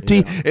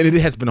immaturity, and it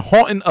has been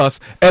haunting us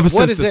ever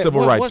since the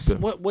civil rights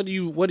bill. What do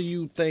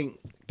you think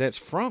that's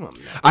from him?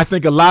 I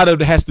think a lot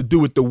of it has to do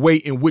with the way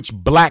in which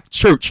black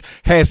church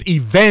has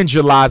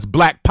evangelized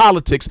black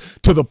politics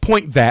to the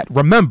point that,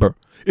 remember,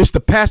 it's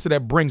the pastor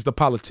that brings the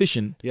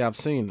politician I've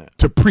seen that.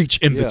 to preach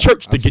in the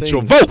church to get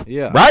your vote.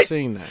 Right? I've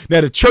seen that.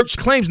 Now, the church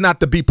claims not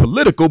to be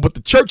political, but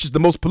the church is the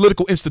most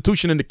political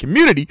institution in the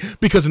community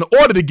because in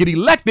order to get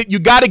elected, you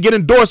got to get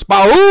endorsed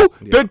by who?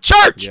 The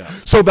church.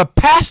 So the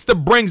pastor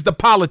brings the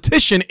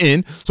politician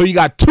in. So you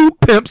got two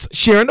pimps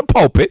sharing the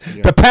pulpit,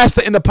 the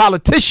pastor and the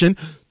politician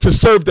to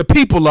serve the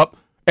people up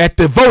at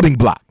the voting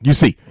block, you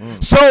see.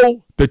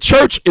 So the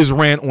church is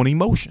ran on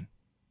emotion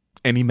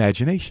and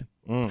imagination.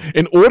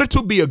 In order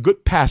to be a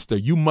good pastor,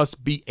 you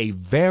must be a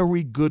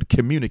very good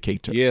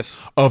communicator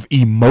of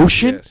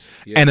emotion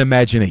and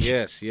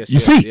imagination. You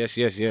see?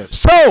 Yes.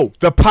 So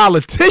the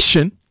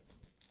politician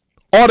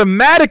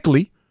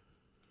automatically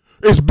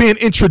is being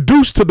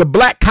introduced to the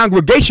black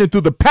congregation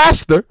through the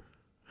pastor.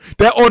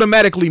 That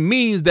automatically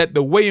means that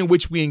the way in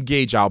which we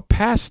engage our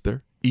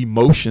pastor,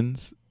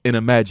 emotions and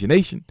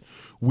imagination,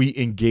 we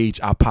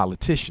engage our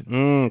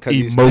politician,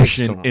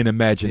 emotion and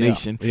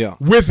imagination,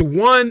 with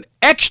one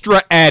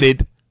extra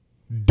added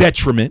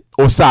detriment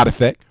or side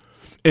effect,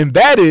 and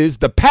that is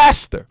the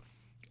pastor,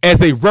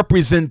 as a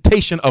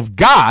representation of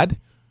God,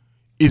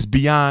 is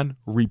beyond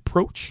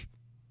reproach,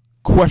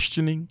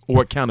 questioning,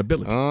 or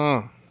accountability.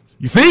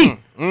 You see?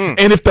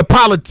 And if the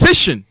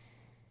politician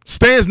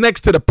stands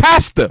next to the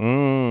pastor,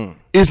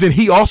 isn't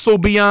he also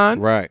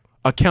beyond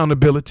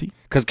accountability?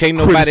 Because can't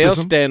nobody else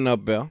stand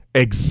up, Bill.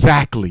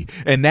 Exactly.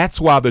 And that's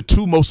why the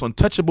two most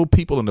untouchable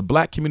people in the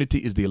black community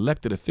is the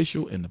elected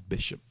official and the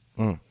bishop.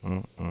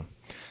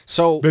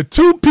 So the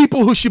two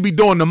people who should be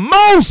doing the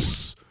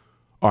most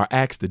are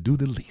asked to do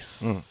the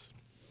least.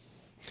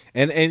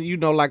 And you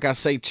know, like I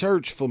say,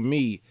 church for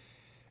me,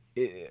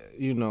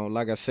 you know,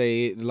 like I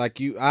say,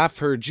 like I've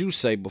heard you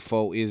say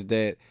before, is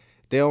that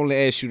they only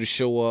ask you to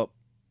show up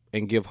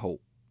and give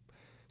hope.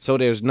 So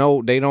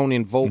they don't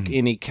invoke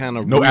any kind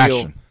of No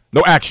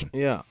action.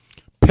 Yeah.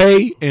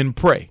 Pay and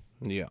pray.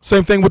 Yeah.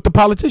 Same thing with the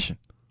politician.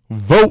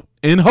 Vote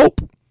in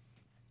hope.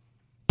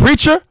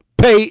 Preacher,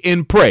 pay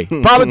and pray.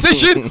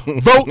 Politician,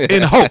 vote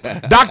in hope.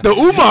 Dr.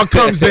 Umar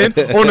comes in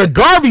on a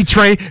Garvey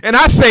train, and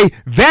I say,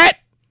 that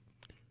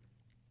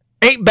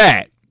ain't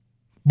bad.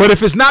 But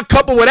if it's not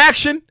coupled with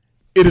action,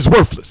 it is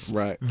worthless.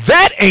 Right.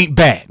 That ain't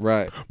bad.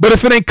 Right. But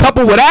if it ain't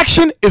coupled with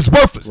action, it's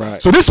worthless.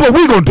 Right. So this is what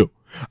we're going to do.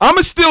 I'm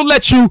going to still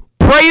let you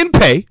pray and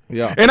pay.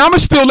 Yeah. And I'm going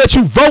to still let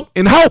you vote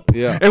and hope.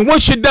 Yeah. And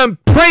once you're done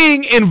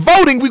praying and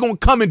voting, we're going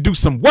to come and do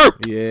some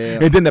work. Yeah.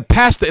 And then the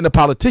pastor and the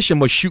politician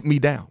must shoot me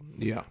down.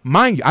 Yeah.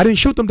 Mind you, I didn't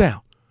shoot them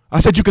down. I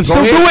said, you can still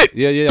ahead. do it.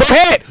 Yeah. Go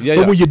ahead. Yeah,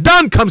 but when you're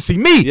done, come see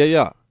me.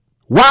 Yeah.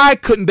 Why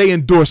couldn't they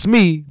endorse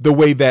me the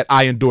way that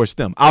I endorsed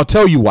them? I'll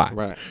tell you why.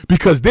 Right.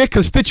 Because their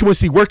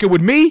constituency working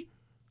with me,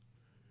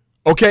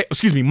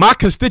 my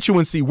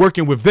constituency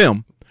working with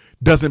them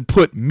doesn't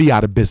put me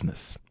out of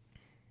business.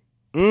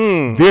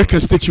 Their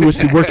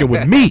constituency working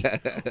with me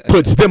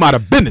puts them out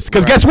of business.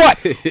 Because guess what?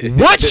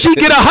 Once she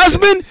get a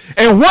husband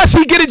and once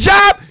he get a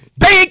job,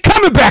 they ain't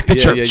coming back to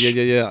church.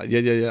 Yeah.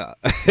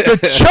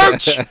 The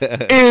church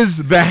is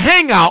the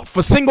hangout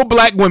for single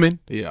black women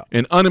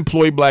and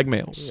unemployed black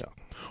males. Yeah.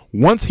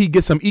 Once he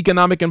gets some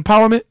economic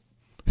empowerment,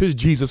 his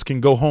Jesus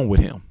can go home with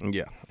him.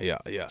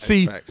 Yeah.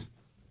 See,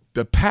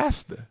 the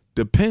pastor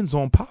depends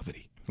on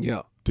poverty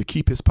to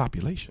keep his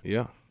population.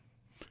 Yeah.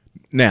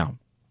 Now,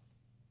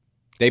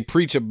 they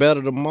preach it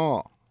better than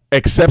all.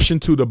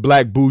 Exception to the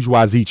black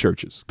bourgeoisie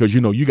churches. Because,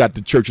 you got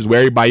the churches where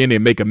everybody in there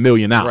make $1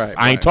 million.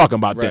 I ain't talking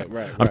about that.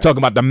 I'm talking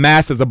about the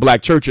masses of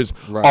black churches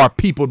are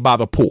peopled by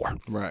the poor.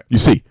 Right. You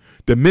see,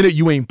 the minute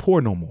you ain't poor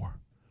no more,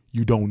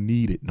 you don't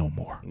need it no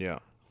more. Yeah.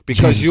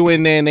 Because you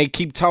in there and they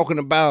keep talking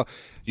about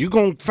you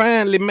gonna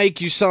finally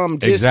make you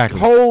something. Just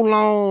hold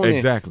on.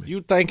 Exactly.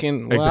 You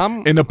thinking,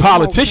 well, and the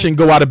politician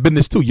go out of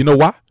business too. You know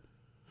why?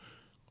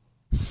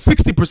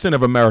 60%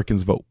 of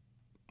Americans vote.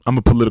 I'm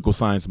a political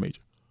science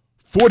major.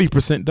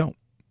 40% don't.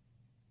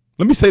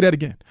 Let me say that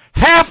again.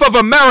 Half of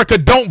America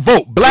don't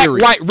vote. Black,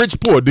 white, rich,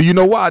 poor. Do you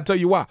know why? I'll tell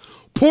you why.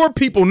 Poor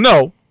people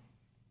know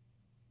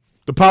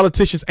the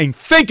politicians ain't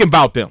thinking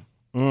about them.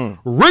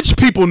 Rich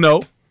people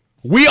know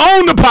we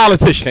own the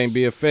politicians. Can't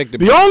be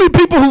affected. The only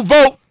people who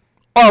vote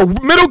are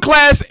middle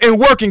class and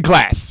working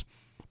class.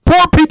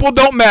 Poor people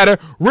don't matter.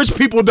 Rich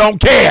people don't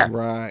care.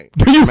 Right.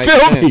 Do you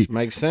feel me?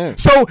 Makes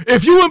sense. So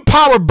if you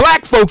empower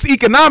black folks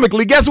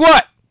economically, guess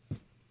what?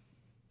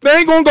 They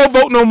ain't going to go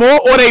vote no more,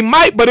 or they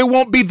might, but it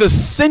won't be the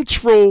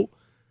central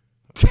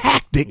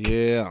tactic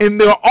in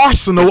their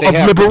arsenal of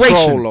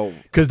liberation.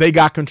 Because they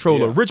got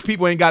control of. Rich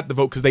people ain't got the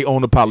vote because they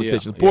own the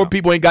politicians. Poor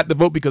people ain't got the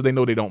vote because they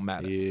know they don't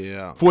matter.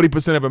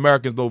 40% of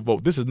Americans don't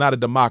vote. This is not a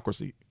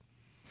democracy.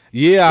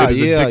 Yeah.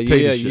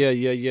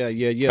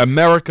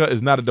 America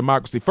is not a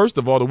democracy. First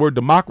of all, the word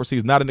democracy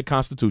is not in the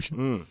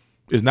Constitution.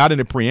 It's not in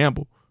the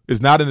preamble.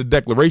 It's not in the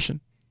Declaration.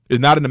 It's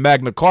not in the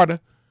Magna Carta.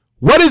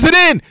 What is it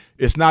in?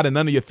 It's not in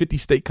none of your 50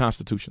 state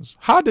constitutions.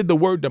 How did the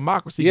word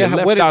democracy get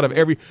left out of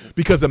every?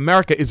 Because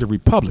America is a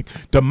republic.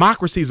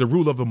 Democracy is a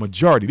rule of a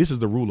majority. This is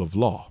the rule of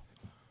law.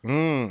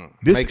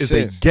 This is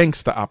a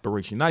gangster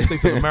operation. United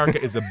States of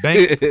America is a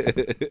bank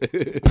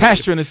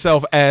pasturing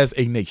itself as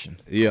a nation.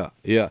 Yeah.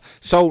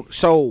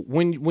 So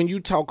when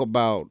you talk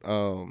about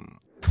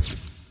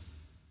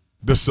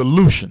the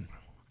solution,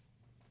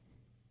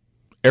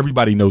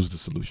 everybody knows the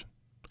solution.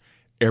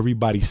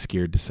 Everybody's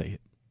scared to say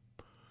it.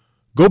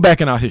 Go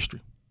back in our history,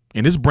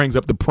 and this brings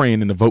up the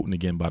praying and the voting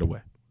again, by the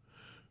way.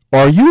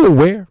 Are you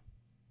aware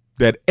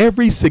that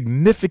every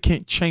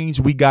significant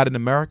change we got in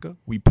America,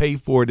 we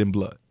paid for it in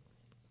blood?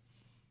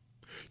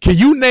 Can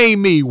you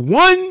name me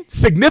one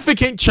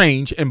significant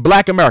change in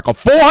black America,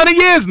 400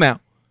 years now,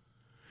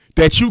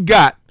 that you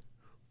got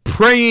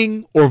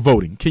praying or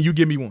voting? Can you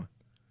give me one?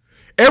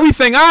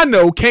 Everything I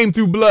know came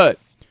through blood.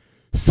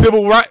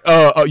 Civil rights,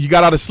 you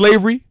got out of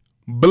slavery,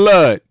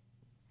 blood.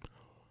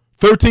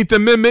 13th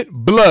Amendment,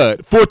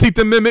 blood. 14th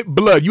Amendment,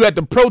 blood. You had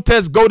to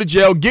protest, go to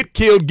jail, get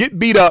killed, get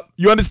beat up.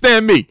 You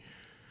understand me?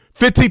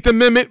 15th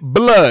Amendment,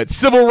 blood.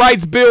 Civil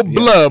Rights Bill,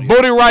 blood.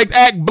 Voting Rights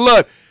Act,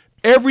 blood.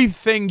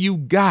 Everything you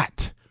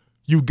got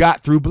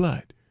through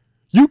blood.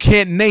 You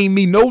can't name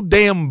me no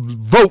damn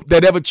vote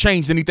that ever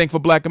changed anything for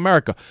black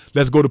America.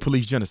 Let's go to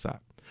police genocide.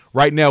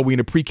 Right now, we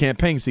in a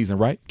pre-campaign season,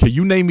 right? Can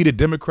you name me the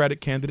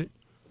Democratic candidate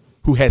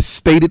who has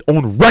stated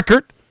on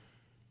record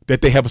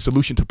that they have a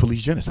solution to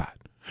police genocide?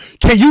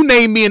 Can you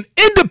name me an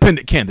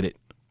independent candidate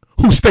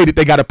who stated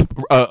they got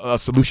a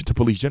solution to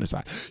police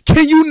genocide?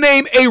 Can you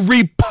name a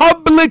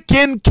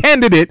Republican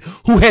candidate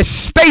who has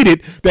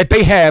stated that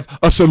they have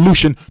a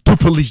solution to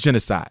police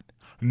genocide?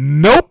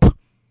 Nope.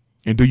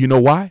 And do you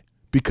know why?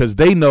 Because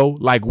they know,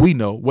 like we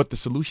know, what the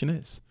solution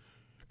is.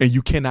 And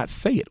you cannot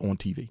say it on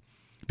TV.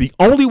 The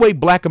only way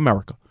black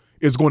America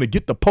is going to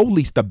get the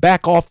police to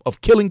back off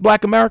of killing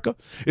black America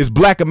is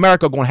black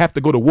America going to have to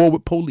go to war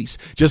with police,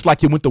 just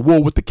like you went to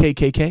war with the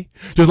KKK,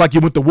 just like you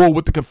went to war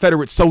with the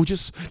Confederate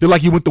soldiers, just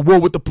like you went to war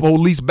with the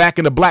police back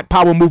in the Black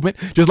Power movement,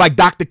 just like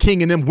Dr.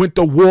 King and them went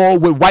to war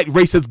with white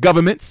racist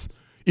governments.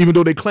 Even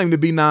though they claim to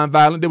be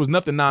nonviolent, there was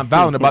nothing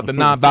nonviolent about the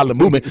nonviolent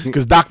movement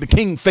because Dr.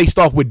 King faced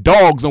off with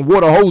dogs and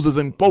water hoses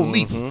and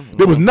police.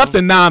 There was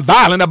nothing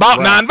nonviolent about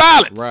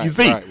nonviolence. You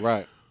see?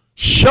 Right.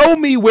 Show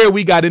me where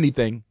we got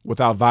anything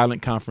without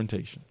violent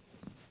confrontation.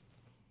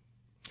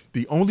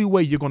 The only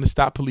way you're going to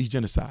stop police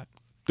genocide,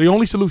 the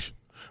only solution,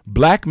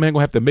 black men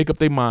going to have to make up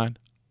their mind,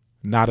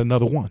 not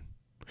another one.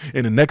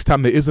 And the next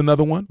time there is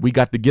another one, we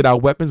got to get our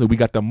weapons and we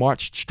got to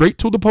march straight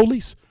to the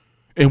police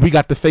and we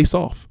got to face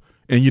off.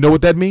 And you know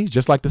what that means?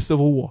 Just like the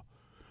Civil War.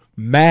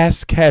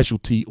 Mass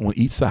casualty on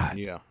each side.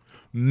 Yeah.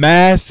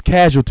 Mass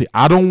casualty.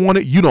 I don't want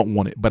it. You don't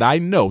want it. But I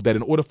know that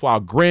in order for our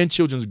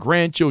grandchildren's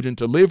grandchildren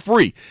to live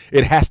free,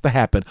 it has to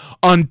happen.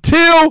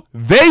 Until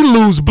they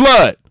lose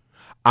blood,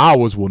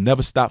 ours will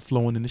never stop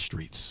flowing in the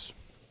streets.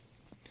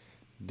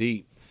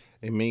 Deep.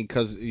 I mean,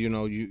 because, you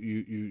know,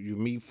 you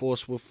meet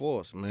force with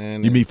force,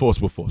 man. You meet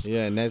force with force.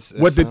 Yeah, and that's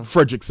what did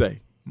Frederick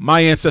say? My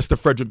ancestor,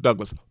 Frederick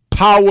Douglass.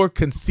 Power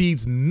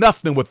concedes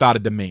nothing without a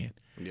demand.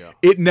 Yeah.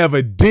 It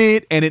never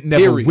did, and it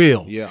never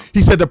will. Yeah.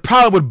 He said the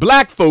problem with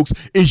black folks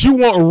is you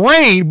want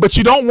rain, but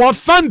you don't want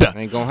thunder.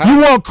 Ain't gonna happen.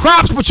 You want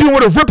crops, but you don't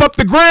want to rip up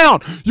the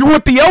ground. You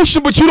want the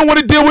ocean, but you don't want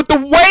to deal with the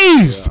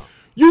waves. Yeah.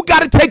 You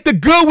got to take the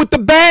good with the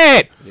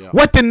bad. Yeah.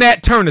 What did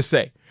Nat Turner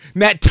say?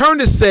 Nat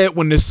Turner said,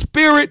 when the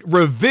Spirit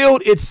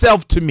revealed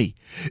itself to me,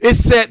 it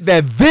said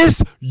that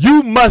this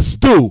you must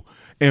do,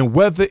 and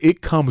whether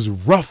it comes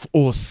rough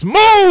or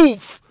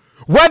smooth,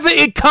 whether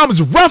it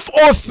comes rough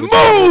or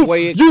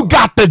smooth, you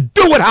got to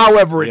do it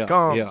however it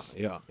comes.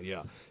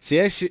 Yeah.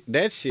 See,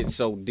 that shit's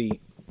so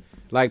deep.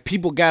 Like,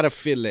 people got to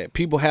feel that.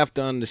 People have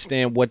to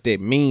understand what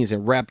that means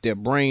and wrap their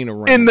brain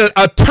around it. And the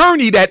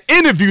attorney that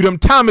interviewed him,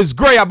 Thomas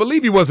Gray, I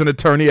believe he was an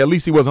attorney, at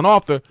least he was an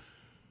author,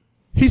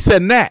 he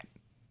said, Nat,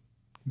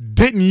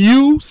 didn't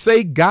you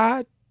say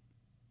God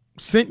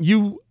sent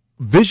you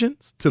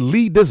visions to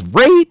lead this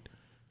raid?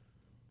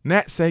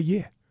 Nat said,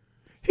 yeah.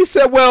 He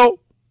said, well,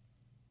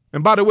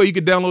 and by the way, you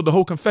can download the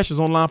whole Confessions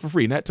online for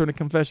free. Nat Turner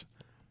Confession,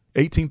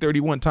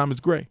 1831,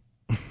 Thomas Gray.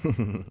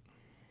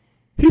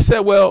 He said,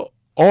 well,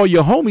 all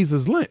your homies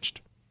is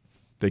lynched.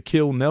 They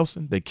killed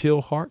Nelson. They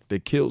killed Hart. They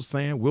killed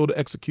Sam. Will the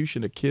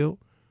executioner killed.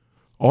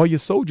 All your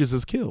soldiers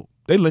is killed.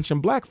 They lynching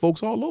black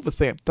folks all over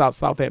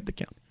Southampton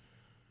County.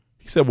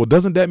 He said, well,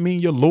 doesn't that mean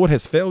your Lord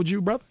has failed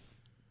you, brother?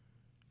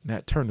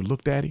 Nat Turner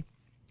looked at him.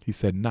 He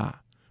said, nah,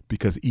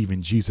 because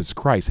even Jesus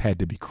Christ had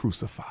to be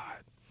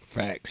crucified.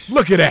 Facts.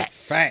 Look at that.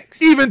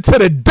 Facts. Even to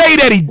the day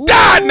that he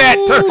died, Nat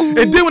Turner.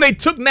 And then when they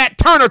took Nat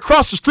Turner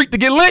across the street to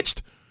get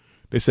lynched,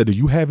 they said, do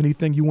you have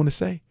anything you want to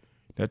say?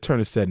 Nat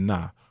Turner said,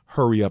 nah,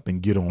 hurry up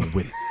and get on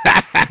with it.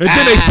 And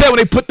then they said when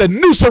they put the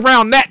noose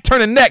around Nat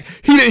Turner's neck,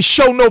 he didn't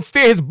show no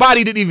fear. His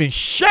body didn't even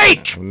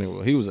shake.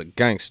 He was a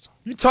gangster.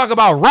 You talk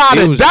about ride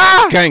and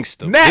die.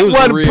 Gangster. Nat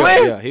wasn't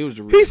playing. Yeah, he was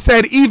the real. He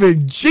said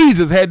even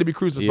Jesus had to be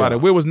crucified. Yeah.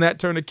 And where was Nat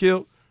Turner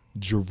killed?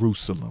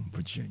 Jerusalem,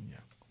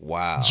 Virginia.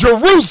 Wow.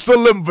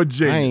 Jerusalem,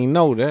 Virginia. I ain't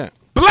know that.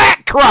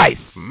 Black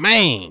Christ.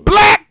 Man.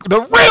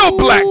 The real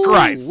Black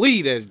Christ.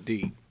 That's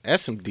deep.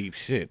 That's some deep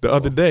shit. The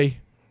other day,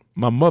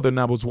 my mother and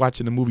I was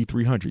watching the movie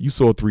 300. You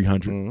saw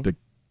 300.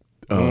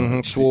 Mm-hmm.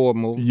 The Sword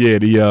movie. Yeah,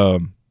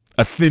 the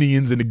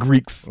Athenians and the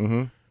Greeks.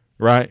 Mm-hmm.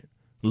 Right?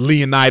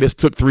 Leonidas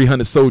took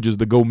 300 soldiers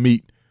to go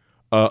meet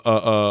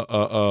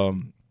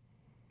that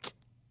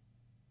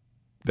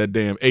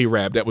damn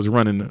Arab that was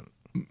running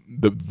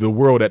the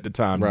world at the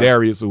time, right.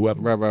 Darius or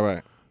whoever.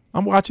 Right.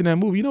 I'm watching that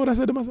movie. You know what I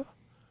said to myself?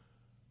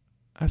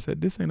 I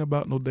said, this ain't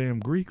about no damn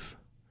Greeks.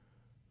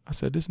 I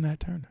said, this is Nat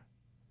Turner.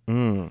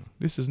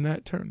 This is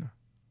Nat Turner.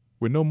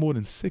 We're no more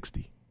than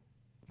 60,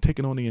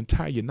 taking on the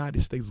entire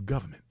United States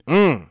government.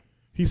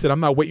 He said, I'm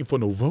not waiting for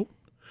no vote.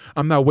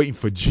 I'm not waiting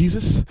for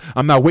Jesus.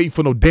 I'm not waiting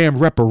for no damn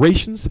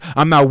reparations.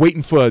 I'm not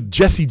waiting for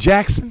Jesse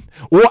Jackson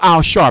or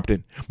Al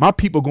Sharpton. My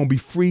people going to be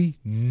free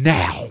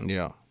now.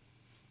 Yeah.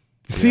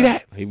 See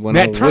that?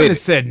 Nat Turner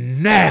said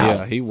now.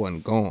 Yeah, he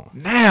wasn't gone.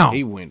 Now.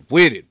 He went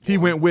with it. He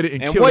went with it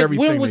and killed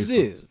everything. When was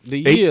this? The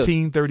year?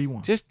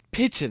 1831. Just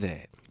picture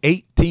that.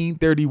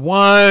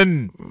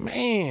 1831.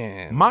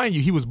 Man. Mind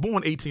you, he was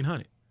born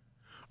 1800.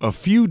 A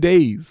few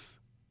days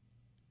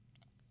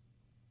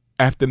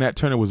after Nat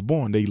Turner was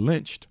born, they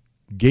lynched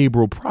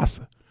Gabriel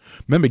Prosser.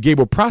 Remember,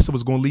 Gabriel Prosser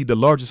was going to lead the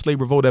largest slave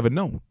revolt ever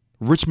known,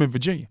 Richmond,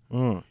 Virginia.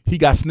 He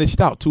got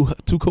snitched out, two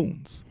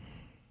coons.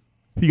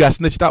 He got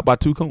snitched out by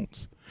two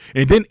coons.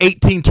 And then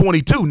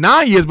 1822,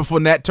 9 years before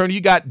Nat Turner,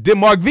 you got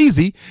Denmark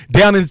Vesey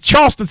down in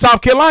Charleston,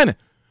 South Carolina.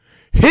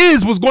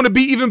 His was going to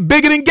be even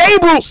bigger than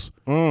Gabriel's.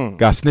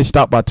 Got snitched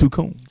out by two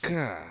coons.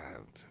 God.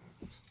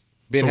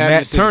 So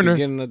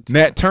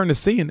Nat Turner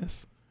seeing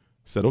this,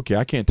 said, okay,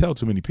 I can't tell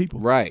too many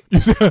people. Right.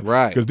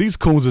 Right. Because these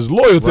coons is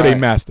loyal to their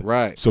master.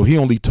 Right. So he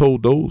only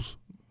told those,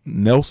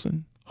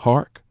 Nelson,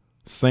 Hark,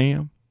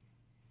 Sam,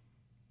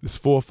 there's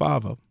 4 or 5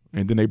 of them.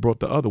 And then they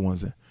brought the other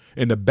ones in.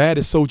 And the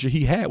baddest soldier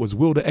he had was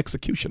Will the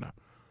Executioner.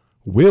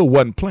 Will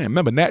wasn't playing.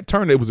 Remember, Nat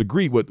Turner, it was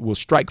agreed will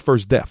strike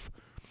first death.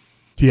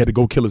 He had to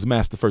go kill his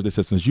master first. They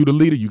said, since you the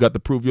leader, you got to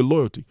prove your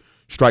loyalty.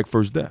 Strike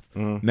first death.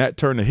 Nat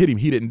Turner hit him.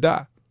 He didn't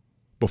die.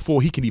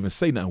 Before he could even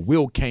say nothing,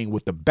 Will came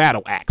with the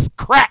battle axe.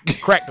 Crack the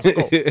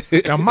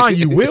skull. Now, mind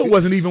you, Will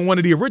wasn't even one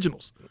of the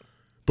originals.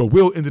 But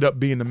Will ended up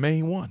being the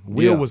main one.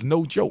 Will was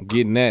no joke.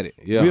 Getting at it.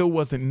 Yeah. Will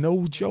wasn't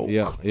no joke.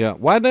 Yeah.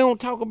 Why they don't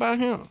talk about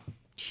him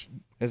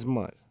as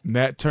much?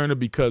 Nat Turner,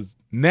 because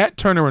Nat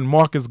Turner and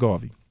Marcus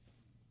Garvey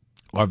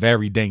are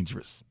very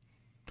dangerous.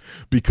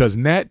 Because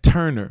Nat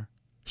Turner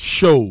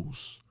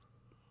shows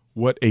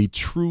what a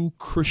true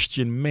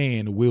Christian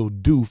man will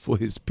do for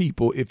his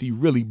people if he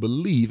really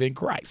believe in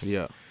Christ.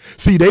 Yeah.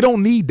 See, they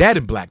don't need that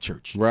in black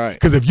church. Right.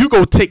 Because if you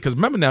go because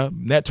remember now,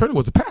 Nat Turner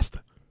was a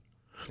pastor.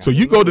 So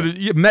you go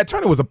to Nat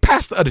Turner was a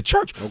pastor of the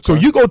church. Okay. So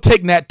you go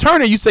take Nat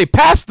Turner, you say,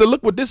 Pastor,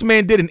 look what this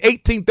man did in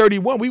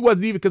 1831. We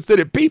wasn't even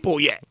considered people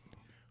yet.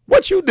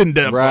 What you done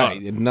done?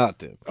 Right,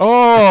 nothing.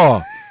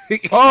 Oh,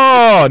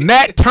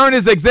 Nat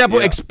Turner's example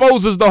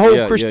exposes the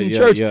whole Christian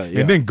church.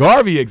 And then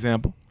Garvey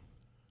example.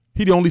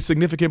 He the only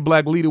significant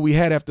black leader we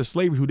had after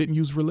slavery who didn't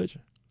use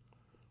religion.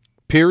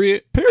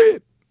 Period.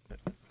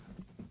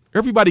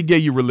 Everybody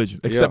gave you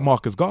religion except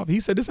Marcus Garvey. He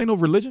said, this ain't no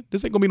religion.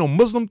 This ain't going to be no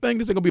Muslim thing.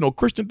 This ain't going to be no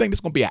Christian thing. This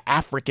is going to be an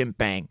African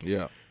thing.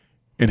 Yeah.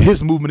 And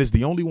his movement is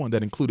the only one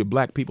that included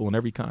black people on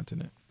every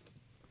continent.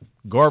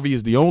 Garvey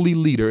is the only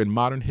leader in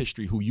modern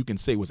history who you can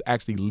say was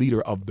actually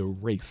leader of the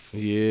race.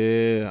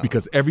 Yeah.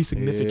 Because every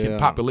significant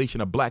population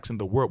of blacks in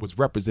the world was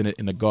represented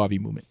in the Garvey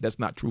movement. That's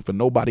not true for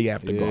nobody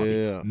after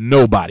Garvey.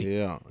 Nobody.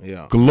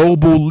 Yeah.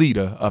 Global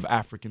leader of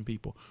African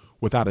people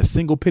without a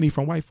single penny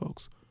from white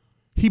folks.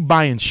 He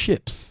buying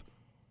ships.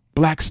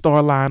 Black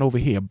Star Line over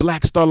here.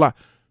 Black Star Line.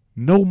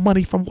 No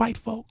money from white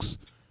folks.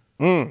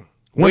 One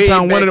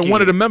time,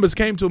 one of the members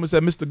came to him and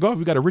said, Mr. Garvey,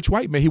 we got a rich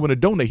white man. He want to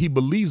donate. He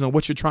believes in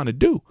what you're trying to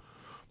do.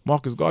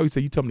 Marcus Garvey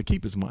said, you tell him to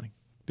keep his money.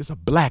 This is a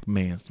black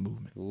man's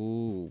movement.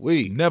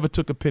 Ooh-wee. Never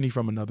took a penny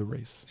from another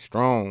race.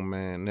 Strong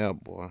man,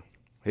 that boy.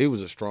 He was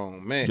a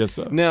strong man. Yes,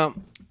 sir. Now,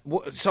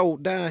 so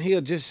down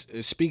here,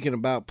 just speaking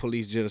about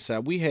police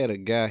genocide, we had a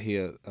guy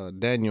here,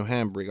 Daniel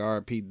Hambrick,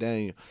 R.I.P.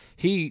 Daniel.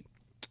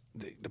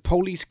 The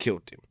police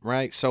killed him,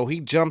 right? So he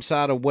jumps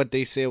out of what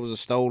they said was a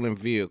stolen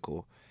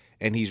vehicle,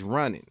 and he's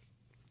running.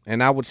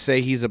 And I would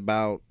say he's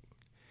about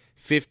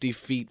 50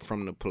 feet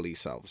from the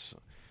police officer.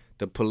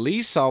 The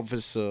police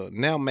officer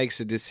now makes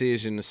a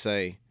decision to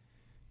say,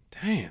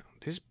 damn,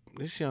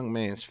 this young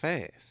man's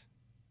fast.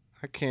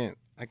 I can't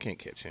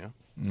catch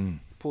him.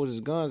 Pulls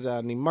his guns out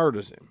and he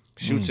murders him.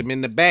 Shoots him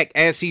in the back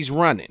as he's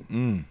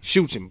running.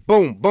 Shoots him.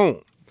 Boom,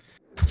 boom.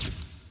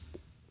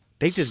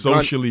 They just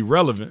socially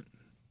relevant.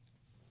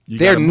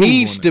 There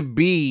needs to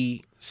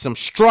be some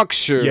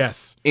structure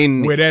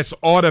in where that's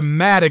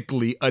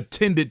automatically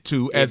attended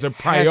to as a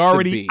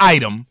priority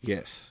item.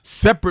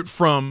 Separate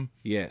from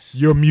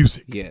your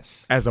music.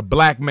 As a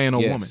black man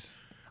or woman.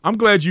 I'm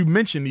glad you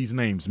mentioned these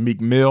names. Meek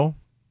Mill,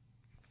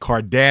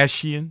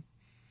 Kardashian.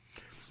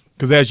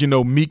 Because as you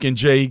know, Meek and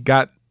Jay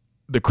got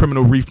the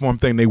criminal reform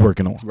thing they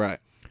working on. Right.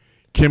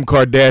 Kim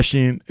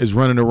Kardashian is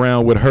running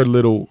around with her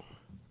little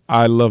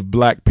I love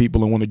black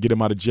people and want to get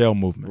them out of jail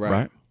movement.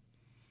 Right.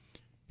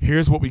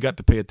 Here's what we got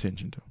to pay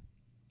attention to.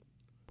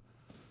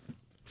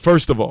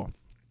 First of all,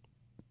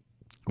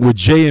 with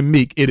Jay and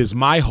Meek, it is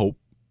my hope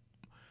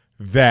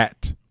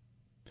that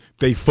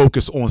they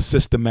focus on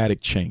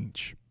systematic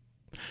change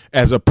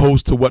as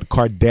opposed to what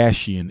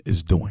Kardashian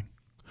is doing.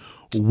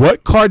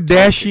 What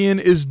Kardashian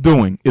is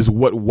doing is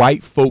what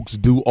white folks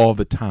do all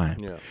the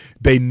time.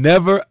 They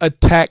never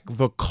attack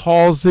the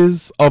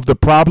causes of the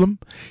problem.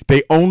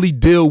 They only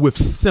deal with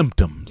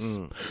symptoms.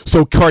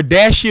 So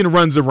Kardashian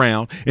runs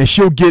around and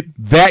she'll get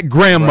that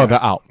grandmother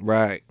out.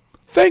 Right.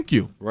 Thank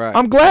you. Right.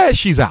 I'm glad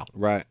she's out.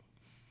 Right.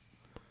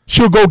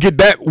 She'll go get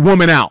that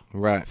woman out.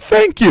 Right.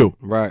 Thank you.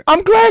 Right.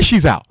 I'm glad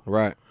she's out.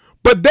 Right.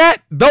 But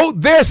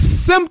they're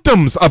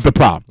symptoms of the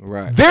problem.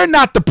 Right. They're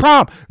not the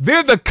problem.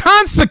 They're the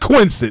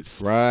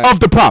consequences of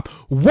the problem.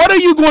 What are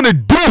you going to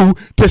do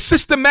to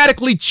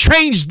systematically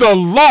change the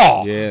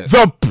law,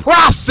 the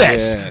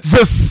process,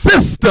 the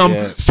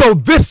system so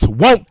this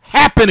won't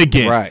happen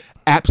again? Right.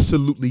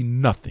 Absolutely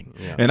nothing.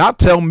 And I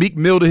tell Meek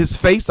Mill to his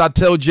face, I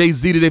tell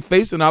Jay-Z to their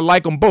face, and I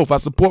like them both. I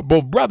support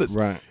both brothers.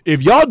 Right.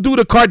 If y'all do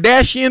the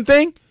Kardashian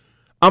thing,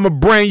 I'm going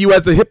to brand you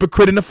as a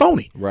hypocrite and a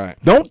phony. Right.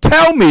 Don't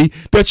tell me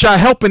that y'all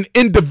helping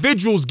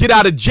individuals get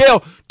out of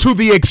jail to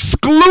the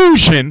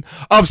exclusion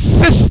of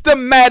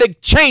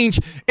systematic change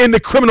in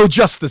the criminal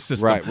justice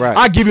system. Right.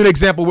 I'll give you an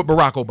example with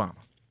Barack Obama.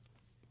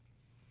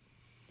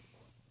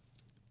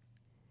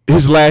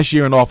 His last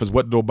year in office,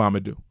 what did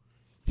Obama do?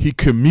 He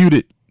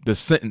commuted the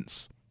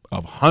sentence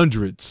of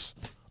hundreds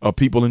of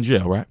people in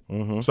jail, right?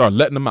 Started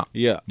letting them out.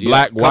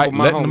 Black, white,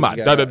 letting them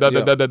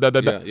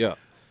out.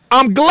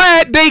 I'm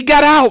glad they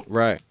got out.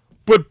 Right.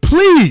 But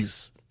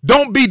please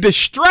don't be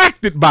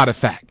distracted by the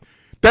fact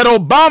that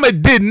Obama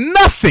did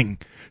nothing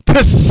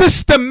to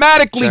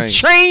systematically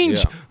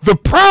change the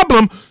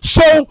problem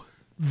so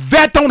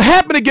that don't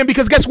happen again.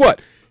 Because guess what?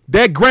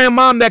 That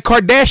grandmom, that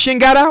Kardashian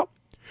got out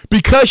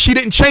because she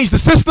didn't change the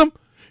system.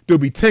 There'll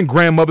be 10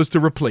 grandmothers to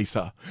replace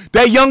her.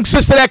 That young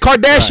sister, that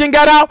Kardashian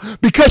got out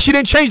because she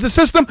didn't change the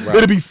system.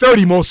 It'll be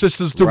 30 more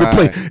sisters to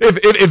replace.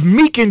 If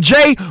Meek and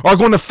Jay are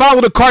going to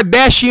follow the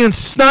Kardashian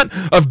stunt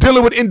of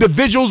dealing with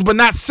individuals but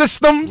not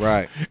systems,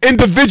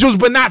 individuals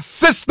but not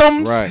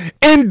systems,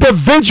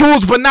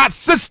 individuals but not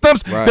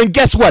systems, then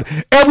guess what?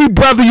 Every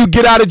brother you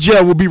get out of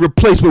jail will be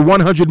replaced with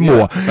 100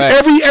 more.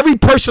 Every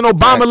person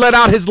Obama let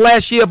out his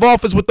last year of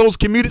office with those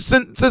commuted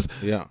sentences,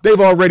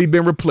 they've already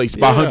been replaced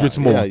by hundreds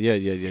more.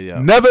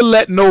 Never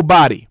let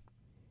nobody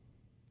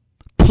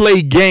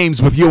play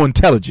games with your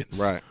intelligence.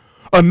 Right.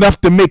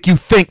 Enough to make you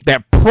think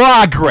that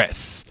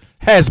progress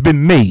has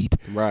been made.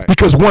 Right.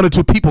 Because 1 or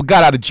 2 people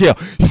got out of jail.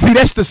 You see,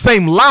 that's the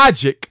same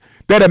logic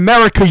that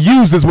America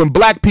uses when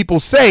black people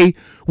say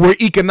we're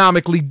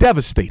economically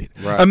devastated.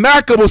 Right.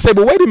 America will say,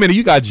 well, wait a minute,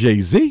 you got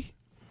Jay-Z.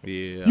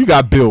 Yeah. You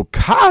got Bill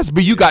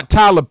Cosby. You got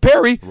Tyler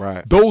Perry.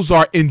 Right. Those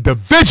are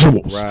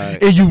individuals.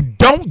 Right. And you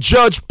don't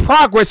judge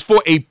progress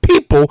for a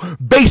people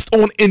based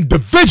on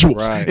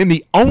individuals. Right. And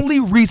the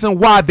only reason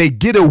why they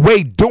get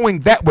away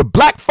doing that with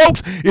black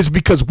folks is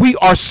because we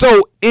are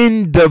so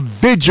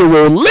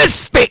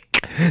individualistic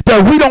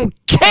that we don't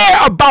care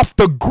about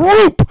the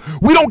group.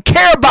 We don't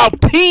care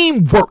about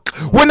teamwork.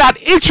 We're not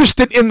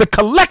interested in the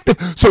collective.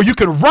 So you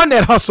can run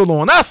that hustle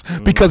on us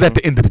because at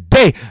the end of the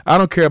day, I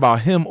don't care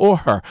about him or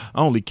her.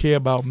 I only care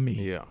about me.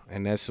 Yeah,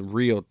 and that's a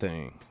real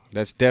thing.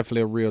 That's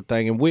definitely a real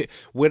thing. And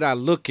when I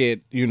look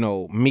at,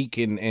 Meek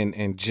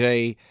and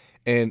Jay,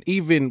 and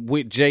even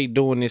with Jay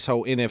doing this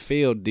whole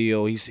NFL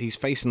deal, he's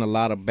facing a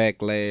lot of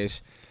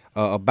backlash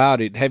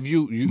about it. Have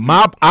you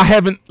I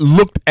haven't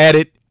looked at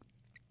it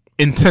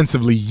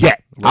intensively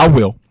yet. Right. I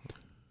will.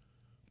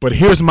 But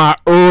here's my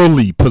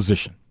early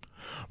position.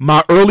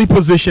 My early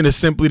position is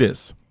simply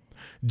this.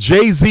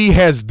 Jay-Z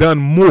has done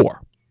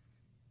more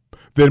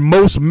than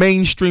most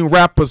mainstream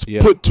rappers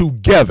put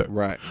together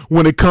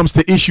when it comes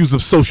to issues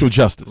of social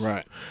justice.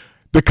 Right.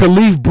 The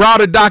Khalif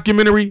Browder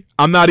documentary,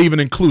 I'm not even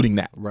including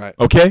that. Right.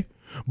 Okay?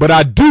 But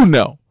I do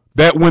know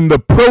that when the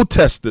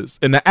protesters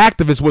and the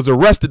activists was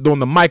arrested during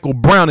the Michael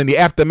Brown and the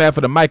aftermath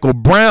of the Michael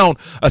Brown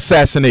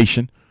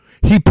assassination,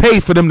 he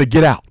paid for them to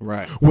get out.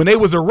 Right. When they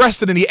was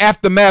arrested in the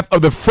aftermath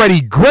of the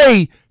Freddie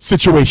Gray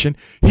situation,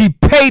 he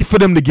paid for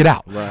them to get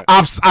out. Right.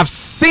 I've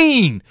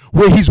seen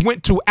where he's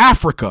went to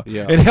Africa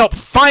and helped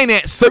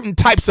finance certain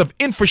types of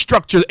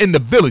infrastructure in the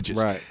villages.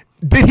 Right.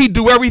 Did he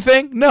do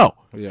everything? No.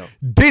 Yeah.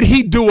 Did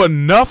he do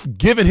enough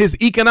given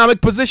his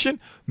economic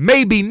position?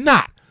 Maybe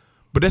not.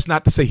 But that's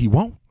not to say he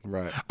won't.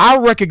 Right. I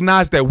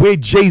recognize that where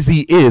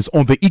Jay-Z is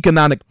on the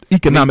economic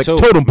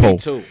totem pole,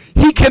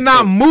 he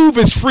cannot move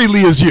as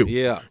freely as you.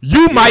 Yeah.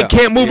 You might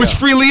can't move as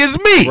freely as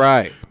me.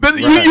 Right. But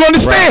you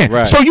understand?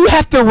 Right. So you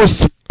have to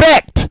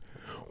respect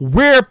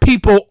where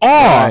people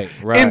are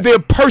in their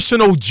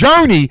personal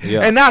journey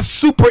and not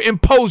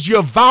superimpose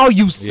your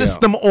value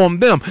system on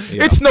them.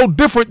 Yeah. It's no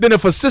different than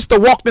if a sister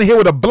walked in here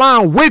with a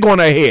blonde wig on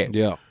her head.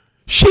 Yeah.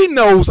 She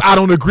knows I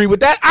don't agree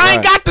with that. I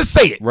ain't got to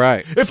say it.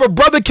 Right. If a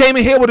brother came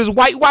in here with his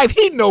white wife,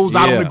 he knows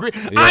I don't agree.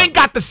 I ain't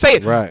got to say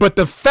it. Right. But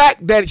the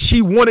fact that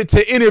she wanted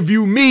to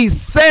interview me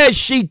says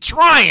she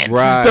trying.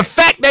 Right. The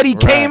fact that he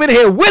came in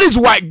here with his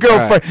white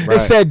girlfriend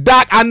and said,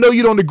 Doc, I know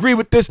you don't agree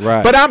with this,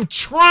 but I'm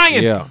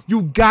trying. Yeah.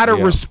 You got to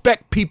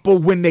respect people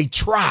when they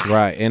try.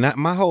 Right. And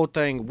my whole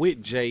thing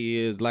with Jay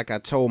is, like I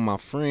told my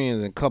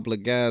friends and a couple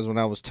of guys when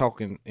I was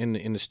talking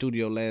in the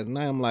studio last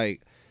night, I'm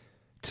like,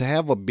 to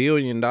have $1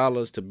 billion,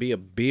 to be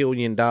 $1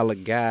 billion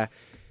guy,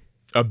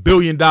 $1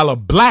 billion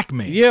black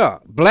man. Yeah,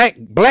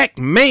 black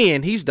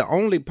man. He's the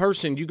only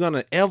person you're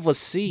gonna ever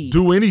see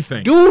do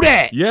anything. Do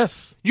that.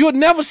 Yes. You'll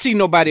never see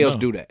nobody else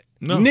do that.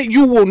 No.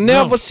 You will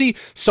never see.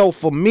 So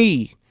for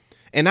me,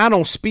 and I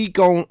don't speak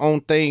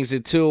on things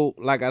until,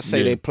 like I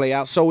say, they play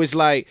out. So it's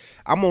like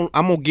I'm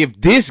gonna give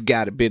this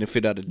guy the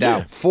benefit of the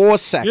doubt for a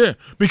second. Yeah,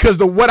 because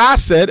what I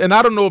said, and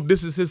I don't know if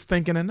this is his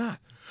thinking or not,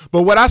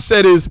 but what I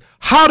said is,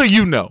 how do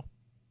you know?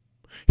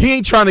 He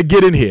ain't trying to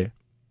get in here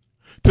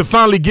to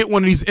finally get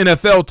one of these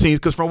NFL teams,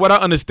 because from what I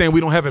understand,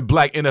 we don't have a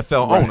black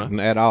NFL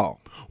owner. At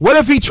all. What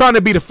if he trying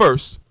to be the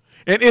first?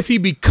 And if he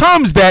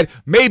becomes that,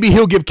 maybe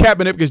he'll give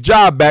Kaepernick his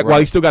job back while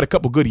he still got a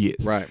couple good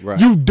years. Right.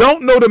 You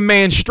don't know the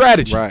man's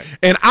strategy. Right.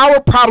 And our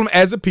problem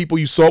as a people,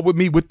 you saw it with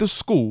me with the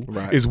school,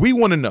 is we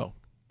want to know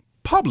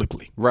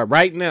publicly.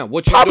 Right now.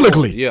 What you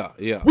publicly. Doing?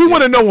 Yeah. We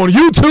want to know on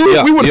YouTube.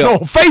 Yeah, we want to know on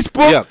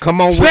Facebook. Yeah, come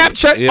on.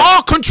 Snapchat,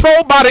 all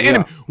controlled by the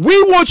enemy. We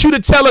want you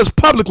to tell us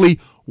publicly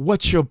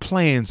what your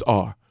plans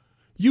are.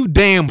 You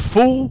damn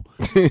fool.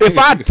 If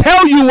I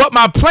tell you what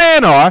my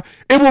plan are,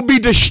 it will be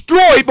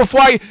destroyed before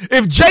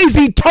if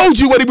Jay-Z told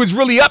you what he was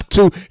really up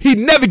to, he'd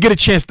never get a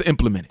chance to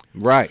implement it.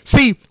 Right.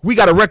 See, we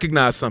got to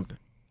recognize something.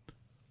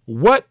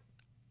 What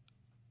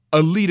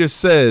a leader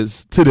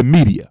says to the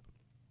media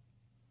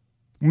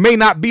may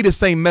not be the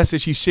same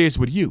message he shares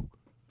with you.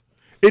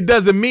 It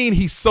doesn't mean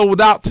he's sold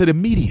out to the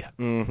media.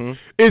 Mm-hmm.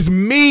 It's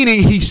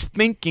meaning he's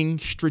thinking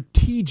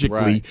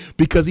strategically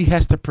because he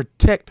has to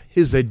protect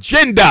his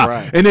agenda.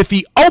 Right. And if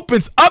he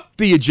opens up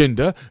the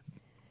agenda,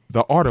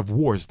 the art of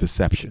war is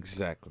deception.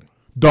 Exactly.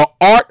 The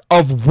art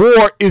of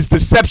war is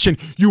deception.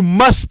 You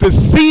must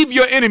deceive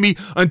your enemy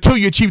until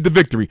you achieve the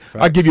victory.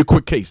 Right. I'll give you a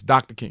quick case.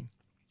 Dr. King.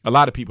 A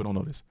lot of people don't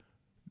know this.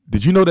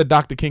 Did you know that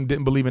Dr. King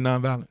didn't believe in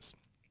nonviolence?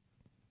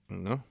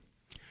 No.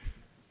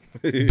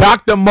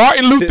 Dr.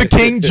 Martin Luther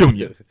King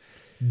Jr.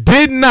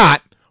 did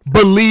not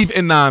believe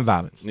in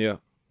nonviolence. Yeah.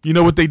 You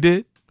know what they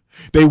did?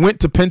 They went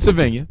to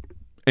Pennsylvania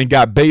and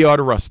got Bayard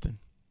Rustin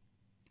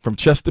from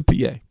Chester,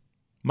 PA,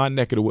 my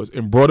neck of the woods,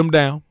 and brought him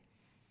down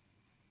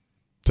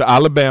to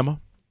Alabama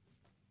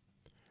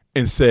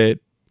and said,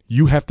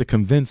 you have to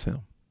convince him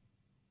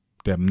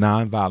that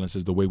nonviolence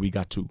is the way we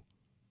got to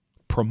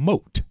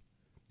promote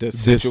the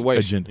this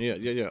situation. agenda.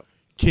 Yeah.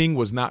 King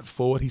was not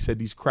for it. He said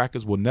these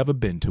crackers will never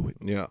bend to it.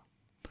 Yeah.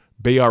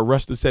 Bayard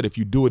Rustin said if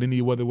you do it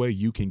any other way,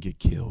 you can get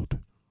killed.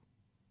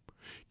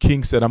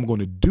 King said, I'm going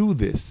to do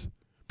this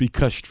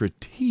because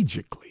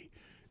strategically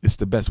it's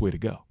the best way to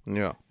go.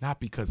 Yeah. Not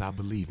because I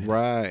believe in it.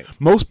 Right.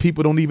 Most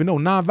people don't even know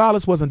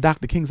nonviolence wasn't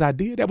Dr. King's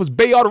idea. That was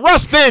Bayard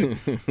Rustin.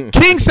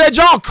 King said,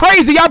 y'all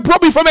crazy. Y'all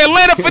brought me from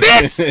Atlanta for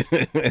this.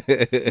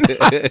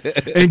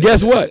 And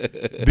guess what?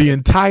 The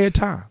entire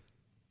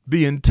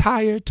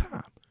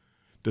time,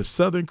 the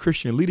Southern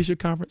Christian Leadership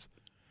Conference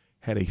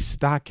had a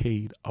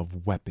stockade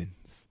of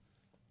weapons.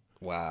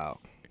 Wow.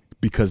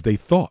 Because they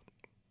thought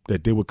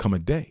that there would come a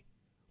day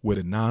where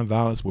the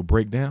nonviolence would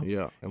break down.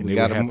 Yeah. And they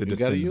would have to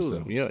defend use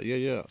themselves.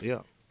 them.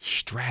 Yeah.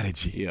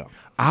 Strategy. Yeah.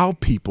 Our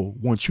people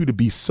want you to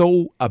be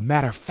so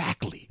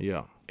matter-of-factly.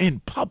 Yeah. In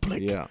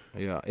public. Yeah.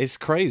 It's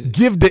crazy.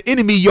 Give the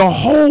enemy your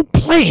whole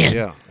plan.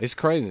 Yeah. It's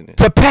crazy.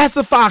 To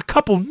pacify a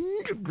couple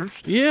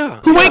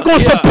niggas who ain't going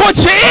to support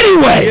you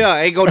anyway. Yeah,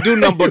 ain't going to do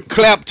nothing but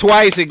clap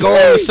twice and go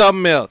on to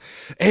something else.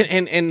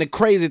 And the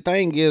crazy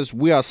thing is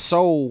we are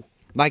so,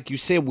 like you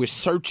said, we're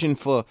searching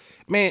for,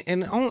 man,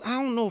 and I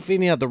don't know if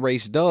any other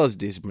race does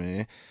this,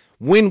 man.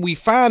 When we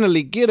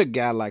finally get a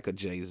guy like a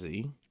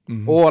Jay-Z,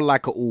 or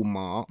like a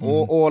Umar,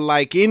 or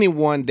like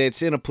anyone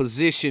that's in a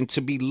position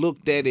to be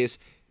looked at as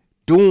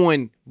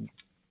doing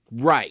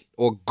right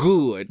or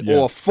good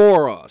or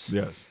for us.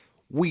 Yes.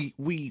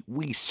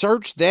 We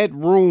searched that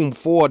room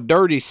for a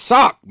dirty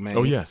sock, man.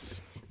 Oh, yes.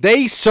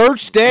 They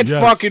searched that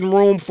fucking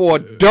room for a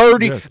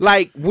dirty,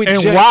 like with.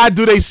 And why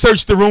do they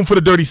search the room for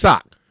the dirty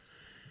sock?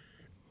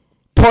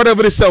 Part of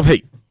it is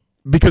self-hate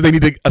because they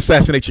need to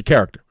assassinate your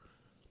character.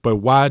 But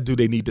why do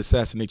they need to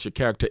assassinate your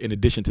character in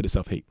addition to the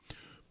self-hate?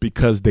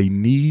 Because they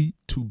need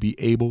to be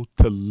able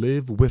to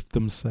live with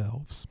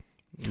themselves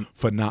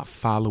for not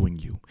following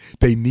you.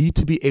 They need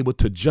to be able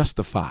to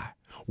justify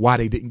why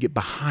they didn't get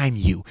behind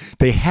you.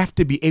 They have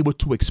to be able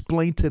to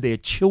explain to their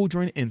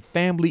children and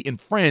family and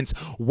friends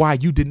why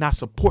you did not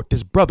support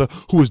this brother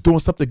who was doing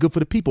something good for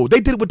the people. They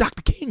did it with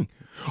Dr. King.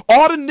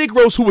 All the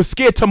Negroes who were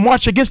scared to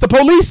march against the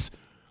police.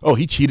 Oh,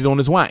 he cheated on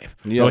his wife.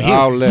 Yeah,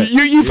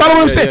 you follow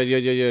what I'm saying?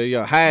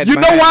 Yeah. You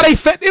know why they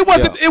fed?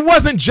 It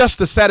wasn't just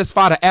to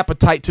satisfy the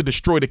appetite to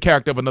destroy the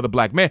character of another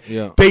black man.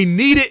 Yeah. They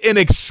needed an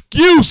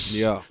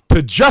excuse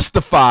to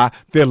justify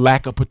their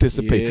lack of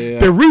participation.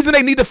 The reason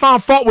they need to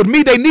find fault with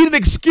me, they need an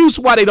excuse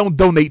why they don't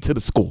donate to the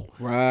school.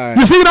 Right.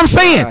 You see what I'm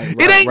saying?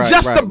 It ain't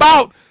just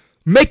about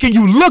making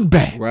you look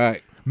bad.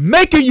 Right.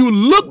 Making you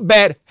look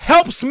bad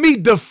helps me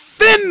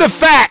defend the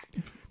fact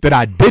that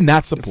I did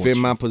not support defend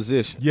my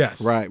position. Yes.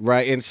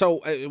 Right. And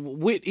so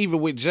even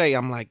with Jay,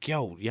 I'm like,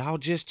 yo, y'all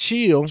just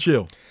chill.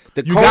 You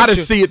got to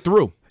see it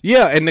through.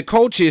 Yeah, and the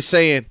coach is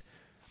saying,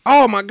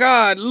 oh, my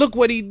God, look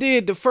what he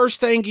did. The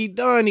first thing he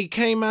done, he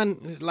came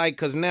out, like,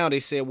 because now they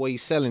said, well,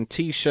 he's selling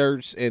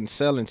T-shirts and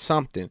selling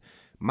something.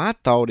 My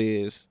thought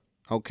is,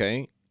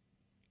 okay,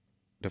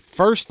 the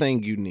first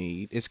thing you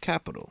need is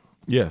capital.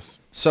 Yes.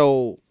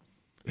 So...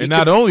 And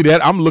not only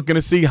that, I'm looking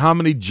to see how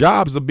many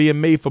jobs are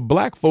being made for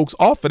black folks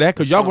off of that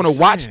because y'all going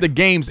to watch the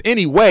games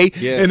anyway.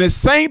 Yeah. And the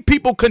same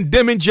people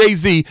condemning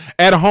Jay-Z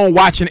at home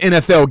watching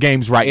NFL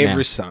games now.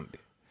 Every Sunday.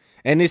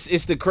 And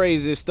it's the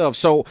craziest stuff.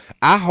 So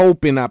I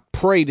hope and I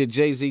pray that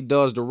Jay-Z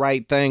does the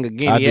right thing.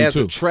 Again, he has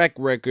a track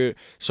record,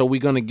 so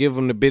we're going to give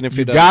him the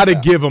benefit of the doubt. You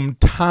got to give him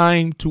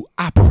time to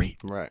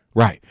operate.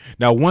 Right.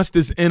 Now, once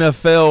this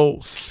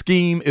NFL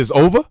scheme is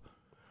over,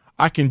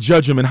 I can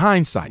judge him in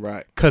hindsight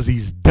because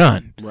he's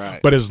done.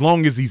 But as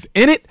long as he's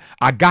in it,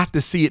 I got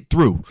to see it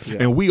through.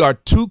 And we are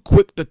too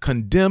quick to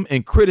condemn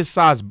and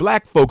criticize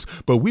black folks,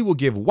 but we will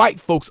give white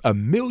folks a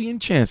million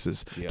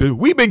chances.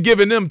 We've been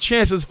giving them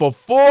chances for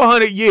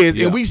 400 years,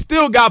 and we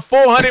still got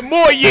 400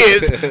 more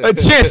years of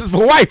chances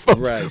for white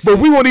folks. But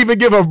we won't even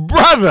give a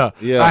brother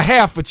a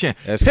half a chance.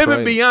 That's Him crazy.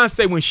 And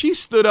Beyonce, when she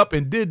stood up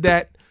and did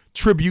that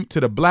tribute to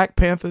the Black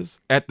Panthers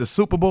at the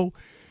Super Bowl,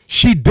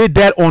 she did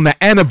that on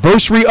the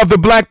anniversary of the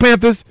Black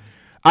Panthers.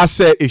 I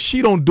said, if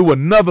she don't do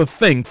another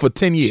thing for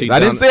 10 years, I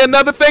didn't say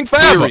another thing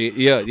forever,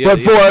 but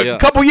for a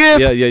couple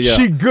years,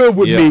 she good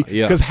with me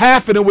because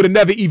half of them would have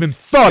never even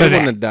thought of that.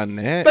 They wouldn't have done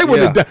that. They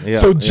wouldn't have done.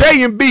 So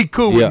J and B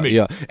cool with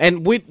me.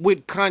 And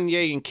with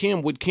Kanye and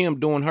Kim, with Kim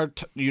doing her,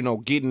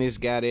 getting this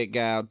guy, that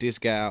guy out, this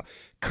guy out.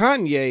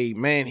 Kanye,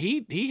 man,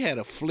 he had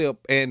a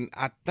flip, and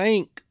I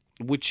think.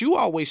 Which you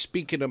always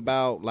speaking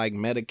about like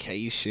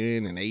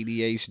medication and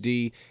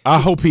ADHD. I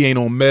hope he ain't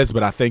on meds,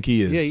 but I think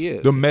he is. Yeah, he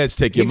is. The meds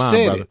take your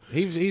mind, brother.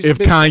 If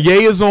been,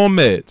 Kanye is on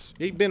meds,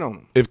 he's been on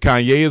them. If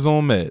Kanye is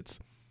on meds,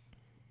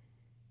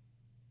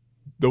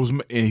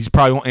 and he's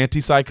probably on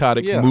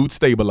antipsychotics, mood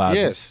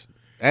stabilizers.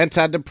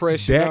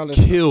 Antidepressant. That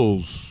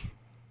kills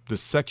the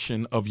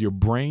section of your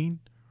brain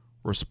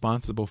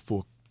responsible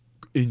for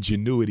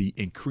ingenuity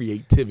and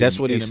creativity. That's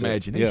what and he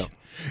imagination.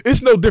 Said.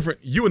 It's no different.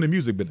 You in the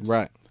music business,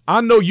 right? I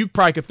know you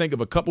probably could think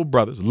of a couple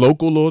brothers,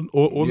 local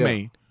or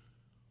Maine,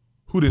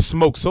 who just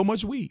smoke so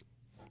much weed.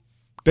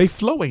 They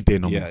flow ain't there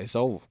no more. Yeah, it's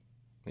over.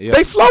 Yeah.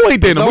 They flow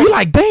ain't there. We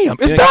like, damn,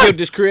 it's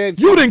done.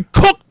 You didn't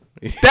cook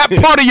that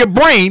part of your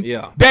brain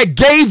that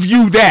gave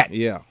you that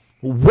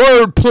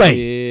word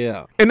play.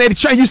 Yeah. And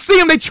you see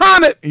them, they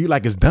trying to, and you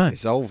like, it's done.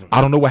 It's over.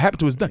 I don't know what happened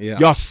to it. It's done.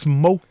 Y'all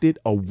smoked it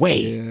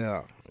away.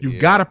 Yeah. You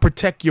got to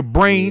protect your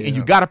brain and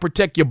you got to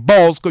protect your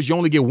balls because you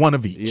only get one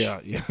of each.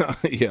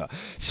 Yeah.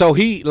 So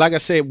he, like I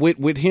said,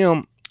 with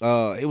him,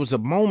 it was a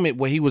moment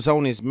where he was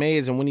on his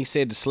meds, and when he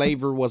said the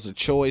slavery was a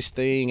choice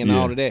thing and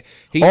all of that.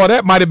 All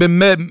that might have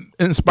been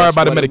inspired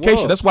by the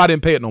medication. That's why I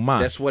didn't pay it no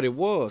mind. That's what it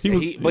was.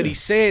 But he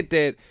said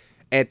that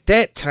at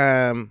that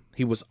time,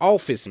 he was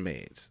off his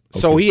meds. Okay.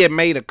 So he had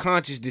made a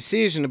conscious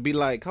decision to be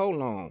like, hold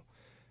on.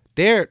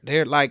 They're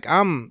like,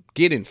 I'm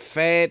getting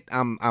fat.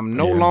 I'm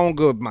no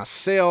longer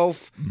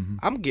myself. Mm-hmm.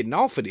 I'm getting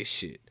off of this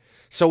shit.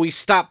 So he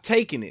stopped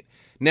taking it.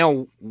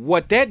 Now,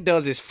 what that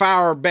does is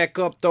fire back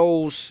up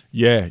those.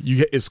 Yeah,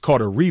 it's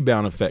called a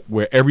rebound effect,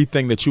 where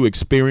everything that you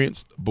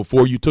experienced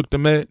before you took the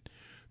med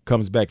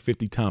comes back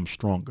 50 times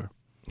stronger.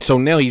 So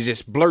now he's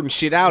just blurting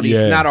shit out.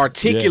 He's not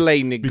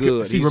articulating it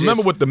good. See,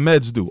 remember what the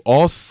meds do.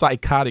 All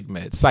psychiatric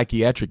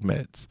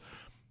meds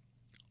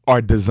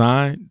are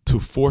designed to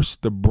force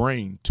the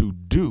brain to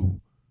do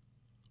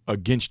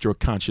against your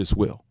conscious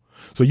will.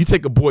 So you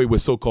take a boy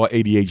with so-called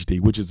ADHD,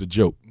 which is a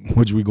joke,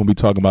 which we're going to be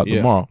talking about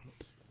tomorrow.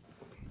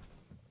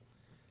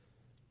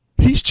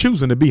 He's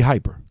choosing to be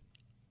hyper.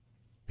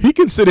 He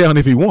can sit down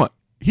if he wants.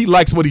 He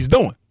likes what he's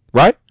doing,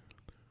 right?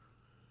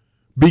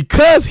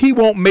 Because he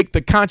won't make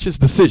the conscious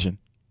decision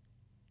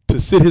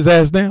to sit his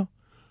ass down,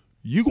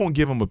 you're going to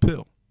give him a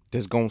pill.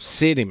 That's going to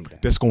sit him down.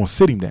 That's going to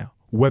sit him down,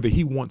 whether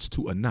he wants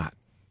to or not.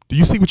 Do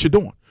you see what you're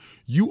doing?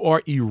 You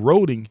are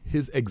eroding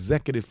his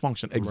executive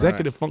function.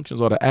 Executive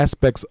functions are the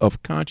aspects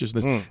of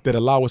consciousness that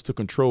allow us to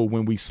control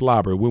when we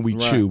slobber, when we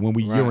chew, when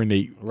we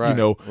urinate.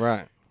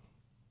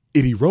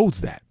 It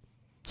erodes that.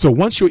 So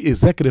once your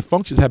executive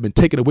functions have been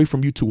taken away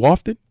from you too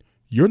often,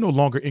 you're no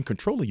longer in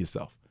control of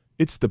yourself.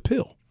 It's the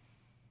pill.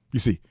 You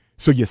see?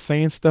 So you're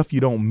saying stuff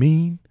you don't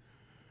mean.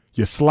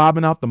 You're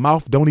slobbing out the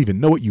mouth, don't even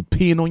know it. You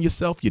peeing on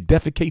yourself. You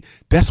defecate.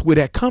 That's where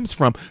that comes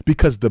from,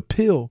 because the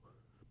pill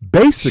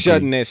basically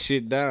shutting that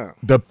shit down.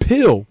 The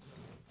pill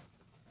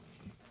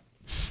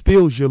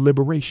steals your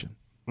liberation.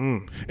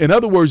 In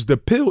other words, the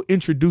pill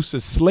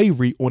introduces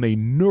slavery on a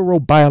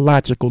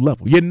neurobiological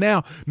level. You're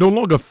now no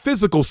longer a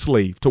physical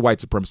slave to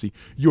white supremacy.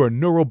 You're a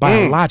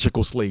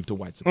neurobiological slave to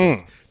white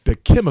supremacy. The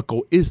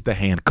chemical is the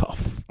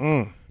handcuff.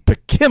 The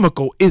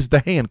chemical is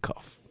the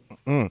handcuff.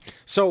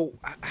 So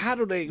how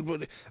do they,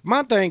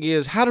 my thing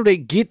is, how do they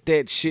get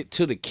that shit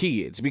to the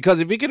kids?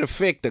 Because if it could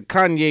affect the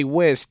Kanye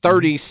West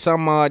 30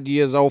 some odd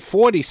years old,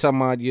 40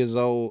 some odd years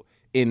old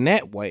in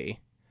that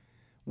way,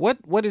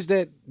 what is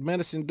that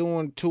medicine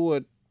doing to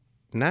a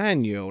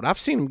 9-year-old? I've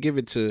seen him give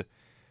it to,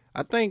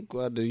 I think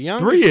the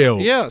youngest,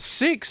 3-year-olds. Yeah,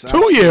 6,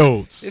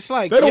 2-year-olds. It's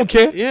like they don't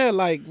care. Yeah,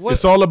 like what?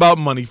 It's all about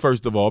money,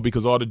 first of all,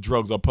 because all the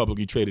drugs are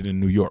publicly traded in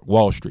New York,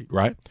 Wall Street,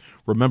 right?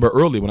 Remember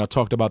earlier when I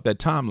talked about that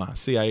timeline,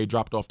 CIA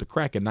dropped off the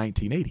crack in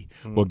 1980.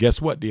 Well,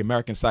 guess what? The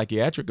American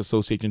Psychiatric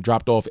Association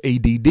dropped off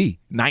ADD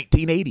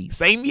 1980,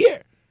 same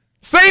year.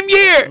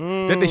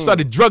 That they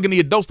started drugging the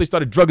adults, they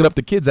started drugging up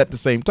the kids at the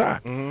same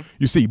time.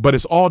 You see, but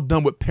it's all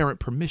done with parent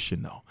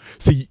permission, though.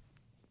 See,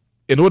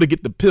 in order to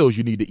get the pills,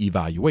 you need the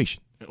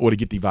evaluation. In order to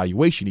get the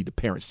evaluation, you need the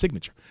parent's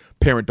signature.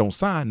 Parent don't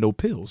sign, no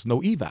pills,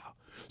 no eval.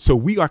 So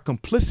we are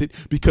complicit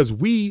because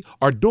we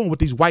are doing what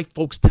these white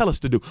folks tell us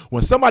to do.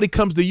 When somebody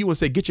comes to you and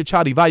say, get your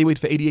child evaluated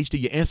for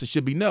ADHD, your answer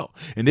should be no.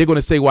 And they're going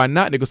to say, why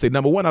not? And they're going to say,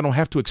 number one, I don't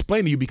have to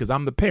explain to you because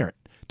I'm the parent.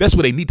 That's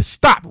where they need to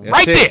stop.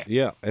 Right there.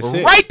 Yeah, that's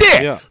right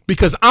there. Yeah.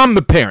 Because I'm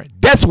the parent.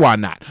 That's why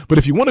not. But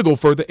if you want to go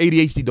further,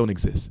 ADHD don't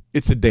exist.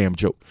 It's a damn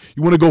joke.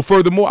 You want to go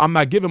furthermore, I'm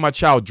not giving my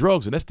child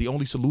drugs, and that's the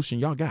only solution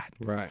y'all got.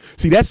 Right.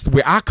 See, that's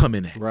where I come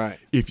in at. Right.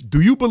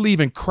 Do you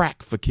believe in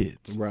crack for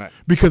kids? Right.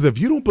 Because if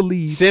you don't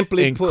believe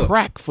in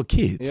crack for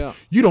kids,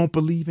 you don't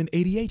believe in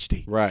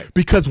ADHD. Right.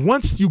 Because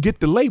once you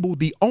get the label,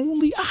 the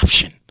only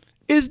option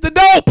is the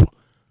dope.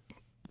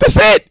 That's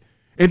it.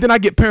 And then I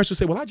get parents who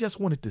say, well, I just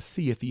wanted to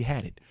see if he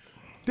had it.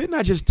 Didn't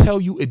I just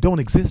tell you it don't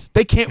exist?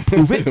 They can't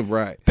prove it.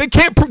 Right. They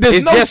can't prove.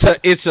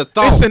 It's a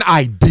thought. It's an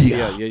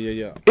idea.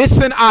 Yeah. It's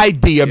an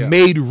idea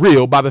made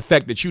real by the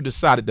fact that you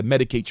decided to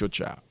medicate your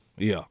child.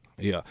 Yeah.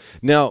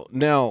 Now,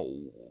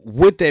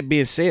 with that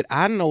being said,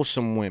 I know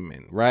some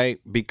women, right,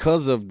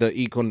 because of the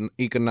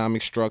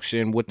economic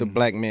structure and with the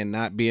black man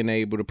not being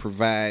able to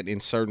provide in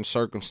certain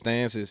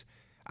circumstances,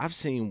 I've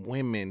seen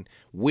women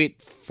with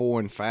 4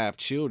 and 5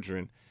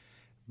 children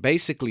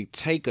basically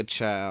take a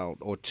child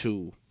or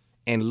two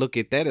and look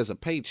at that as a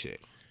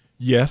paycheck.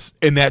 Yes,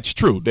 and that's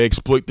true. They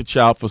exploit the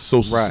child for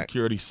Social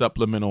Security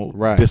supplemental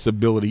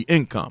disability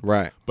income.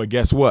 Right. But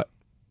guess what?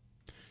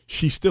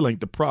 She still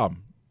ain't the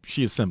problem.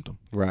 She a symptom.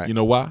 Right. You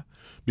know why?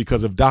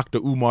 Because if Dr.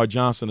 Umar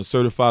Johnson, a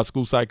certified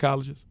school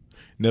psychologist,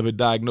 never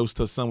diagnosed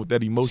her son with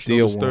that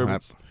emotional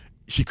disturbance,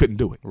 she couldn't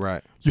do it.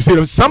 Right. You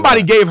see,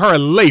 somebody gave her a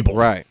label.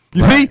 Right.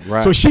 You see?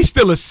 Right. So she's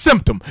still a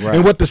symptom. Right.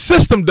 And what the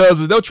system does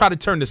is they'll try to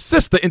turn the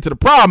sister into the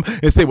problem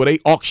and say, well, they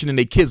auctioning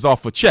their kids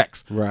off for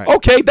checks. Right.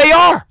 Okay, they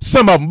are,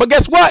 some of them. But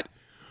guess what?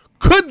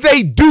 Could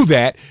they do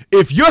that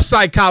if your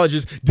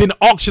psychologist didn't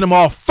auction them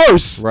off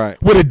first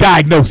with a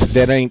diagnosis?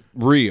 That ain't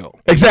real.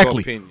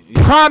 Exactly.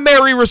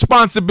 Primary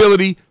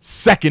responsibility,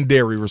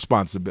 secondary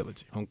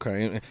responsibility.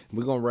 Okay.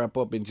 We're going to wrap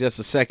up in just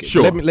a second.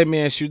 Sure. Let me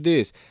ask you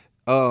this.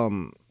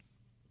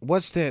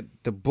 What's that?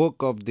 The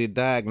book of the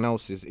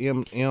diagnosis,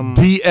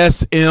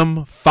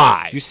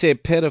 DSM-5. You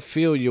said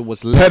pedophilia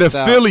was left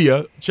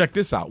out. Check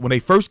this out. When they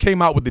first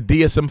came out with the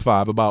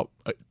DSM-5 about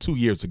 2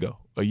 years ago,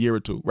 a year or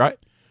two, right?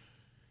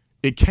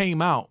 It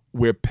came out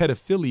where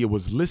pedophilia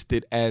was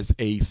listed as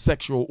a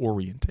sexual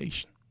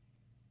orientation.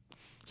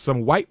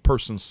 Some white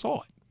person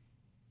saw it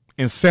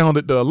and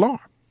sounded the alarm.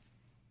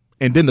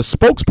 And then the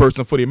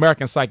spokesperson for the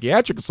American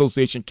Psychiatric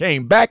Association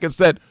came back and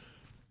said,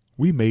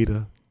 we made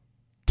a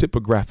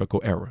typographical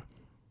error.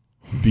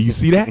 Do you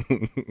see that?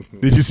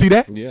 Did you see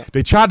that? Yeah.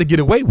 They tried to get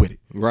away with it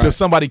until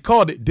somebody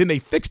called it, then they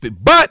fixed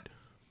it. But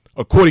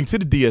according to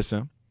the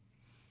DSM,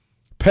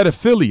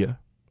 pedophilia,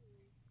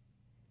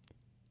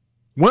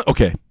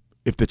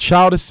 if the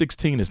child is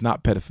 16, it's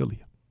not pedophilia.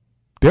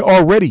 They're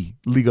already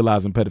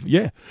legalizing pedophilia.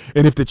 Yeah.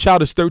 And if the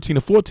child is 13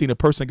 or 14, a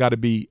person got to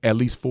be at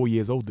least 4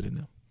 years older than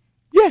them.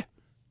 Yeah.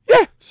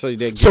 Yeah. So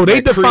they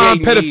define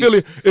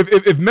pedophilia.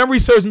 If memory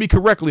serves me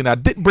correctly, and I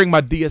didn't bring my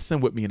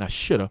DSM with me, and I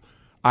should have,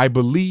 I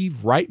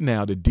believe right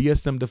now the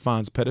DSM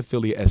defines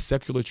pedophilia as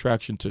sexual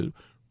attraction to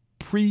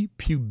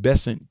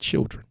prepubescent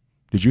children.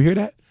 Did you hear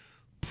that?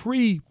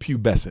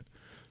 Prepubescent.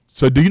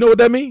 So do you know what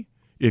that means?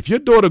 If your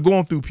daughter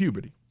going through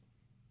puberty,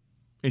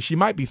 and she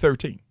might be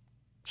 13,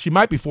 she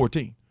might be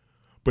 14,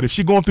 but if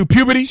she going through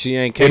puberty, it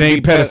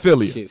ain't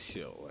pedophilia.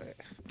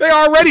 They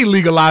already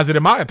legalized it,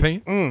 in my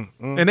opinion.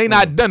 And they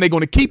not done. They're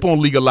going to keep on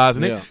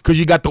legalizing it because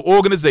you got the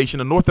organization,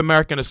 the North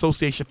American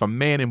Association for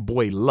Man and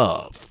Boy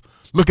Love.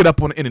 Look it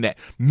up on the internet.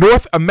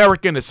 North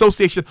American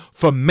Association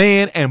for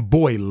Man and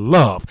Boy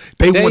Love.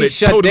 They want it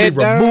totally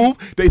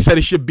removed. They said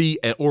it should be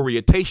an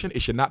orientation.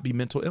 It should not be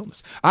mental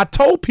illness. I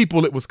told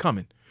people it was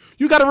coming.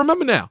 You got to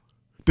remember now,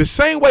 the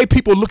same way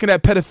people looking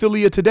at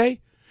pedophilia today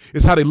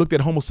is how they looked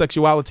at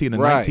homosexuality in the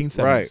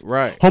 1970s.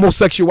 Right.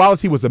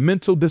 Homosexuality was a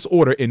mental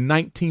disorder in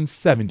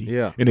 1970.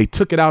 Yeah. And they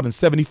took it out in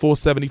 74,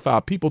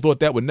 75. People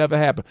thought that would never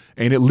happen.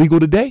 Ain't it legal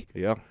today?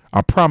 Yeah.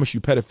 I promise you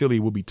pedophilia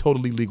will be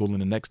totally legal in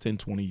the next 10,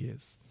 20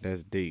 years.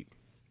 That's deep.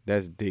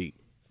 That's deep.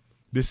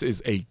 This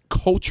is a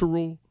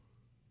cultural,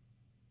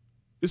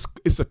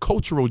 it's a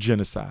cultural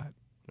genocide.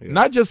 Yeah.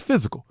 Not just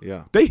physical.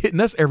 Yeah. They hitting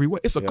us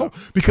everywhere. It's a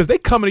because they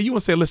coming to you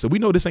and say, listen, we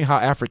know this ain't how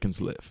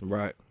Africans live.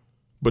 Right.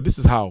 But this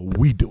is how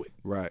we do it.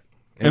 Right.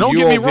 And don't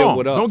get me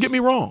wrong. Don't get me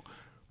wrong.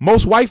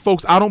 Most white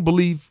folks, I don't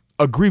believe,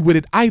 agree with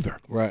it either.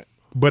 Right.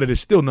 But it is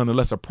still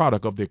nonetheless a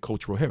product of their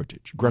cultural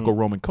heritage,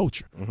 Greco-Roman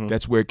culture. Mm-hmm.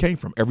 That's where it came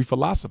from. Every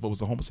philosopher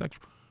was a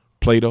homosexual.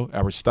 Plato,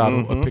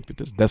 Aristotle,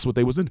 Epictetus, that's what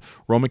they was in.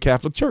 Roman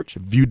Catholic Church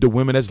viewed the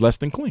women as less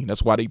than clean.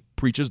 That's why they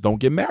preachers don't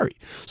get married.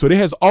 So there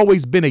has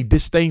always been a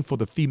disdain for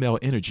the female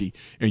energy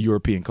in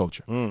European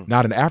culture.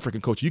 Not in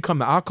African culture. You come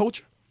to our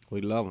culture.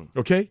 We love them.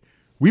 Okay?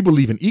 We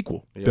believe in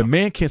equal. Yeah. The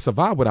man can't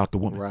survive without the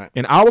woman. Right.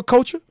 In our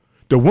culture,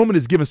 the woman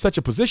is given such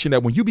a position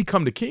that when you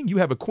become the king, you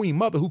have a queen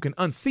mother who can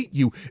unseat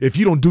you if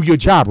you don't do your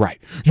job right.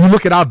 You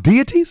look at our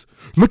deities,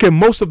 look at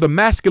most of the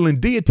masculine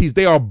deities,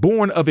 they are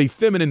born of a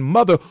feminine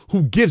mother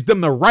who gives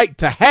them the right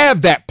to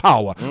have that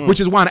power, which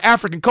is why in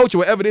African culture,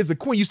 wherever there's a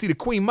queen, you see the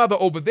queen mother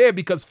over there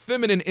because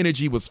feminine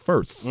energy was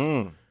first.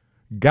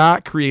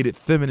 God created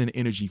feminine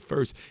energy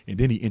first, and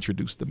then he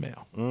introduced the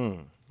male.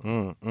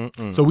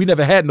 So we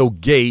never had no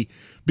gay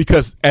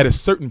because at a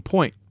certain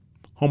point,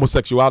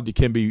 homosexuality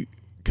can be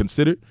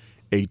considered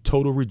a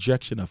total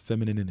rejection of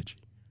feminine energy.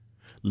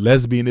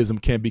 Lesbianism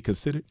can be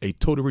considered a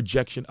total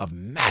rejection of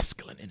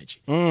masculine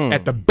energy.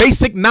 At the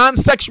basic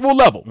non-sexual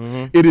level,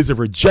 it is a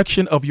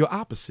rejection of your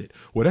opposite.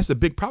 Well, that's a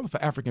big problem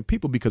for African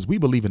people because we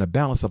believe in a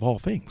balance of all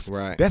things.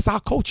 Right. That's our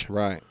culture.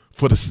 Right.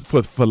 For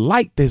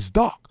light, there's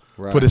dark.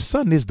 Right. For the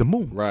sun, there's the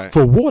moon. Right.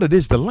 For water,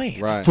 there's the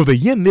land. Right. For the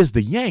yin, there's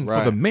the yang. Right.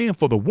 For the man,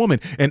 for the woman.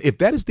 And if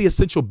that is the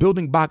essential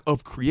building block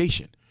of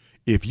creation,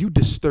 if you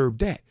disturb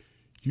that,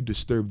 you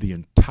disturb the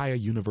entire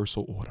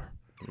universal order.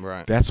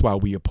 Right. That's why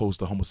we oppose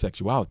to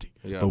homosexuality.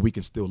 Yeah. But we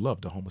can still love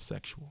the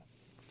homosexual.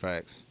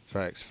 Facts.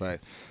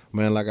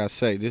 Man, like I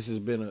say, this has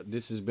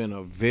been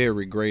a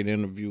very great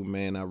interview,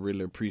 man. I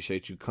really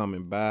appreciate you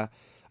coming by.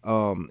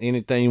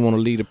 Anything you want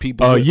to leave the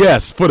people with?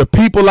 Yes, for the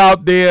people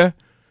out there,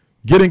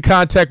 get in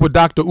contact with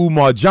Dr.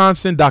 Umar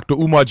Johnson,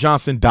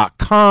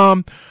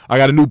 drumarjohnson.com. I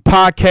got a new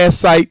podcast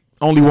site.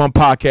 Only one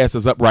podcast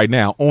is up right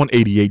now on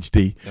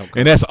ADHD. Okay.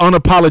 And that's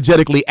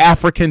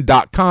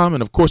unapologeticallyafrican.com.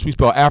 And of course, we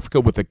spell Africa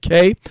with a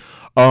K.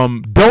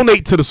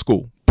 Donate to the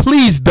school.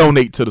 Please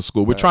donate to the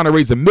school. We're trying to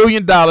raise $1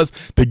 million to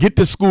get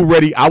this school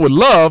ready. I would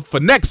love for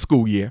next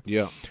school year.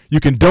 Yeah.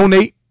 You can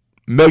donate,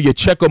 mail your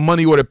check or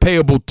money order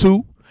payable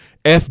to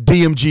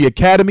FDMG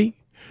Academy,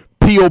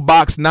 P.O.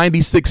 Box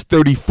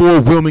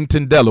 9634,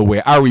 Wilmington,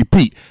 Delaware. I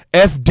repeat,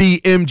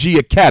 FDMG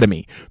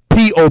Academy,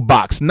 P.O.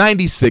 Box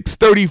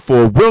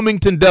 9634,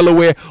 Wilmington,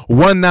 Delaware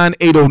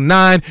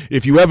 19809.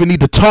 If you ever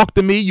need to talk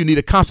to me, you need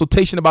a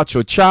consultation about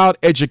your child,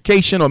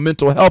 education, or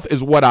mental health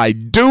is what I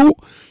do.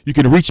 You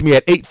can reach me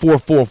at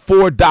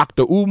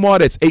 8444-Dr. Umar.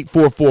 That's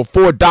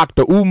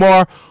 8444-Dr.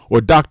 Umar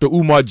or Dr.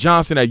 Umar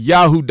Johnson at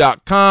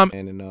yahoo.com.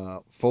 And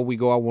before we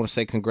go, I want to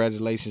say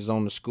congratulations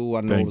on the school.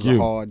 I know it was a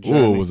hard journey.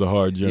 Oh, it was a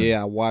hard journey.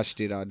 Yeah, I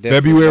watched it.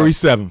 February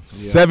 7th,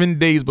 7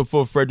 days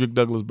before Frederick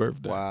Douglass'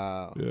 birthday.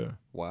 Wow. Yeah.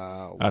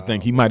 Wow. I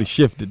think he might have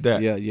shifted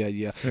that.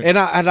 Yeah. And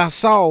I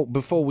saw,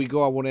 before we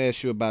go, I want to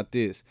ask you about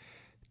this.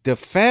 The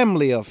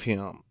family of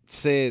him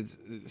said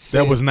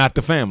that was not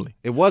the family.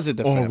 It wasn't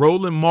the family. On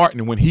Roland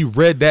Martin, when he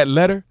read that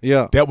letter,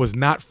 that was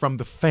not from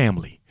the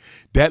family.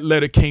 That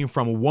letter came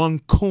from one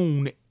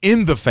coon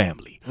in the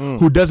family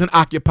who doesn't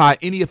occupy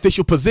any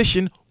official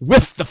position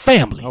with the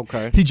family.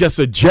 Okay. He's just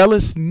a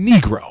jealous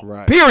Negro.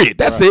 Right. Period.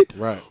 That's it.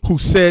 Right. Who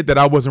said that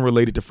I wasn't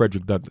related to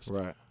Frederick Douglass.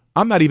 Right.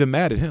 I'm not even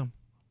mad at him.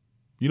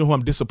 You know who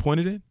I'm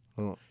disappointed in?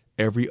 Oh.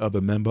 Every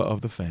other member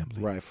of the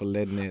family. Right, for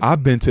letting it.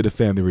 I've been to the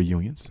family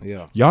reunions.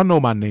 Yeah. Y'all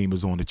know my name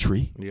is on the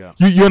tree. Yeah.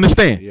 You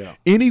understand? Yeah.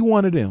 Any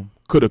one of them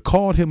could have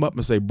called him up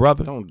and say,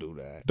 brother, don't do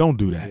that. Don't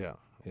do that. Yeah.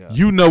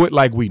 You know it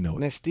like we know it.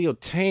 And they're still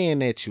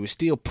tearing at you. It's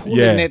still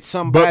pulling at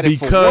somebody.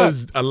 But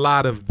because a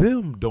lot of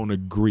them don't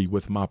agree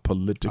with my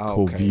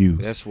political views.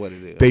 That's what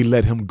it is. They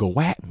let him go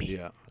at me.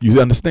 Yeah.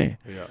 You understand?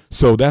 Yeah.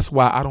 So that's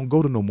why I don't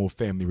go to no more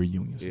family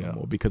reunions no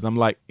more. Because I'm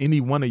like, any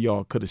one of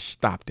y'all could have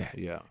stopped that.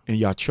 Yeah. And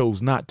y'all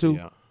chose not to.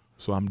 Yeah.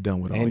 So I'm done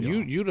with all and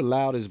y'all. And you the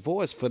loudest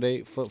voice for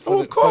the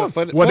of course.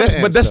 But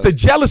that's the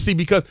jealousy,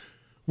 because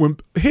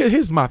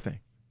here's my thing.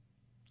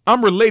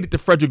 I'm related to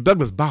Frederick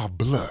Douglass by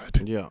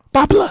blood. Yeah.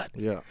 By blood.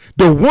 Yeah.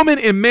 The woman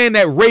and man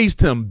that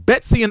raised him,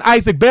 Betsy and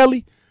Isaac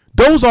Bailey,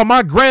 those are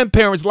my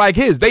grandparents like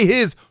his. They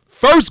his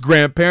first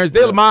grandparents.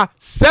 They're my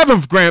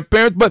seventh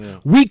grandparents, but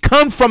we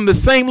come from the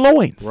same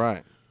loins.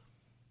 Right.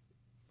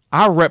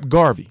 I rep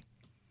Garvey.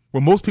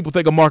 When most people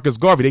think of Marcus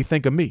Garvey, they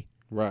think of me.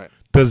 Right.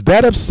 Does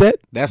that upset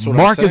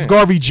Marcus I'm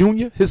Garvey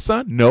Jr., his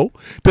son? No.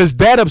 Does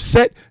that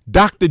upset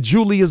Dr.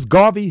 Julius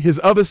Garvey,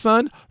 his other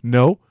son?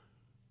 No.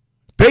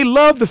 They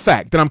love the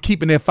fact that I'm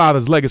keeping their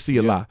father's legacy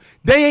alive.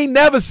 They ain't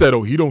never said,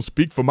 oh, he don't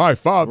speak for my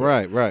father.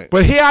 Right.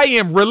 But here I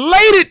am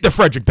related to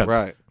Frederick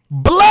Douglass. Right.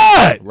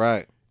 Blood.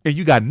 Right. And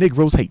you got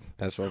Negroes hating.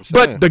 That's what I'm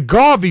saying. But the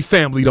Garvey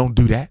family don't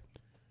do that.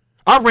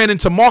 I ran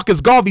into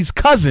Marcus Garvey's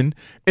cousin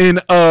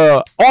in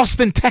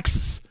Austin,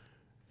 Texas.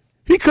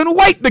 He couldn't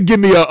wait to give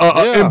me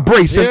a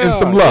embrace and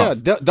some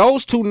love. Yeah.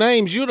 Those two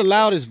names, you're the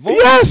loudest voice.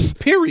 Yes.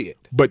 Period.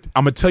 But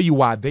I'm going to tell you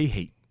why they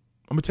hate.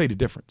 I'm going to tell you the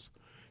difference.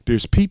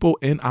 There's people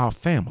in our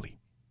family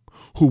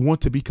who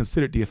want to be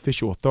considered the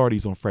official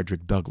authorities on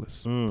Frederick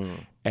Douglass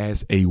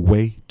as a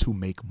way to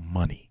make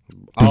money.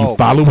 Do you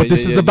follow what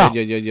this is about?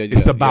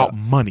 It's about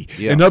money.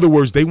 Yeah. In other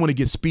words, they want to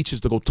get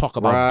speeches to go talk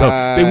about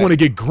Douglass. They want to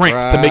get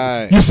grants to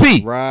make. You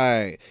see,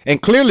 right?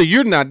 And clearly,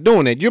 you're not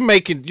doing it. You're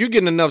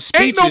getting enough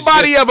speeches. Ain't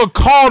nobody ever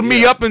called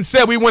me up and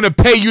said we want to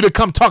pay you to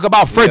come talk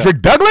about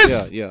Frederick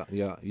Douglass. Yeah.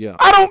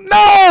 I don't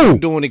know. You're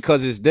doing it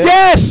because it's dead.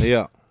 Yes.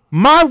 Yeah.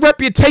 My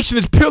reputation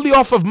is purely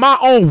off of my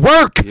own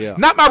work,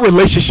 not my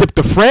relationship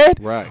to Fred.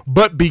 Right.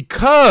 But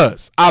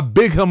because I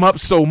big him up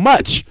so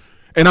much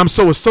and I'm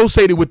so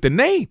associated with the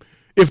name,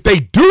 if they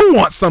do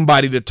want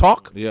somebody to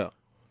talk,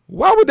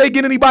 why would they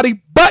get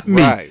anybody but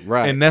me?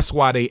 Right. And that's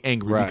why they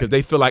angry, because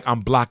they feel like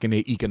I'm blocking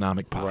their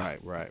economic power.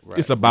 Right.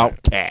 It's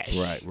about cash.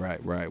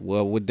 Right.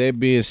 Well, with that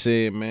being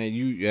said,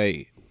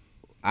 man,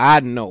 I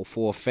know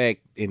for a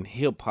fact in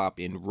hip hop,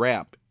 in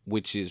rap,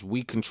 which is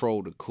we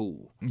control the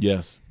cool.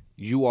 Yes.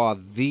 You are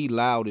the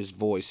loudest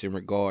voice in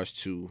regards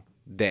to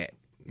that.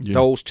 Yeah.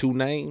 Those two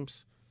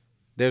names,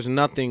 there's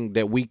nothing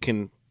that we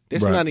can,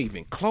 there's not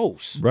even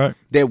close. Right.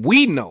 That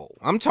we know.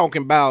 I'm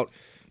talking about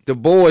the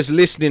boys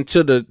listening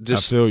to the I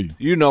feel you.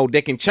 You know,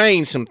 they can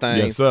change some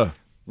things. Yes, sir.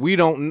 We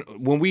don't,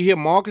 when we hear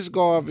Marcus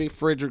Garvey,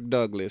 Frederick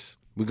Douglass,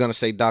 we're going to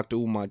say Dr.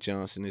 Umar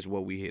Johnson is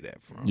where we hear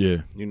that from. Yeah.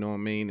 You know what I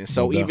mean? And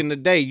so even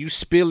today, you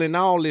spilling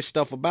all this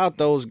stuff about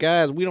those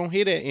guys, we don't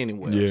hear that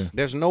anywhere. Yeah.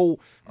 There's no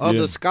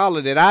other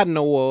scholar that I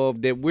know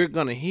of that we're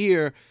going to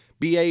hear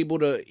be able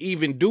to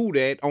even do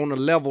that on a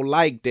level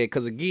like that.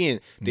 Because,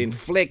 again, the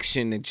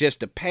inflection and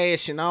just the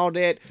passion, all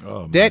that,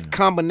 that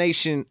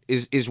combination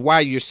is why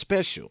you're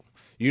special.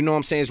 You know what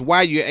I'm saying? It's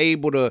why you're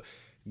able to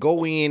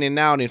go in and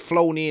out and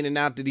float in and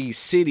out to these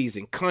cities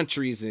and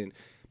countries, and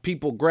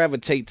people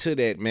gravitate to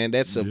that, man.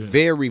 That's a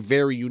very,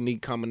 very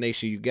unique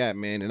combination you got,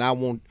 man. And I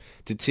want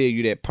to tell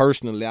you that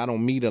personally, I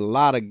don't meet a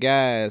lot of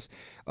guys,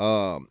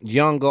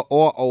 younger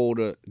or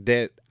older,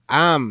 that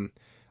I'm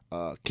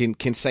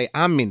can say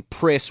I'm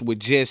impressed with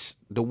just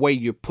the way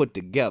you're put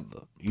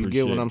together. You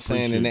get what I'm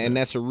saying? And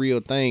that's a real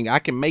thing. I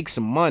can make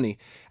some money.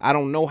 I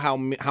don't know how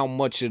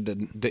much of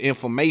the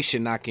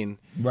information I can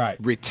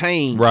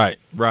retain. Right.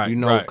 You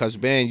know, because,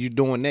 man, you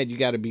doing that, you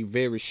got to be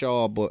very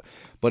sharp.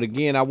 But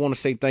again, I want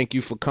to say thank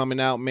you for coming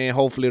out, man.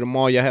 Hopefully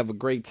tomorrow y'all have a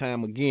great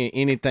time. Again,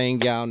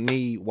 anything y'all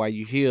need while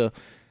you here,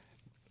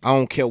 I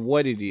don't care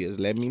what it is.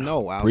 Let me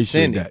know. I'll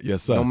Appreciate send that. it.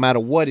 Yes, sir. No matter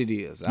what it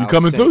is. You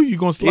coming through? You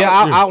gonna slide?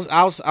 Yeah,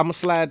 I'm gonna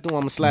slide through.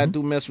 I'm gonna slide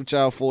through. Mess with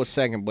y'all for a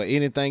second, but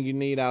anything you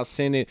need, I'll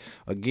send it.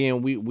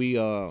 Again,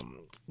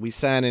 we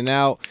signing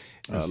out.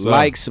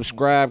 Like,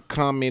 subscribe,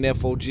 comment,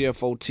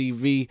 FOGFO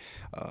TV.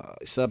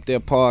 It's up there.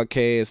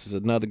 Podcast. It's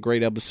another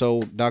great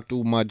episode. Dr.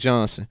 Umar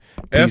Johnson.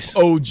 Peace.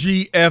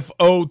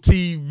 FOGFO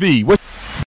TV. What?